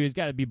saying to you, it's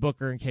got to be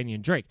Booker and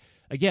Kenyon Drake.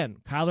 Again,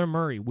 Kyler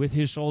Murray with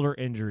his shoulder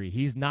injury,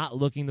 he's not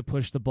looking to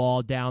push the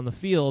ball down the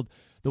field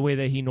the way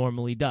that he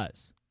normally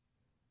does.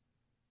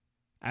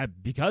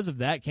 Because of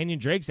that, Kenyon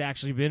Drake's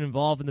actually been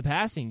involved in the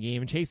passing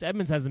game, and Chase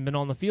Edmonds hasn't been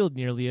on the field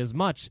nearly as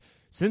much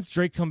since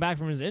Drake come back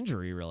from his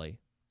injury, really.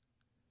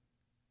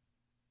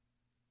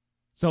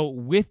 So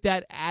with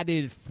that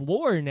added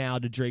floor now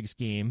to Drake's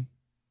game,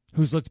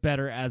 who's looked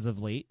better as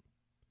of late,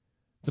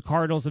 the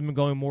Cardinals have been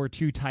going more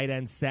 2 tight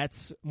end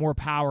sets, more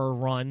power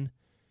run,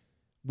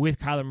 with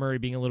Kyler Murray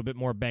being a little bit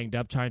more banged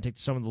up, trying to take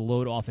some of the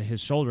load off of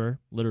his shoulder,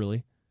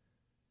 literally.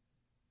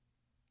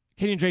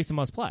 Kenyon Drake's a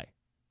must play.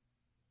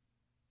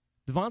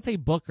 Devontae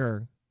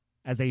Booker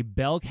as a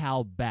bell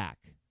cow back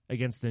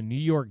against the New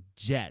York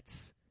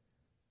Jets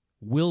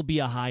will be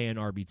a high-end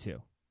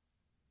RB2.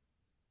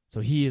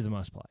 So he is a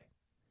must play.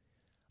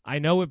 I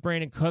know with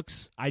Brandon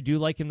Cooks, I do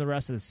like him the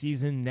rest of the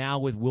season. Now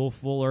with Will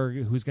Fuller,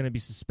 who's going to be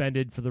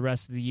suspended for the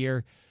rest of the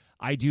year,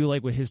 I do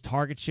like what his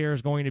target share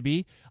is going to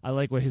be. I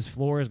like what his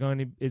floor is going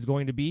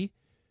to be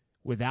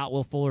without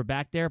Will Fuller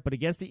back there. But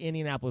against the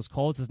Indianapolis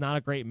Colts, it's not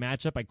a great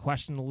matchup. I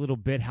question a little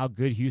bit how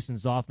good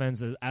Houston's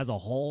offense as a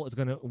whole is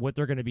what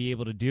they're going to be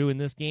able to do in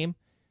this game.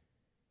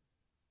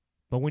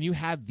 But when you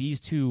have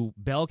these 2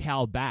 bell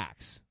cow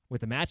backs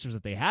with the matchups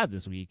that they have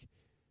this week,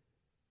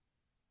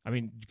 I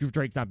mean,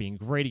 Drake's not being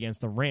great against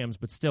the Rams,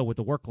 but still with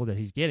the workload that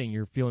he's getting,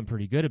 you're feeling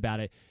pretty good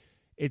about it.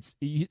 It's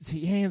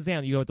hands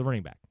down, you go with the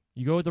running back.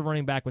 You go with the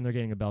running back when they're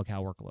getting a bell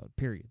cow workload,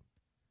 period.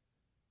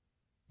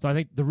 So I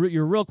think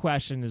your real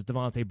question is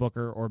Devontae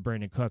Booker or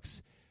Brandon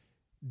Cooks.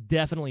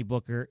 Definitely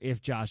Booker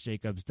if Josh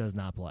Jacobs does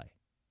not play.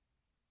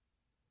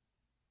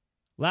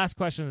 Last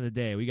question of the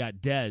day. We got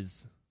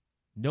Dez,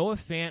 Noah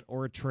Fant,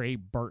 or Trey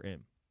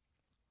Burton.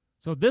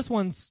 So this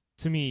one's,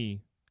 to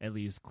me, at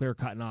least,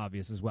 clear-cut and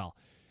obvious as well.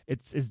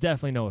 It's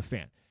definitely Noah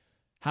Fant.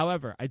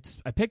 However,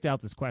 I picked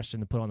out this question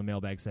to put on the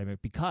mailbag segment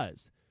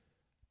because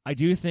I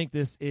do think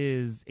this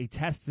is a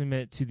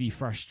testament to the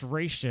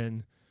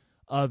frustration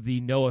of the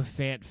Noah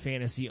Fant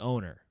fantasy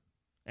owner.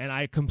 And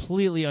I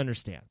completely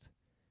understand.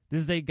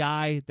 This is a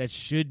guy that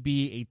should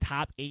be a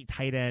top 8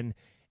 tight end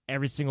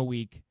every single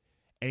week,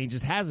 and he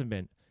just hasn't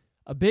been.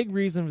 A big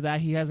reason for that,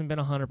 he hasn't been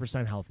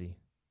 100% healthy.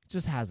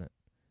 Just hasn't.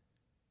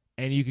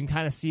 And you can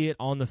kind of see it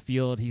on the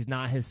field. He's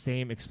not his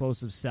same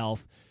explosive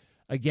self.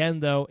 Again,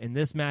 though, in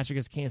this match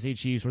against Kansas City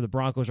Chiefs, where the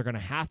Broncos are going to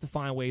have to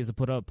find ways to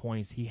put up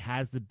points, he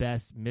has the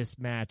best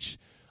mismatch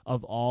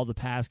of all the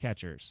pass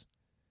catchers.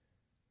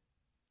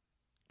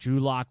 Drew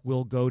Lock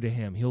will go to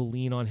him. He'll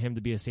lean on him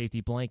to be a safety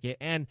blanket,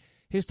 and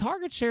his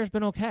target share has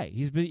been okay.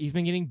 He's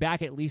been getting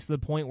back at least to the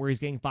point where he's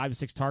getting 5 to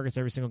 6 targets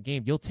every single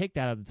game. You'll take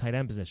that out of the tight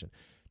end position.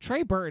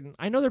 Trey Burton,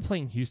 I know they're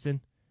playing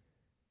Houston,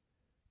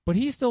 but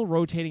he's still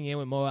rotating in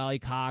with Mo Alley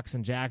Cox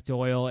and Jack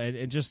Doyle,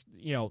 and just,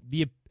 you know,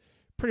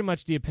 pretty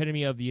much the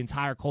epitome of the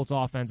entire Colts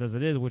offense as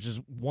it is, which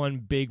is one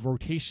big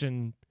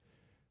rotation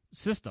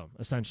system,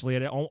 essentially,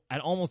 at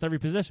almost every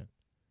position.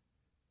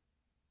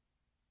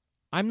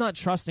 I'm not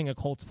trusting a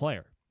Colts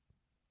player.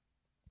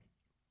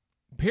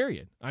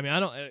 Period. I mean,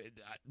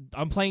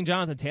 I'm playing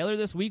Jonathan Taylor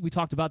this week. We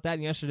talked about that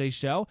in yesterday's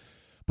show.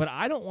 But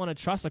I don't want to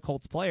trust a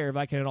Colts player if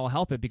I can at all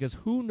help it, because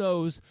who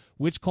knows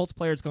which Colts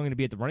player is going to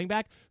be at the running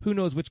back, who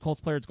knows which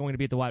Colts player is going to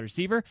be at the wide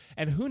receiver,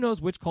 and who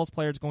knows which Colts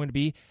player is going to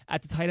be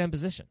at the tight end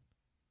position.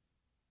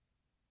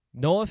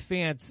 Noah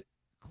Fant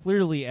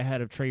clearly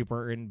ahead of Trey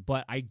Burton,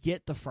 but I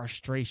get the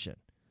frustration,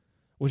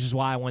 which is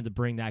why I wanted to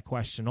bring that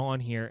question on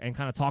here and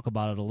kind of talk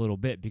about it a little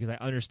bit, because I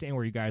understand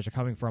where you guys are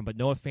coming from, but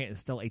Noah Fant is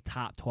still a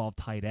top 12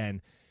 tight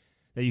end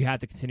that you have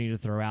to continue to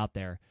throw out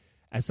there.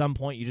 At some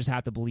point, you just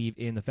have to believe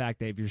in the fact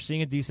that if you're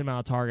seeing a decent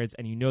amount of targets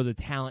and you know the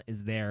talent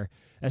is there,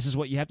 that's just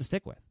what you have to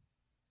stick with.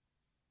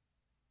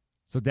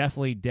 So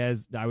definitely,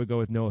 Dez, I would go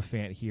with Noah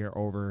Fant here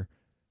over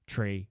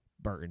Trey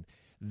Burton.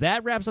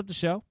 That wraps up the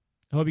show.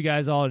 I hope you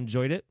guys all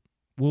enjoyed it.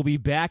 We'll be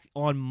back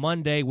on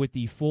Monday with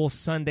the full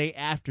Sunday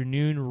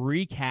afternoon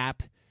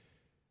recap.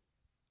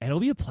 And it'll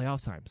be the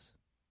playoff times.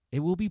 It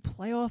will be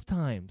playoff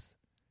times.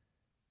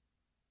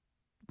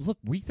 Look,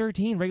 Week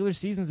 13, regular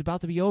season is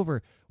about to be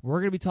over. We're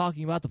going to be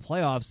talking about the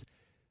playoffs.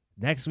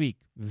 next week.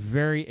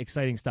 Very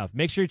exciting stuff.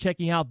 Make sure you're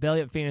checking out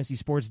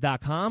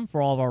BellyUpFantasySports.com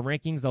for all of our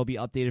rankings. They'll be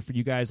updated for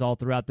you guys all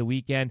throughout the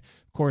weekend.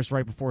 Of course,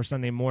 right before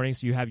Sunday morning,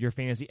 so you have your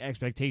fantasy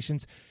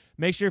expectations.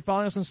 Make sure you're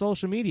following us on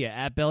social media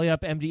at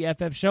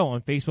BellyUpMDFF Show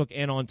on Facebook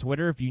and on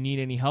Twitter if you need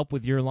any help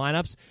with your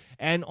lineups.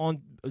 And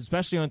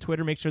especially on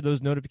Twitter, make sure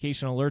those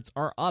notification alerts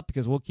are up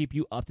because we'll keep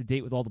you up to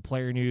date with all the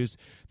player news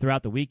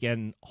throughout the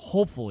weekend.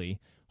 Hopefully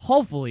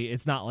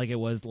it's not like it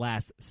was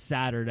last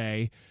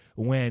Saturday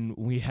when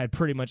we had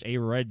pretty much a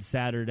red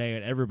Saturday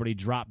and everybody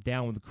dropped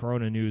down with the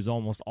corona news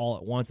almost all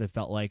at once, it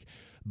felt like.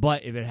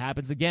 But if it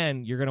happens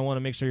again, you're going to want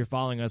to make sure you're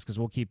following us because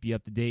we'll keep you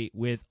up to date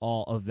with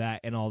all of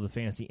that and all the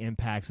fantasy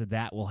impacts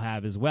that will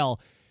have as well.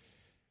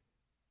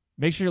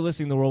 Make sure you're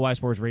listening to the Worldwide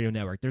Sports Radio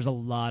Network. There's a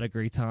lot of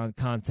great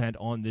content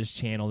on this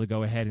channel to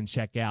go ahead and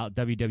check out.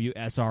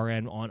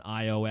 WWSRN on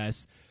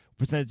iOS,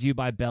 presented to you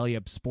by Belly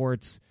Up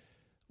Sports.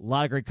 A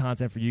lot of great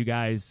content for you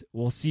guys.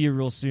 We'll see you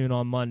real soon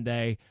on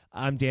Monday.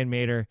 I'm Dan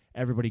Mader.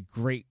 Everybody,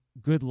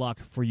 good luck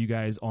for you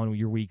guys on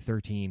your Week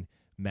 13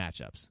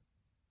 matchups.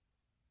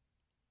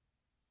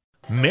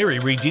 Mary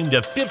redeemed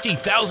a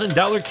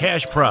 $50,000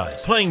 cash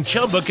prize playing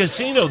Chumba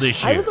Casino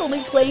this year. I was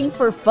only playing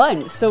for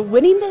fun, so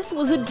winning this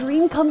was a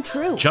dream come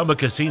true. Chumba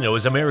Casino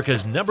is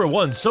America's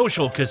 #1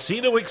 social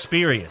casino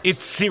experience. It's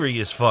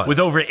serious fun. With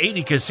over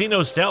 80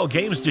 casino-style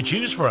games to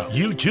choose from,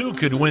 you too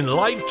could win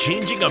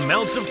life-changing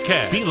amounts of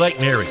cash. Be like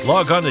Mary.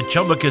 Log on to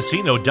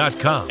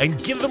ChumbaCasino.com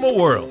and give them a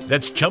whirl.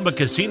 That's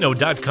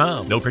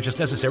ChumbaCasino.com. No purchase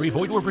necessary.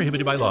 Void or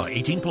prohibited by law.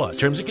 18+.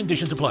 Terms and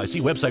conditions apply.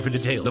 See website for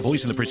details. The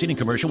voice in the preceding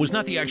commercial was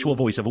not the actual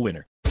voice of a winner.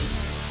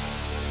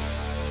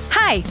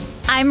 Hi,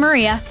 I'm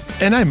Maria.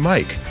 And I'm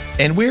Mike.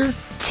 And we're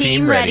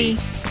Team Ready.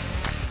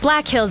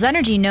 Black Hills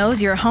Energy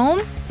knows your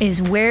home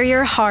is where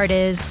your heart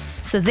is,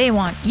 so they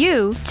want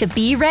you to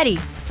be ready.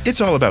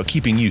 It's all about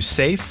keeping you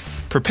safe,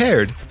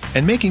 prepared,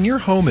 and making your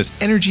home as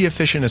energy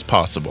efficient as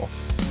possible.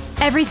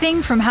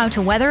 Everything from how to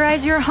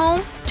weatherize your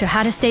home to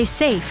how to stay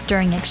safe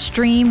during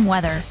extreme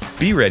weather.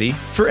 Be ready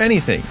for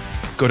anything.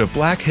 Go to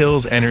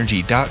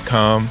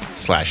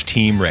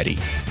blackhillsenergy.com/teamready.